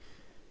too. Like,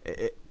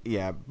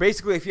 yeah,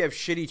 basically if you have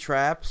shitty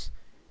traps,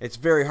 it's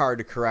very hard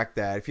to correct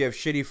that. If you have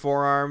shitty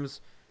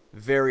forearms,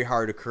 very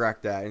hard to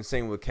correct that. And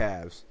same with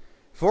calves.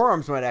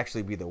 Forearms might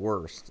actually be the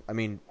worst. I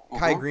mean,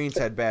 Kai Uh-huh. Green's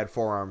had bad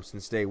forearms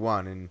since day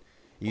one, and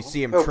you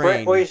see him Well,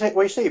 train.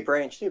 you see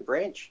Branch too.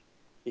 Branch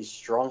is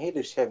strong. He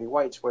lifts heavy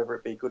weights, whether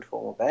it be good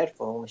form or bad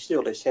form. He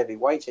still lifts heavy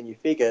weights, and you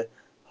figure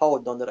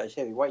holding on to those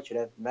heavy weights, you'd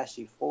have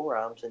massive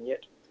forearms, and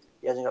yet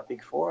he hasn't got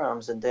big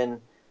forearms. And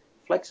then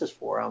Flex's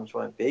forearms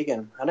weren't big,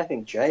 and I don't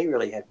think Jay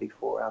really had big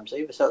forearms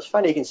either. So it's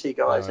funny you can see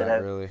guys No, that not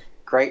have really.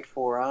 great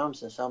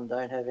forearms, and some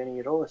don't have any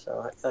at all.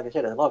 So, like I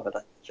said, a lot of it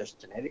is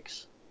just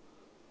genetics.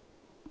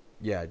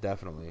 Yeah,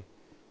 definitely.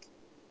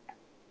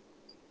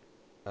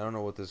 I don't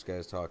know what this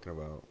guy's talking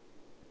about.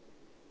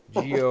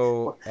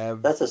 Geo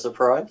Ev, That's a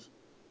surprise.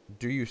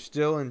 do you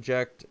still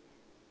inject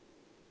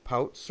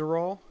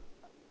Poutserol?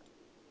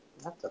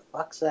 What the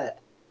fuck's that?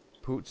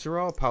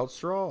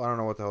 Poutserol? I don't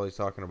know what the hell he's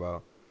talking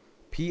about.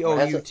 P Well, O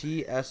how's U it?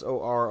 T S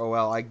O R O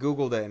L. I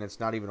googled it and it's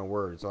not even a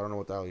word, so I don't know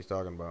what the hell he's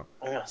talking about.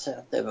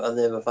 I've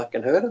never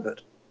fucking heard of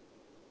it.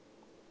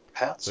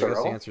 So I guess the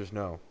Poutserol? answer is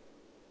no.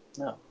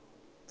 No.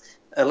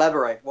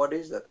 Elaborate. What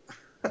is it?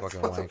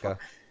 Fucking What the wanka.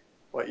 fuck?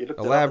 What, you looked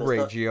it up and it's Elaborate,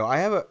 not Geo.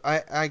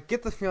 I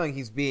get the feeling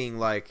he's being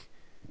like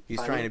he's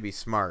trying funny? to be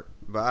smart,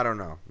 but I don't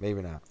know.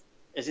 Maybe not.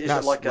 Is it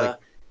Not like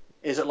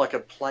like, a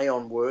play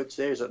on words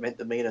there? Is it meant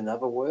to mean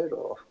another word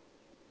or?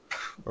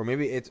 or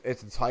maybe it's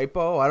a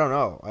typo. I don't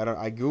know.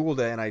 I googled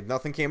it and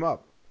nothing came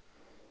up.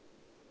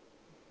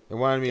 It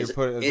wanted me to Is it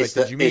put it. It's like, is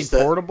did the you mean is the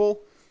portable?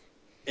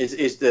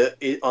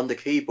 on the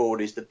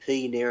keyboard, is the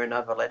P near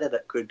another letter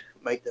that could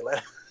make the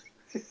letter?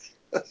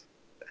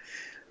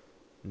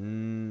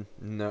 No.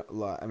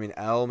 I mean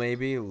L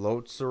maybe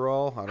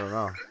Lotserol. I don't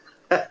know.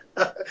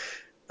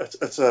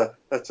 It's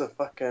a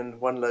fucking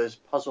one of those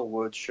puzzle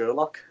words,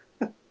 Sherlock.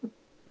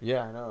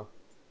 Yeah, I know.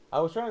 I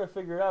was trying to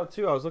figure it out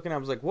too. I was looking. I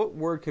was like, what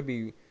word could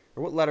be,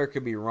 or what letter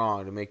could be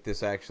wrong to make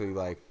this actually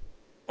like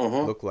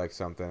Mm-hmm. look like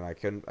something? I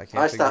couldn't. I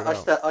can't figure it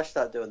out. I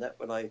start doing that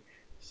when I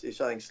see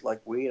something's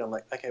like weird. I'm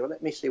like, okay, well,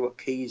 let me see what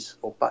keys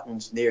or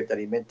buttons near it that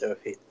he meant to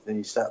have hit. Then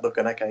you start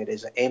looking. Okay,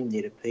 there's an M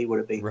near the P.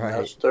 Would it be Right.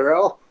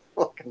 nostril?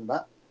 Fucking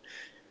nut.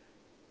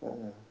 Uh,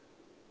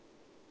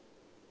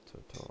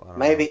 I don't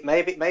know.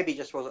 maybe he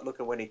just wasn't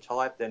looking when he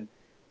typed, and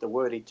the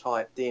word he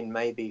typed in,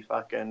 maybe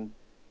fucking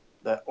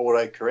the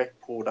autocorrect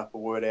pulled up a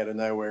word out of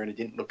nowhere, and he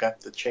didn't look up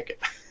to check it.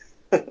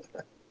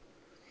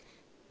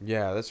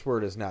 Yeah, this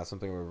word is not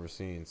something we've ever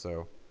seen.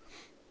 So,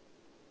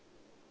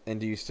 and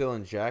do you still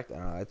inject? I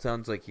don't know. It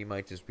sounds like he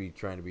might just be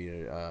trying to be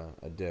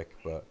a dick.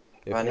 But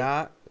if Funny.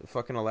 not,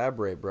 fucking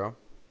elaborate, bro.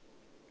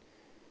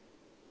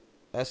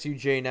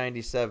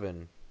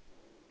 SUJ97.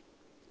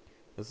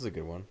 This is a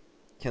good one.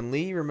 Can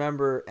Lee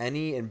remember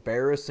any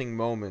embarrassing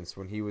moments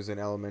when he was in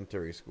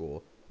elementary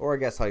school? Or I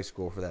guess high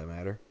school for that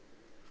matter.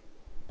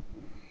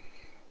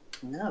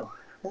 No,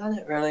 I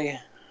don't really.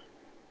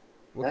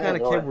 What Yeah, kind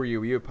of kid no, were you?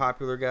 Were you a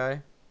popular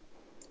guy?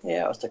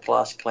 yeah, I was the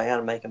class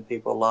clown, making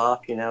people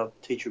laugh. You know,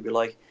 teacher would be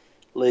like,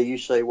 "Lee, you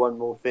say one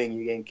more thing,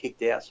 you're getting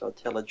kicked out." So I'd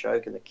tell a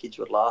joke, and the kids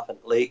would laugh, and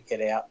Lee,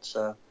 get out.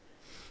 So,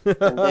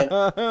 and then,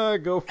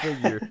 Go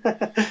figure.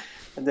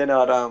 and then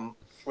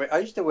I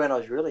used to when I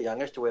was really young,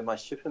 I used to wear my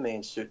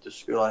Superman suit to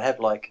school. I'd have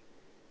like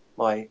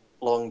my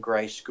long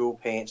grey school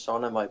pants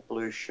on and my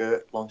blue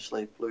shirt, long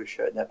sleeve blue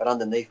shirt, and that. But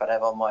underneath, I'd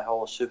have on my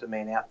whole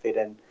Superman outfit,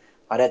 and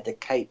I'd had the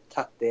cape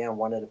tucked down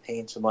one of the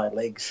pants of my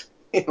legs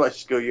in my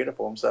school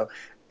uniform. So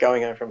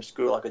going home from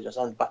school, I could just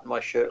unbutton my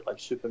shirt like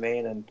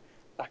Superman and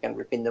fucking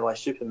rip into my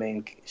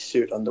Superman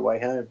suit on the way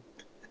home.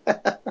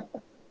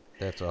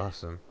 That's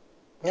awesome.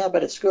 Yeah,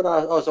 but at school,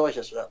 I was always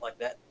just like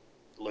that.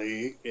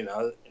 Lee,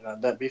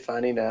 don't be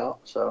funny now.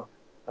 So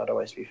I'd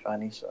always be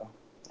funny. So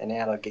and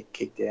now I'd get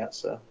kicked out.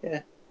 So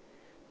yeah.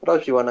 But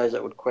I'd be one of those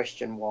that would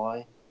question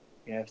why.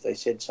 You know, if they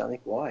said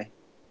something, why?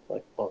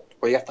 Like, well,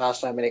 you have to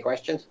ask so many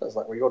questions. I was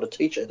like, well, you're the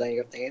teacher, don't you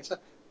have to answer?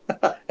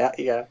 Out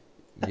you go.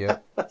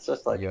 Yep. It's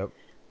just like, Yep.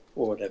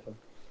 well, whatever.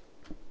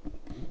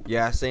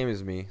 Yeah, same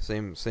as me.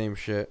 Same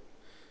shit.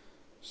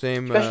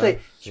 Same same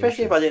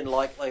Especially if shit. I didn't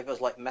like if it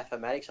was like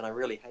mathematics and I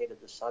really hated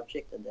the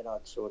subject, and then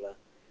I'd sort of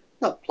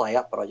not play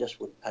up, but I just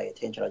wouldn't pay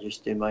attention. I'd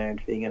just do my own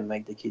thing and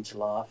make the kids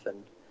laugh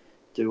and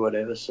do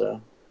whatever.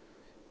 So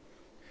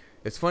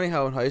It's funny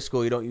how in high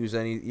school you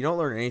don't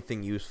learn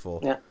anything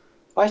useful. yeah.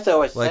 I used to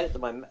always say Like, it to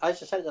my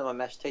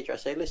maths teacher. I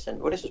say, listen,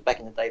 well, this was back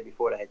in the day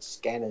before they had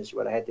scanners,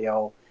 where they had the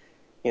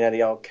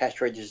old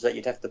cash registers that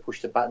you'd have to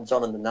push the buttons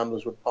on and the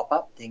numbers would pop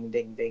up, ding,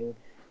 ding, ding.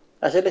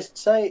 I said, listen,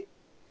 say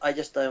I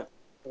just don't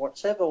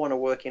say if I want to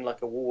work in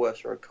like a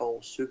Woolworths or a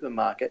Coles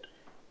supermarket.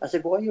 I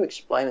said, why are you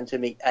explaining to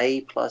me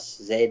A plus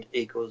Z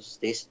equals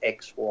this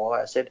X,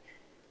 Y? I said,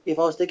 if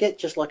I was to get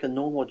just like a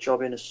normal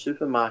job in a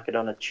supermarket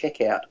on a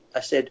checkout,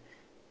 I said,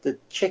 the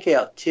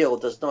checkout till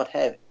does not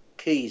have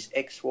keys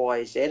X,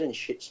 Y, Z and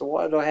shit, so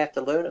why do I have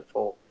to learn it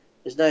for?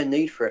 There's no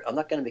need for it. I'm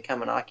not going to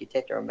become an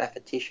architect or a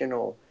mathematician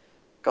or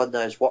God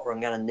knows what,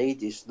 I'm going to need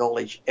this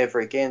knowledge ever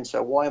again.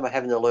 So why am I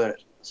having to learn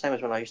it? Same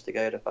as when I used to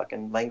go to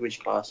fucking language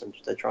class and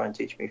they try and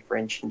teach me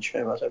French and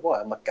German. I said,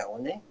 why? I'm not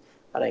going there.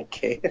 I don't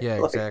care. yeah,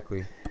 Like,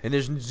 exactly. And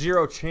there's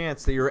zero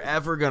chance that you're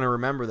ever gonna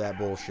remember that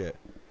bullshit.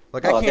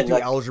 Like, I oh, can't then do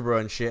like, algebra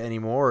and shit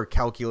anymore, or or,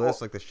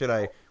 calculus, like the shit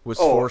I was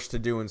or forced to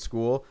do in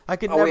school. I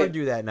could oh, we never had,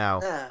 do that now.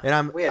 nah, And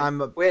I'm we had,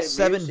 I'm we had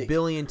 7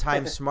 billion music.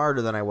 times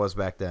smarter than I was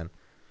back then.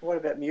 What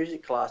about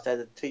music class? They had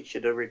to teach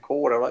you to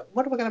record. I'm like,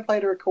 what am I going to play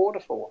the recorder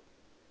for?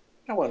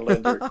 I want to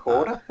learn the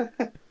recorder.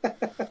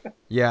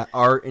 Yeah,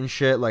 art and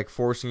shit, like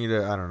forcing you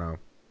to, I don't know.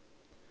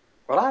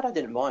 Well, I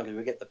didn't mind because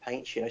we get the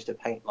paint shit. I used to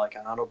paint like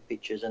Arnold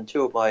pictures, and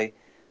two of my,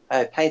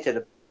 I painted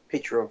a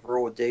picture of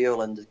Raw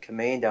Deal and the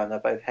Commando, and they're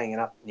both hanging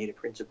up near the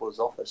principal's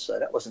office, so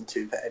that wasn't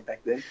too bad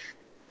back then.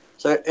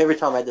 So every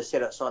time I had to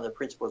sit outside the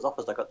principal's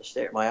office, I got to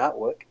stare at my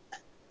artwork.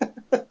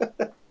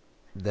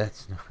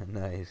 That's not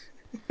nice.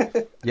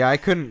 Yeah, I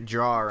couldn't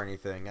draw or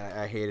anything.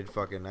 I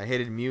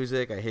hated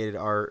music. I hated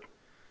art.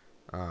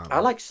 I Um,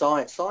 like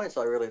science. Science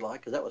I really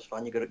like because that was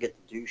fun. You got to get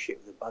to do shit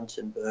with the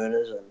Bunsen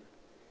burners and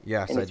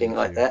yes, I anything did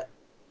like too. that.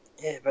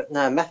 Yeah, but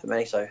no,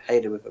 mathematics I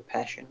hated with a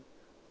passion.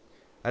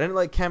 I didn't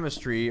like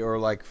chemistry or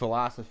like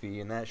philosophy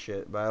and that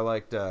shit, but I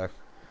liked,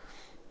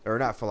 or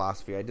not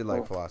philosophy. I did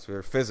like Mm. philosophy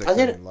or I physics.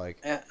 I did didn't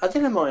like. I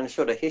didn't mind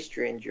sort of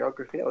history and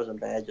geography. That wasn't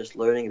bad, just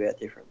learning about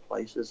different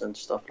places and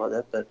stuff like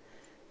that. But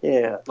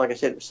yeah, like I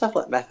said, stuff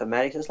like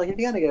mathematics. It's like if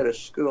you're going to go to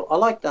school, I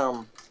liked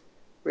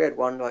we had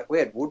one like we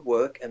had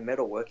woodwork and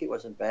metalwork. It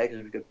wasn't bad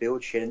because we could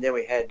build shit, and then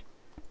we had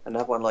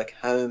another one like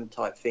home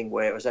type thing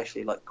where it was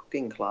actually like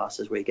cooking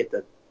classes where you get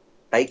to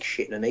bake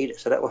shit and eat it.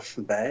 So that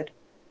wasn't bad.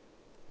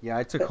 Yeah,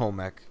 I took But home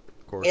ec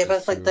yeah, but courses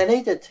it's like too. they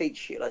need to teach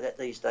shit like that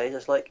these days.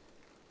 It's like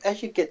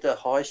as you get to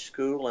high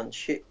school and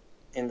shit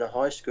in the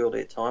high school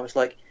at time, it's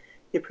like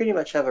you pretty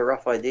much have a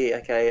rough idea.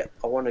 Okay,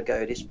 I want to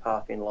go this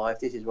path in life.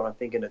 This is what I'm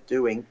thinking of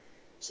doing.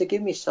 So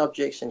give me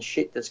subjects and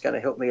shit that's going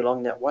to help me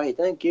along that way.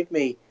 Don't give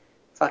me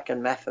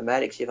fucking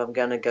mathematics if I'm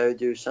going to go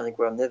do something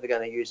where I'm never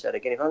going to use that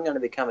again. If I'm going to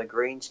become a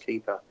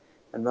greenskeeper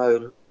and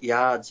mow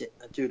yards,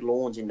 do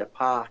lawns in the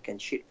park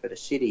and shit for the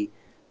city,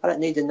 I don't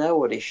need to know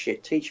all this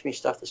shit. Teach me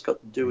stuff that's got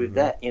to do with Hmm.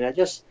 that.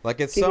 Just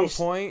Like at give me, some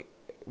point,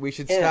 we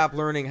should yeah. stop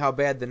learning how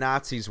bad the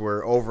Nazis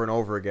were over and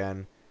over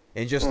again,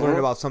 and just learn Mhm.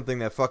 about something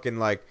that fucking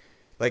like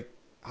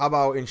how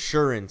about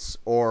insurance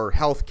or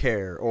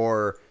healthcare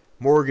or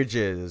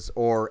mortgages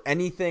or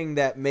anything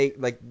that make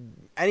like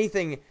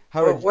anything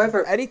how Or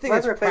to anything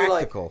that's whether it be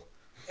practical.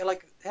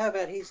 how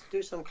about he's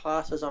do some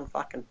classes on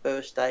fucking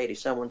first aid if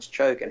someone's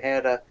choking,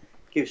 how to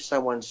give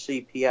someone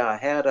CPR,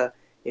 how to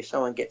if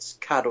someone gets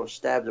cut or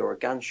stabbed or a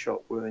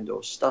gunshot wound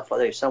or stuff like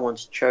that, if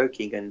someone's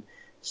choking and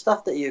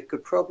stuff that you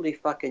could probably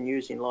fucking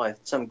use in life.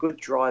 Some good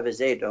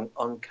driver's ed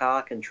on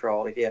car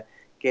control if you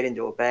get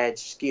into a bad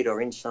skid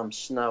or in some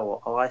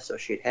snow or ice or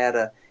shit, how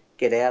to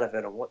get out of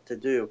it and what to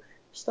do.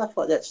 Stuff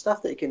like that,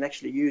 stuff that you can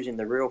actually use in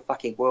the real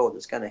fucking world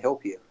that's going to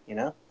help you.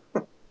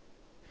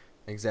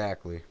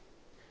 Exactly.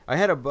 I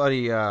had a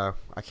buddy. I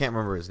can't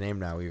remember his name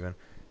now even.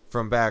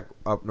 from back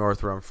up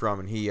north where I'm from,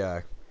 and he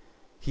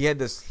made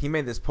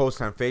this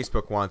post on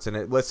Facebook once, and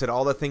it listed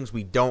all the things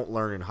we don't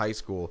learn in high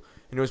school,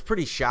 and it was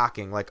pretty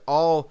shocking. Like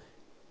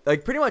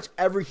pretty much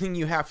everything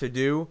you have to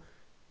do,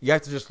 you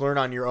have to just learn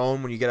on your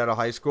own when you get out of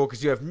high school,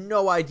 because you have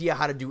no idea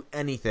how to do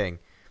anything.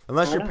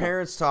 Unless your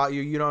parents taught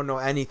you, you don't know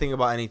anything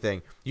about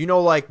anything. You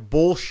know, like,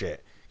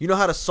 bullshit. You know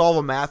how to solve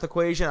a math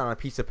equation on a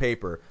piece of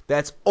paper.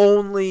 That's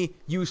only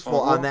useful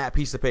on that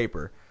piece of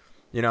paper.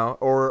 You know,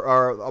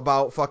 or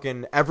about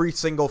fucking every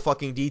single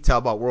fucking detail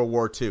about World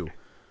War II.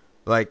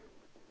 Like,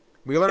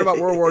 we learn about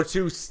World War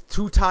II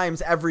 2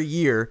 times every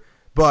year,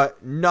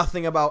 but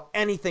nothing about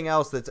anything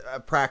else that's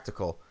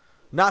practical.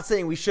 Not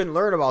saying we shouldn't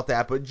learn about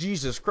that, but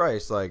Jesus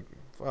Christ, like,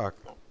 fuck.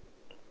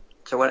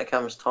 So when it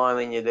comes time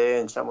and you're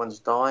there and someone's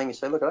dying, you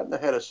say, look, I don't know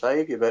how to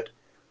save you, but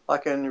I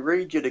can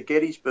read you the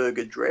Gettysburg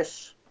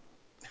Address.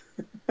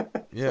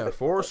 Yeah,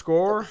 4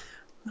 score.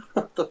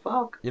 What the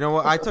fuck? You know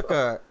what? I took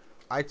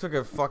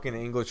a fucking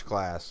English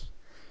class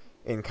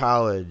in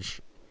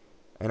college,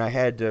 and I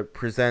had to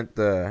present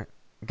the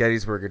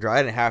Gettysburg Address.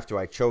 I didn't have to.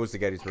 I chose the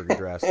Gettysburg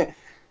Address,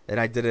 and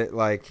I did it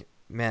like,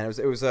 man,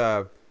 it was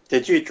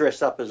Did you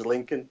dress up as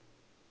Lincoln?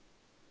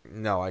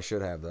 No, I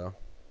should have though.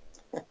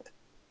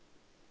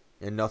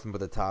 And nothing but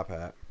the top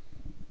hat,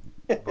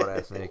 butt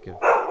ass naked.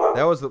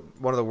 That was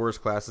one of the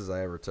worst classes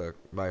I ever took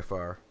by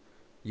far.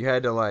 You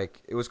had to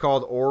it was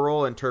called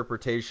Oral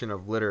Interpretation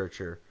of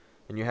Literature,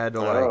 and you had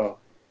to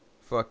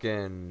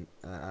fucking,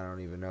 I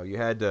don't even know. You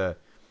had to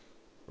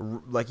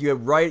you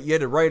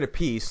had to write a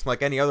piece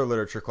like any other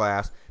literature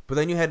class, but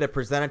then you had to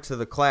present it to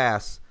the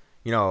class,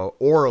 you know,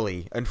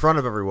 orally in front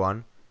of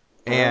everyone,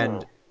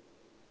 and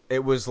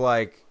it was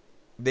like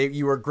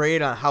you were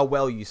graded on how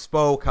well you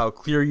spoke, how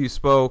clear you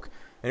spoke,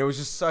 and it was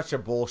just such a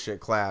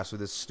bullshit class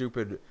with this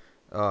stupid.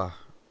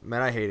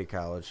 Man, I hated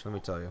college. Let me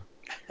tell you.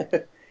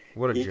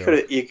 What a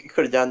joke. You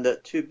could have done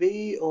that, to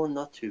be or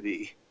not to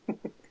be.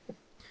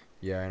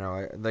 Yeah, I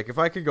know. If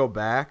I could go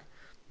back,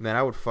 man,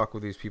 I would fuck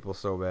with these people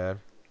so bad.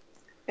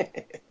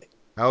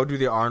 I would do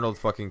the Arnold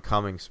fucking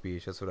Cummings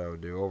speech. That's what I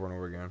would do over and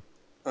over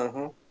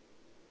again.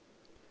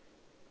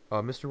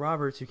 Mr.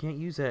 Roberts, you can't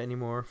use that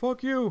anymore.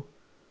 Fuck you.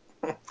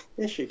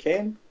 Yes, you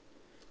can.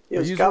 He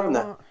was use what I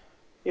governor. want.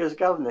 He was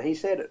governor. He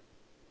said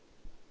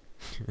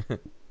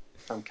it.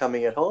 I'm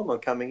coming at home. I'm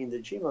coming in the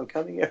gym. I'm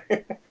coming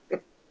everywhere.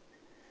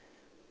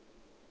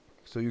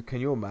 So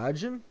can you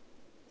imagine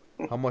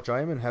how much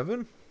I am in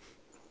heaven?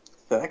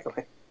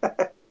 Exactly.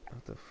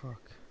 What the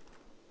fuck?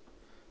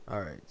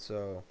 Alright,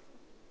 so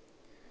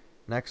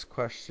next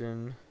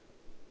question.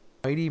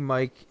 Mighty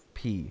Mike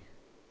P.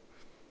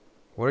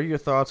 What are your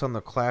thoughts on the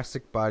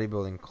classic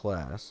bodybuilding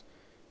class?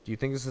 Do you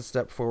think this is a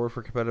step forward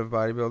for competitive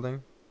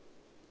bodybuilding?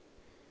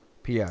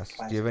 P.S.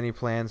 Do you have any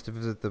plans to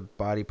visit the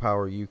Body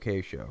Power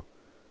UK show?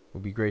 It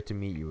would be great to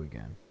meet you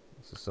again.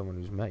 This is someone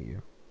who's met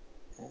you.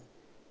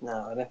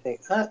 No, I don't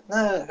think.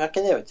 No, I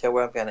can never tell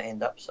where I'm going to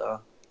end up.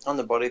 So on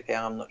the Body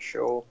Power, I'm not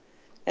sure.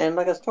 And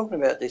like I was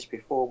talking about this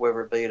before,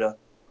 whether it be the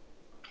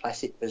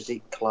classic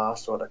physique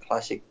class or the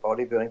classic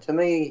bodybuilding, to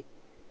me,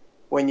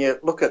 when you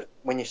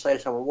say to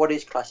someone, what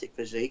is classic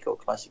physique or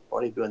classic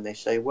bodybuilding, they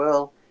say,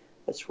 well,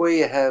 it's where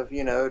you have,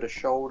 you know, the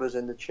shoulders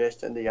and the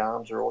chest and the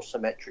arms are all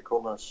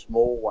symmetrical and a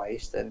small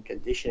waist and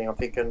conditioning. I'm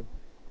thinking,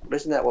 well,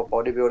 isn't that what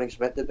bodybuilding is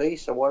meant to be?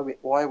 So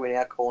why are we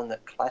now calling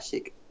it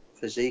classic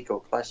physique or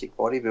classic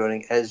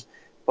bodybuilding, as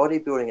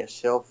bodybuilding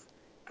itself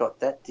got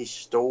that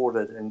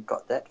distorted and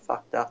got that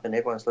fucked up and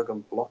everyone's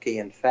looking blocky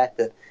and fat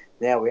that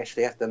now we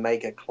actually have to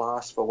make a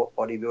class for what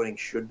bodybuilding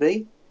should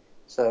be?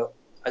 So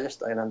I just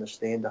don't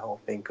understand the whole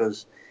thing,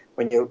 because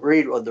when you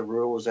read all the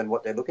rules and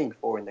what they're looking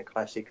for in the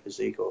classic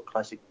physique or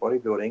classic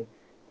bodybuilding,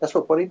 that's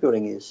what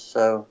bodybuilding is.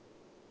 So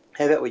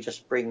how about we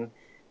just bring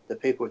the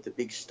people with the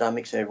big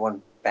stomachs and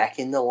everyone back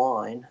in the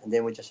line, and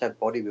then we just have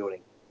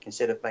bodybuilding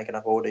instead of making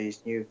up all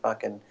these new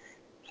fucking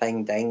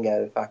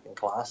fandango fucking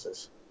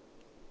classes.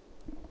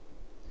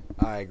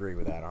 I agree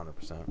with that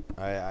 100%.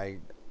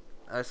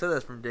 I said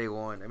this from day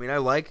one. I mean, I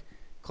like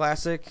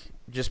classic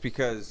just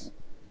because,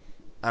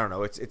 I don't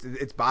know, it's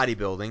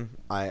bodybuilding,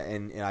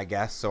 and I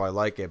guess so I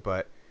like it,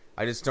 but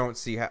I just don't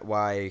see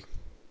why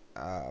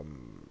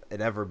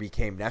it ever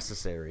became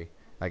necessary.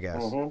 I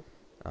guess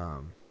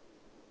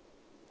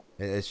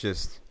it's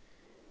just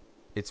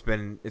it's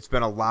been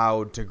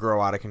allowed to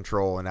grow out of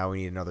control, and now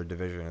we need another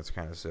division. It's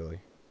kind of silly.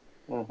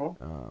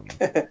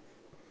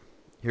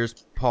 Here's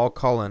Paul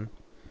Cullen.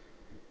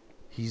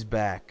 He's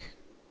back.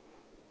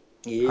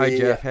 Yeah. Hi,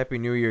 Jeff. Happy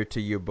New Year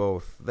to you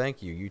both.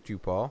 Thank you. You too,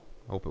 Paul.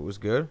 Hope it was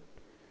good.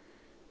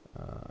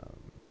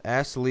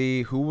 Ask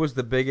Lee, who was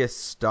the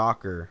biggest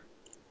stalker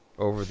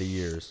over the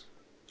years?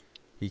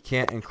 He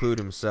can't include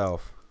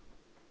himself.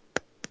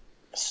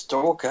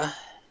 Stalker?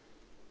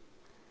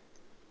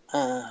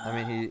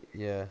 I mean,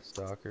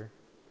 stalker.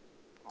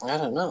 I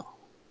don't know.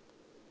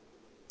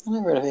 I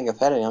don't really think I've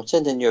had any. I'm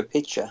sending you a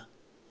picture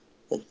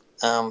that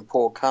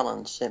Paul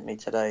Cullen sent me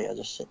today. I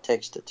just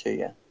texted it to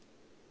you.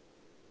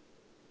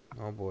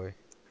 Oh, boy.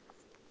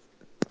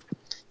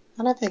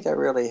 I don't think I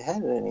really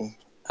had any.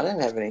 I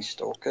didn't have any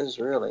stalkers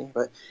really,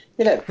 but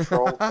you'd have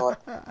troll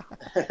type.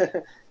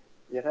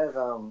 You'd have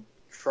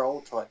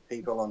troll type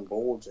people on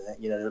boards, and that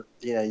you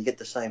get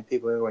the same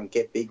people. When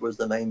Get Big was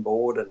the main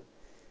board, and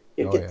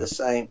you Oh get yeah.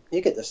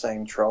 the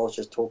same trolls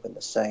just talking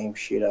the same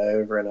shit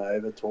over and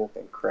over,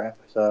 talking crap.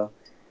 So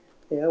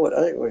yeah, I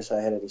don't really say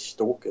I had any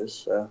stalkers.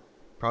 So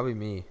Probably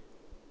me.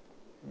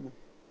 I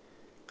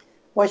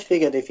always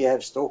figured if you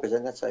have stalkers,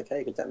 then that's okay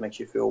because that makes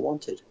you feel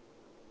wanted.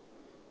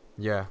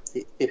 Yeah.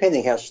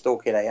 Depending how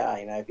stalky they are,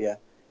 if you're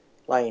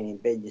laying in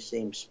bed, you see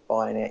them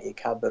spying out your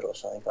cupboard or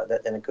something like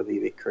that, then it could be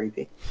a bit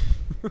creepy.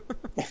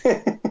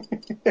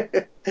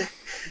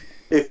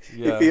 if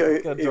Yeah.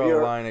 you Gotta if draw the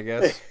you're line, I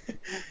guess.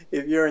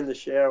 if you're in the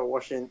shower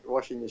washing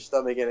your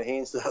stomach and a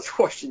hand starts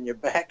washing your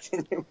back,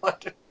 then you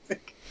might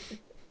think.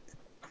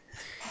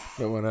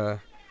 Don't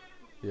wanna.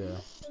 Yeah.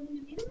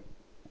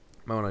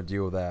 Might wanna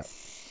deal with that.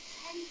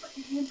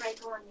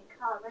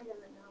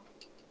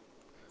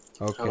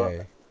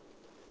 Okay.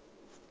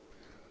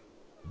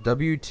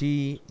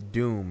 WT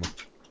Doom.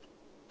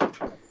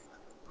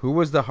 Who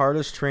was the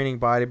hardest training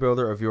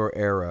bodybuilder of your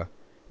era,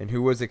 and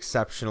who was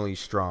exceptionally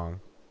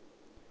strong?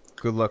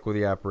 Good luck with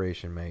the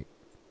operation, mate.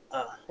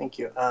 Thank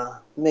you.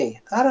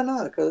 Me. I don't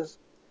know because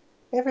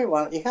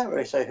everyone. You can't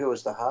really say who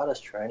was the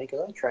hardest trainer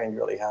because I trained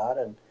really hard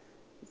and.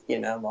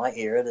 My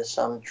era, there's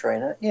some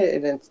trainer,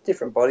 and then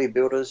different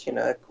bodybuilders,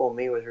 Paul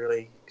Me was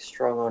really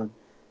strong on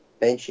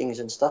benchings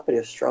and stuff, but he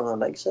was strong on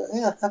legs. So,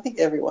 yeah, I think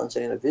everyone's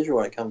an individual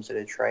when it comes to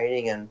their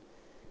training and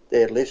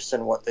their lifts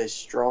and what they're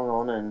strong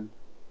on and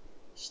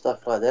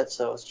stuff like that.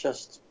 So it's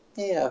just,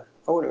 I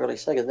wouldn't really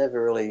say because I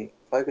never really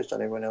focused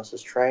on everyone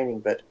else's training,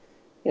 but,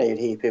 you'd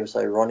hear people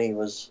say Ronnie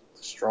was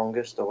the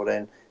strongest or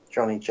then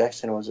Johnny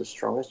Jackson was the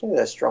strongest.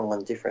 They're strong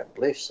on different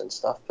lifts and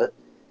stuff, but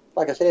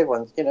like I said,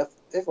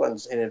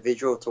 everyone's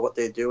individual to what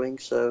they're doing,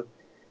 so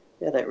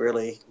they don't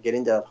really get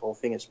into that whole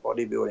thing. It's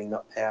bodybuilding,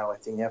 not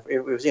powerlifting. Now, if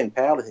it was in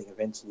powerlifting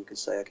events, and you could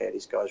say, okay,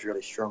 this guy's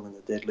really strong in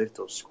the deadlift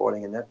or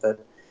squatting and that, but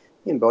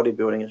in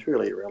bodybuilding, it's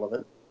really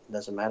irrelevant. It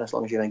doesn't matter as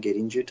long as you don't get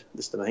injured.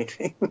 That's the main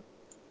thing.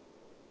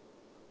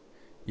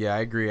 Yeah, I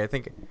agree. I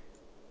think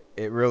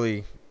it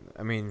really.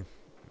 I mean,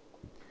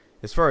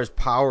 as far as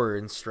power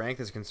and strength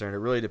is concerned, it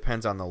really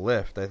depends on the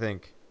lift. I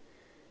think.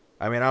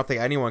 I mean, I don't think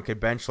anyone could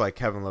bench like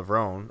Kevin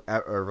Levrone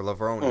or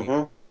Levrone.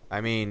 Mm-hmm.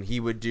 I mean, he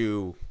would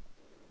do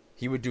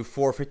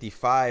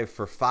 455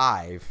 for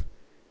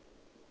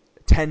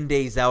 10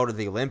 days out of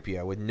the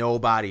Olympia with no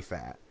body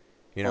fat.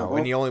 And he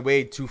Mm-hmm. only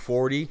weighed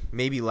 240,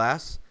 maybe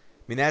less.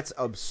 I mean, that's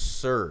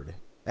absurd.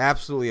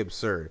 Absolutely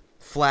absurd.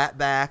 Flat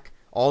back,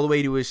 all the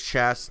way to his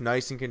chest,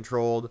 nice and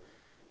controlled.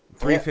 Yeah.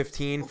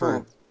 315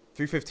 for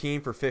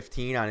Mm-hmm.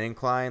 15 on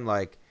incline,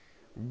 like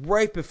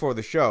right before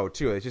the show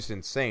too. It's just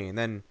insane.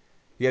 Then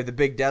you have the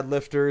big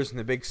deadlifters and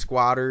the big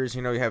squatters.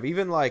 You have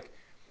even like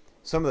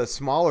some of the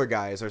smaller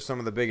guys are some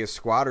of the biggest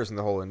squatters in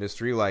the whole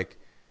industry, like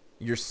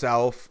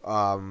yourself,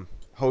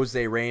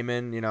 Jose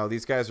Raymond.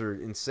 These guys are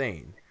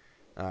insane.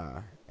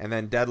 And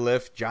then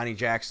deadlift, Johnny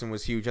Jackson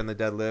was huge on the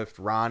deadlift.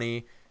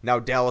 Ronnie, now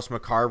Dallas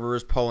McCarver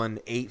is pulling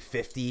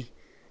 850,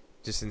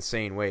 just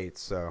insane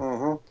weights. So,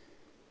 Mm-hmm.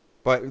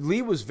 but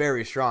Lee was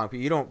very strong.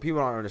 People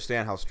don't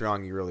understand how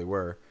strong you really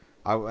were.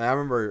 I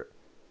remember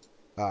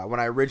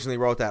when I originally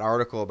wrote that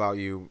article about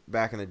you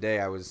back in the day,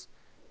 I was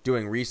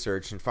doing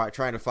research and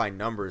trying to find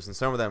numbers, and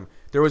some of them.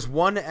 There was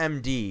one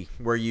MD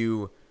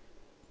where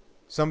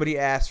somebody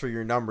asked for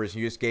your numbers,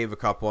 and you just gave a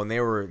couple, and they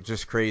were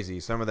just crazy.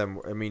 Some of them,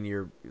 I mean,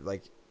 you're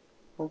like,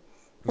 Well,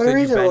 you the said you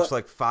reason why, benched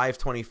like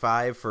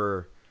 525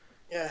 for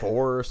yeah,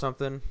 4 or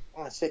something.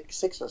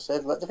 six or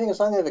seven. But the thing is,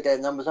 I never gave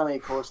numbers. Only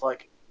because,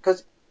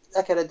 because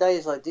okay, the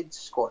days I did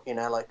squat,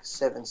 like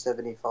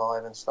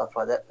 775 and stuff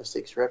like that for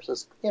 6 reps.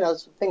 It's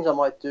things I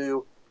might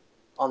do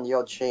on the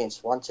odd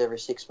chance once every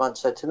 6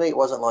 months. So to me, it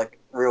wasn't like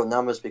real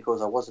numbers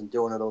because I wasn't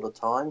doing it all the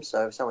time.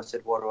 So if someone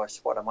said, "What do I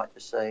squat?" I might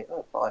just say,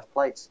 "Oh, 5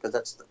 plates," because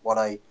that's what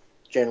I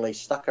generally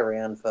stuck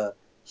around for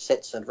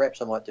sets and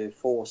reps. I might do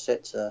 4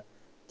 sets of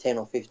 10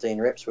 or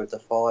 15 reps with the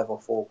 5 or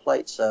 4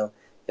 plates. So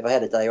if I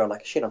had a day where I'm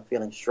like, shit, I'm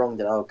feeling strong,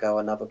 then I'll go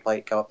another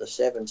plate, go up to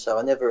 7. So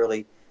I never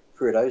really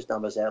threw those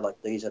numbers out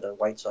like these are the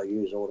weights I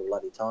use all the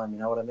bloody time. You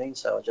know what I mean?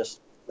 So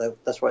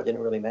that's why it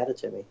didn't really matter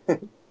to me.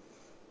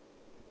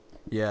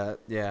 Yeah,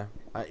 yeah.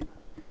 I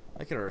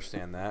can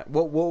understand that.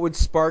 What would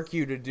spark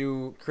you to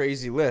do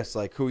crazy lists?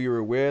 Like who you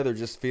were with, or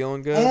just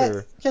feeling good,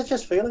 Yeah, or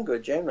just feeling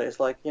good generally. It's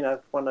like, one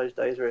of those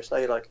days where I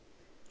say like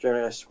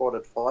generally I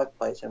squatted 5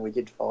 plates and we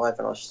did 5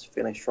 and I was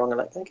feeling strong and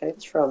like, okay,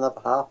 let's throw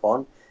another half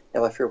on.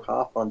 If I threw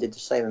half on, did the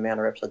same amount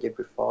of reps I did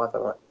with 5,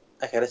 I'm like,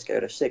 okay, let's go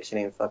to 6.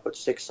 And if I put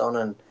 6 on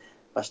and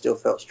I still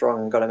felt strong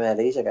and got them out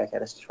easy, okay,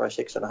 let's try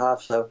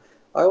 6.5. So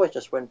I always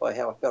just went by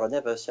how I felt. I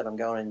never said I'm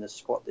going in to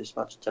squat this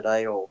much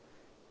today or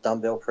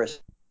dumbbell press.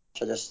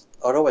 I'd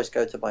always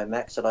go to my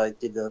max that I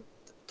did the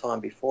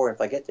time before. And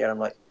if I get there, I'm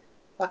like,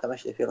 fuck, I'm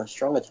actually feeling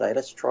stronger today.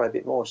 Let's try a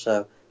bit more.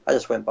 So I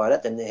just went by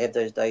that. Then they have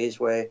those days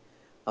where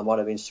I might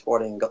have been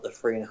squatting and got the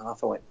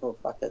 3.5. I went, oh,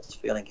 fuck, that's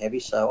feeling heavy.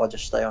 So I'll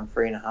just stay on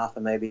 3.5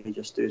 and maybe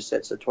just do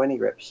sets of 20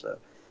 reps. So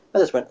I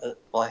just went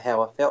by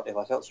how I felt. If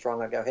I felt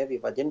strong, I'd go heavy.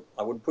 If I didn't,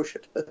 I wouldn't push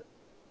it.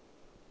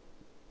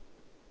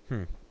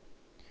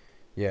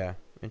 Yeah,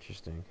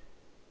 interesting.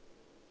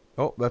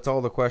 Oh, that's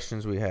all the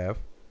questions we have.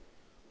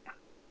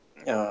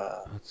 uh,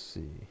 Let's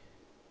see.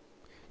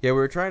 Yeah, we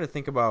were trying to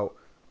think about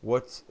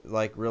what's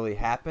like really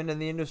happened in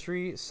the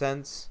industry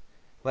since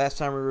last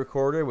time we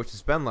recorded, which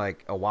has been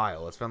like a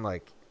while. It's been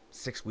like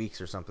 6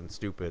 weeks or something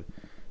stupid.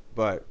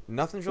 But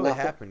nothing's really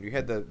nothing. happened. You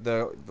had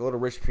the little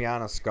Rich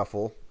Piana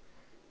scuffle.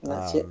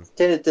 That's it.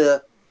 Did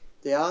the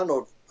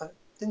Arnold?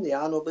 Didn't the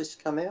Arnold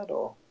list come out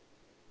or?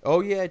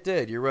 Oh yeah, it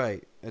did. You're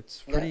right.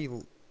 It's Yeah, pretty.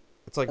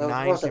 It's like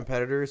nine wasn't.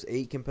 competitors,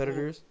 8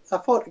 competitors. I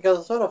thought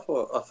because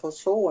I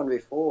saw one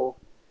before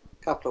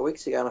a couple of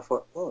weeks ago, and I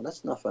thought, oh,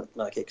 that's nothing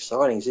like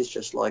exciting. Is this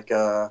just like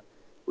a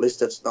list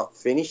that's not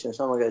finished? And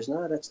someone goes,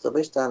 no, that's the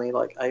list, only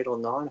like 8 or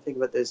 9, I think.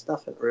 But there's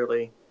nothing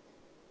really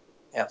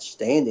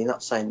outstanding.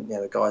 Not saying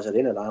the guys that are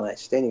in it aren't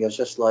outstanding. It's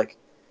just like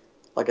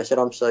I said,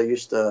 I'm so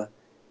used to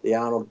the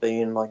Arnold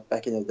being like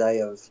back in the day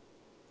of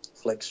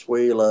Flex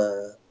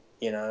Wheeler,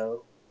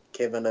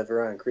 Kevin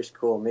Leverone, Chris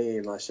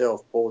Cormier,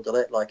 myself, Paul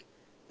Dillette. Like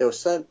there was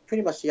so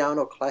pretty much the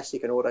Arnold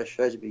Classic and all those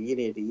shows at the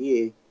beginning of the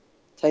year.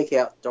 Take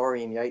out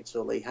Dorian Yates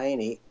or Lee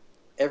Haney,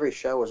 every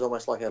show was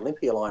almost like an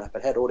Olympia lineup.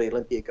 It had all the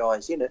Olympia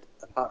guys in it,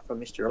 apart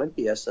from Mr.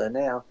 Olympia. So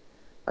now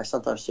I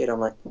sometimes see it, I'm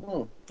like,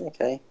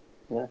 okay,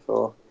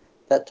 for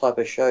that type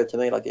of show, to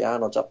me, like the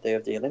Arnold's up there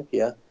with the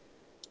Olympia.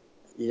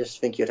 You just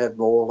think you'd have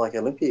more like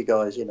Olympia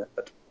guys in it,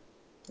 but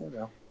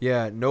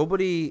Yeah,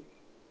 nobody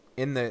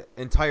in the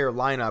entire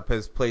lineup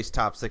has placed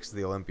top six of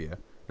the Olympia.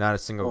 Not a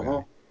single Uh-huh.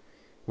 guy.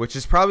 Which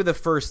is probably the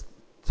first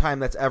time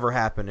that's ever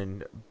happened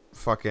in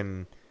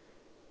fucking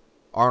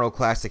Arnold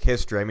Classic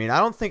history. I mean, I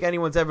don't think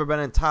anyone's ever been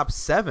in top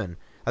seven.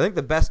 I think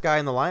the best guy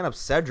in the lineup's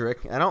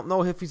Cedric. I don't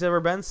know if he's ever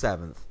been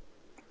seventh. So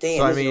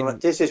Damn, I mean,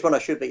 this is when I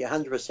should be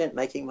 100%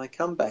 making my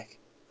comeback.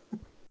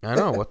 I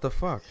know what the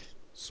fuck.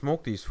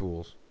 Smoke these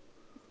fools.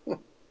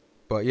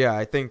 But yeah,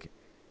 I think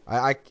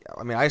I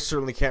mean I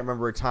certainly can't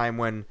remember a time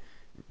when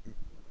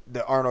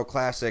the Arnold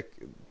Classic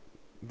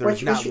there's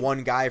Which not which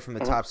one guy from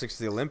the uh, top six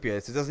of the Olympia.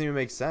 It doesn't even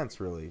make sense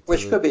really.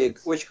 which could be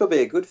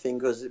a good thing,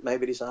 because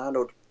maybe this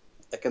Arnold,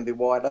 it can be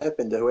wide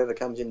open to whoever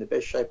comes in the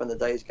best shape on the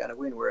day is going to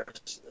win. Whereas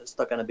it's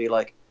not going to be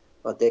like,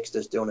 oh,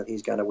 Dexter's doing it,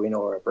 he's going to win,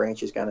 or a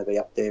Branch is going to be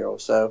up there, or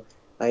so.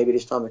 Maybe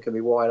this time it can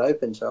be wide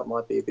open, so it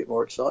might be a bit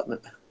more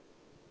excitement.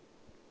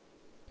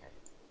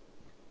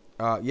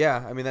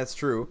 Yeah, I mean that's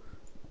true.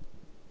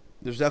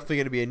 There's definitely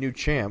going to be a new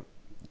champ.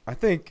 I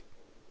think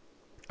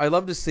I'd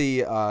love to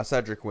see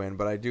Cedric win,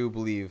 but I do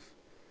believe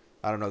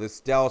I don't know. This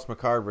Dallas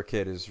McCarver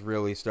kid is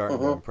really starting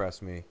to Uh-huh.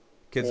 impress me.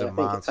 Kid's Yeah, a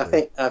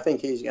monster. I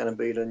think he's going to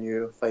be the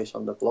new face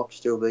on the block,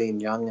 still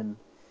being young, and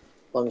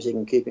as long as he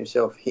can keep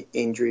himself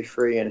injury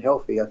free and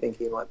healthy, I think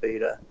he might be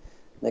the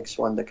next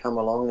one to come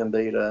along and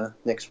be the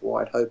next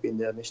white hope in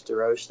the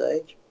Mr. O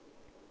stage.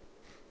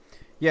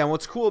 Yeah, and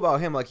what's cool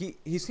about him, like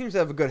he seems to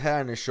have a good head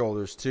on his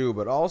shoulders too,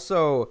 but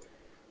also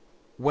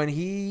when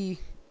he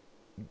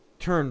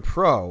turned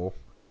pro,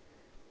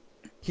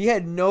 he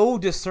had no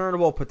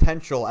discernible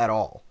potential at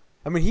all.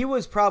 I mean, he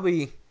was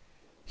probably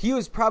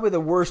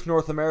the worst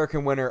North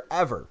American winner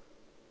ever.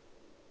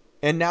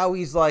 And now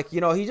he's like, he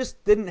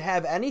just didn't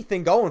have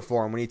anything going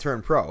for him when he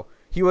turned pro. Uh-huh.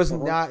 He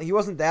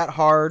wasn't that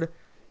hard.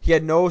 He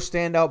had no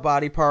standout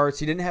body parts.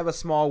 He didn't have a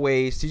small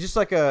waist. He's just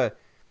like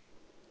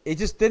it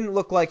just didn't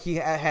look like he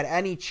had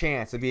any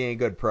chance of being a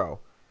good pro.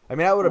 I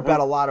mean, I would have bet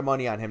Uh-huh. a lot of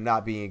money on him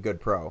not being a good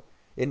pro.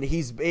 And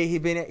he's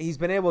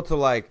been able to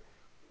like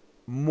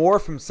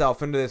morph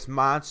himself into this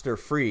monster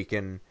freak,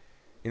 and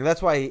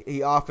that's why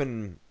he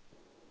often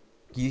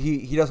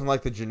he doesn't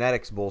like the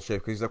genetics bullshit,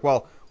 because he's like,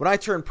 well, when I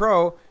turned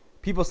pro,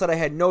 people said I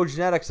had no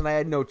genetics and I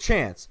had no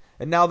chance,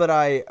 and now that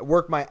I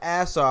worked my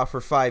ass off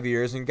for 5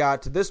 years and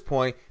got to this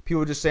point,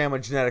 people just say I'm a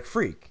genetic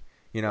freak,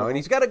 and Uh-huh.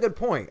 he's got a good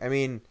point. I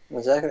mean,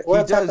 Exactly. he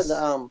What's happened to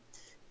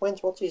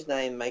does. what's his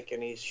name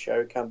making his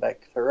show come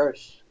back?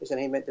 Feroce, isn't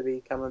he meant to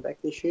be coming back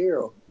this year?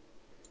 Or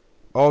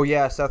Oh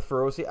yeah, Seth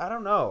Feroce. I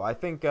don't know. I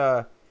think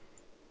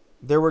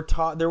there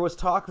was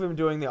talk of him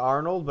doing the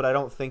Arnold, but I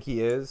don't think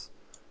he is.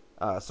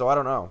 So I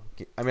don't know.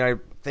 I mean, I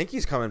think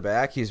he's coming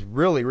back. He's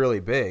really, really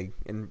big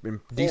and in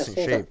yeah, decent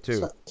shape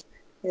too.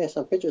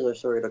 some pictures I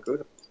saw he look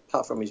good,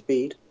 apart from his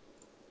beard,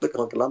 looking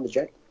like a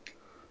lumberjack.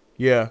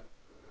 Yeah,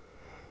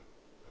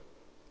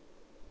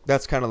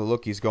 that's kind of the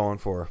look he's going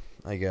for,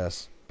 I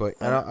guess. But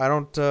I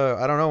don't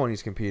know when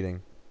he's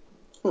competing.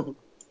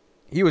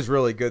 He was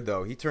really good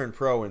though. He turned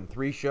pro in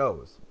 3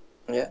 shows.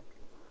 Yeah.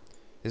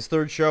 His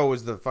third show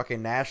was the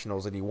fucking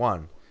nationals, and he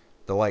won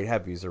the light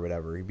heavies or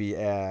whatever. He beat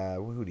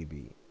who'd he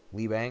beat?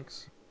 Lee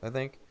Banks, I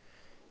think.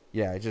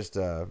 Yeah, just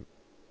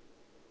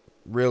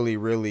really,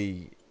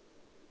 really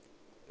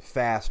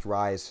fast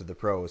rise to the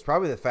pros.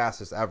 Probably the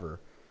fastest ever,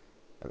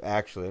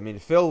 actually. I mean,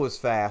 Phil was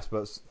fast,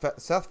 but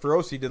Seth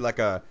Feroce did like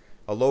a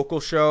local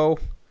show.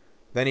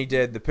 Then he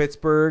did the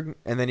Pittsburgh,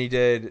 and then he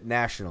did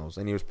nationals,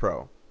 and he was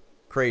pro.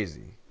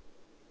 Crazy.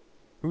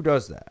 Who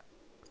does that?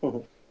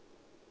 Oh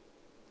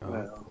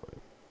Well, boy.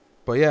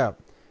 But yeah,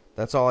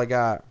 that's all I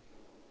got.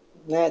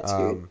 That's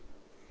good.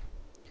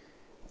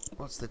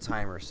 What's the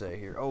timer say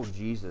here? Oh,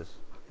 Jesus.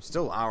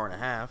 Still an hour and a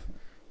half.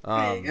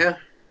 There you go.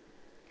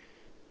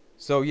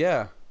 So,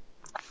 yeah.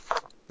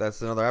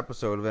 That's another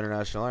episode of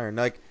International Iron.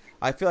 Like,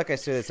 I feel like I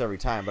say this every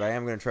time, but I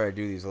am going to try to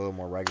do these a little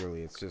more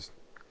regularly. It's just,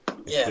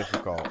 it's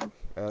difficult.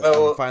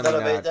 I'm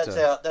finally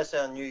not... that's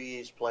our New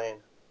Year's plan.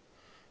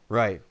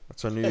 Right.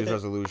 That's our New Year's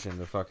resolution,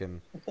 to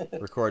fucking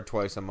record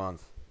twice a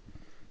month.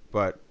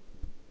 But,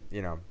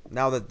 you know,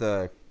 now that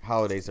the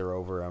holidays are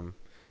over,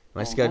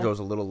 my schedule is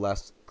a little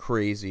less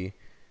crazy,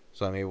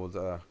 so I'm able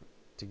to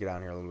get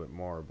on here a little bit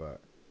more.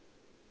 But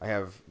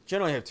I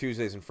generally have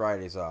Tuesdays and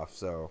Fridays off,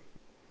 so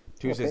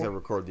Tuesdays I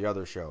record the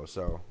other show.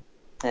 So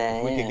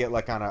if we could get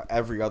like on a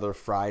every other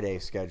Friday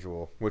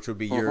schedule, which would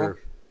be your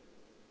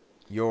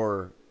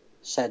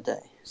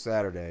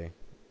Saturday,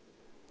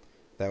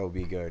 that would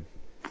be good.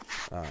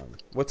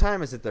 What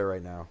time is it there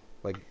right now?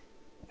 Like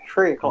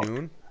 3 o'clock.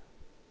 Noon?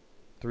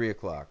 3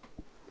 o'clock.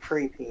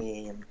 3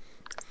 p.m.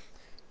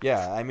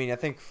 Yeah, I mean, I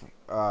think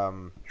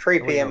 3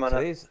 p.m.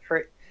 on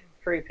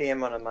 3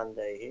 p.m. on a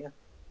Monday here.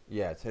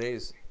 Yeah,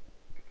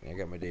 I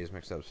got my days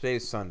mixed up.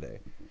 Today's Sunday.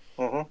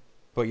 Mm-hmm.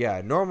 But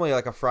yeah, normally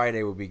like a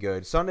Friday would be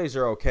good. Sundays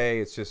are okay.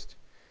 It's just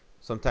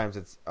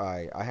sometimes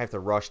I have to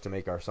rush to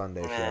make our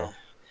Sunday show.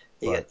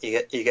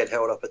 You get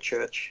held up at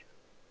church.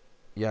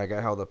 Yeah, I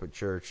got held up at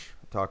church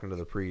talking to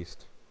the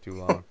priest too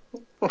long.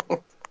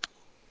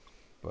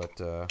 But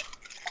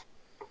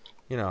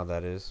you know how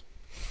that is.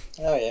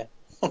 Oh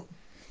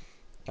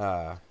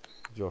yeah.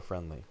 Joe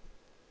friendly.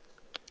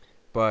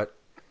 But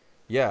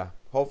yeah,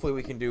 hopefully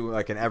we can do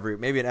like an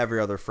every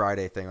other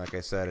Friday thing, like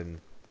I said,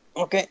 and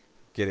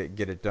get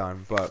it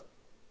done. But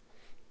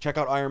check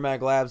out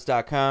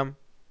ironmaglabs.com.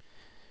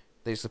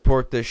 They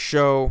support this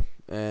show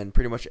and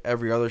pretty much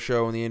every other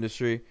show in the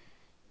industry.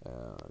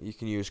 You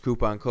can use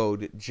coupon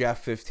code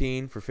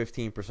Jeff15 for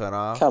 15%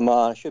 off. Come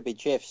on, it should be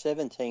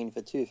Jeff17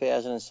 for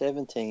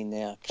 2017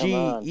 now. Come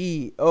on.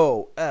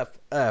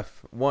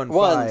 GEOFF15.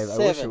 I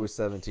wish it was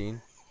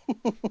 17.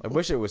 I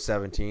wish it was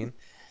 17.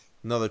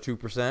 Another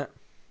 2%.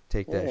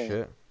 Take that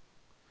shit.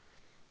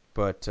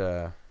 But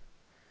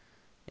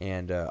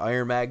and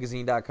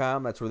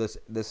ironmagazine.com, that's where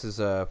this is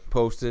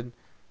posted,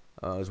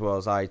 as well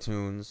as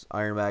iTunes.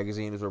 Iron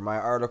Magazine is where my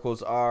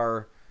articles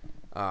are.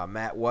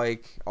 Matt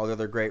Wyke, all the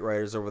other great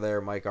writers over there,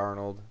 Mike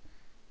Arnold,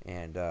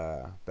 and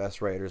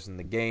best writers in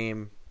the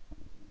game.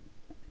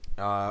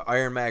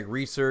 Iron Mag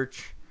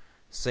Research,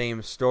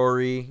 same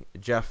story.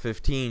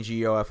 Jeff15,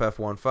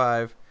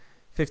 GEOFF15,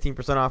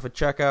 15% off at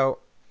checkout.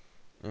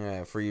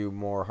 For you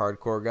more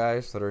hardcore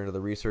guys that are into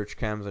the research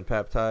chems and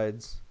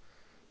peptides.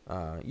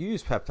 You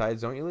use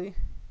peptides, don't you, Lee?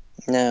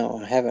 No,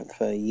 I haven't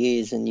for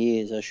years and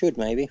years. I should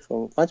maybe.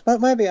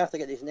 Maybe after I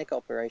get this neck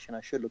operation,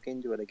 I should look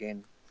into it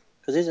again.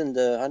 Because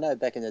I know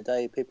back in the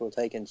day people were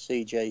taking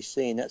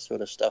CJC and that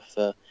sort of stuff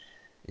for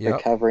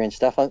recovery and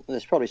stuff.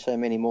 There's probably so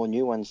many more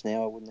new ones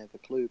now, I wouldn't have a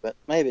clue. But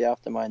maybe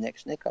after my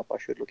next neck up, I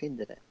should look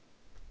into that.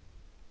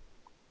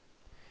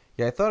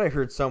 Yeah, I thought I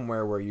heard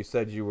somewhere where you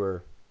said you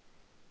were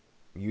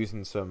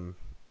using some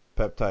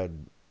peptide.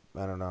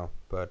 I don't know,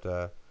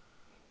 but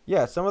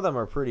yeah, some of them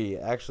are pretty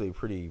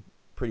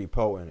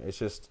potent. It's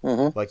just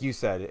like you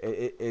said,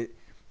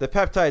 the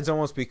peptides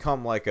almost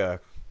become like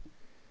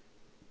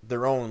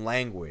their own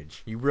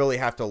language. You really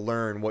have to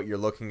learn what you're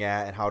looking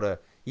at and how to.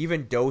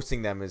 Even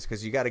dosing them is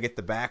because you got to get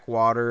the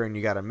backwater and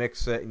you got to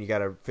mix it and you got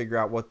to figure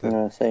out what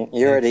the. See,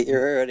 you're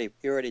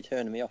already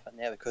turning me off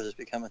now because it's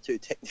becoming too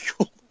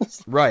technical.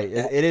 Right.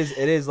 Yeah. It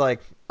is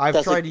like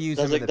I've tried to use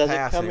them in the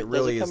past and it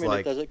really is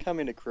like. Does it come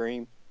in a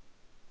cream?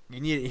 You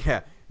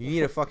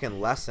need a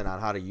fucking lesson on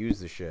how to use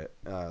the shit,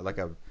 like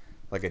a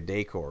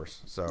day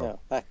course. So. No,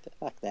 fuck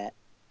that.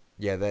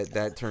 Yeah,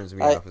 that turns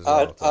me off as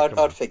well.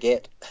 I'd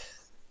forget.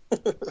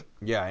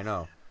 Yeah, I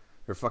know.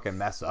 Your fucking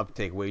mess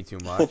uptake way too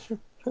much.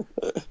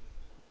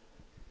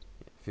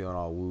 Feeling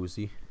all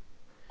woozy.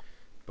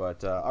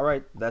 But all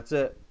right, that's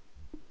it.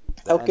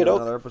 End of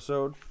another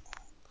episode.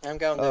 I'm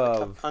going to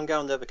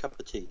have a cup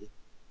of tea.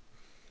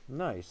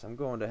 Nice. I'm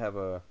going to have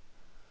a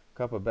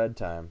cup of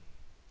bedtime.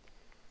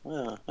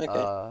 Oh,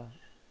 okay.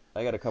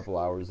 I got a couple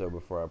hours though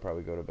before I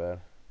probably go to bed.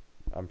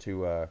 I'm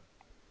too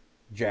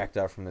jacked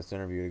up from this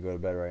interview to go to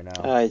bed right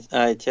now.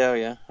 I tell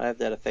you, I have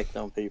that effect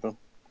on people.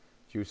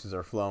 Juices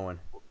are flowing.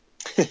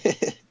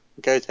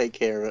 Go take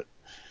care of it.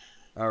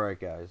 All right,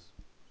 guys.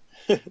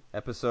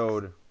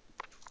 Episode.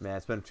 Man,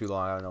 it's been too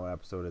long. I don't know what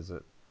episode is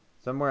it.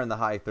 Somewhere in the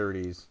high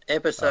 30s.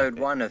 Episode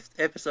one of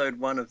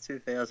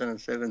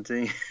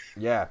 2017.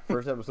 Yeah,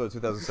 first episode of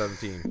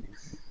 2017.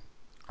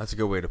 That's a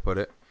good way to put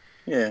it.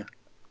 Yeah.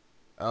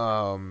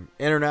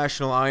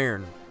 International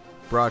Iron,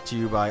 brought to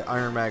you by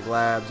Iron Mag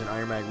Labs and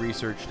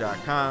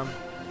IronMagResearch.com.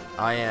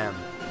 I am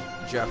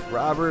Jeff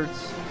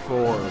Roberts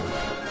for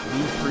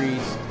Lee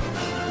Priest,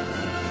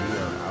 and we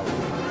are out.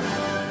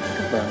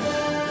 Goodbye.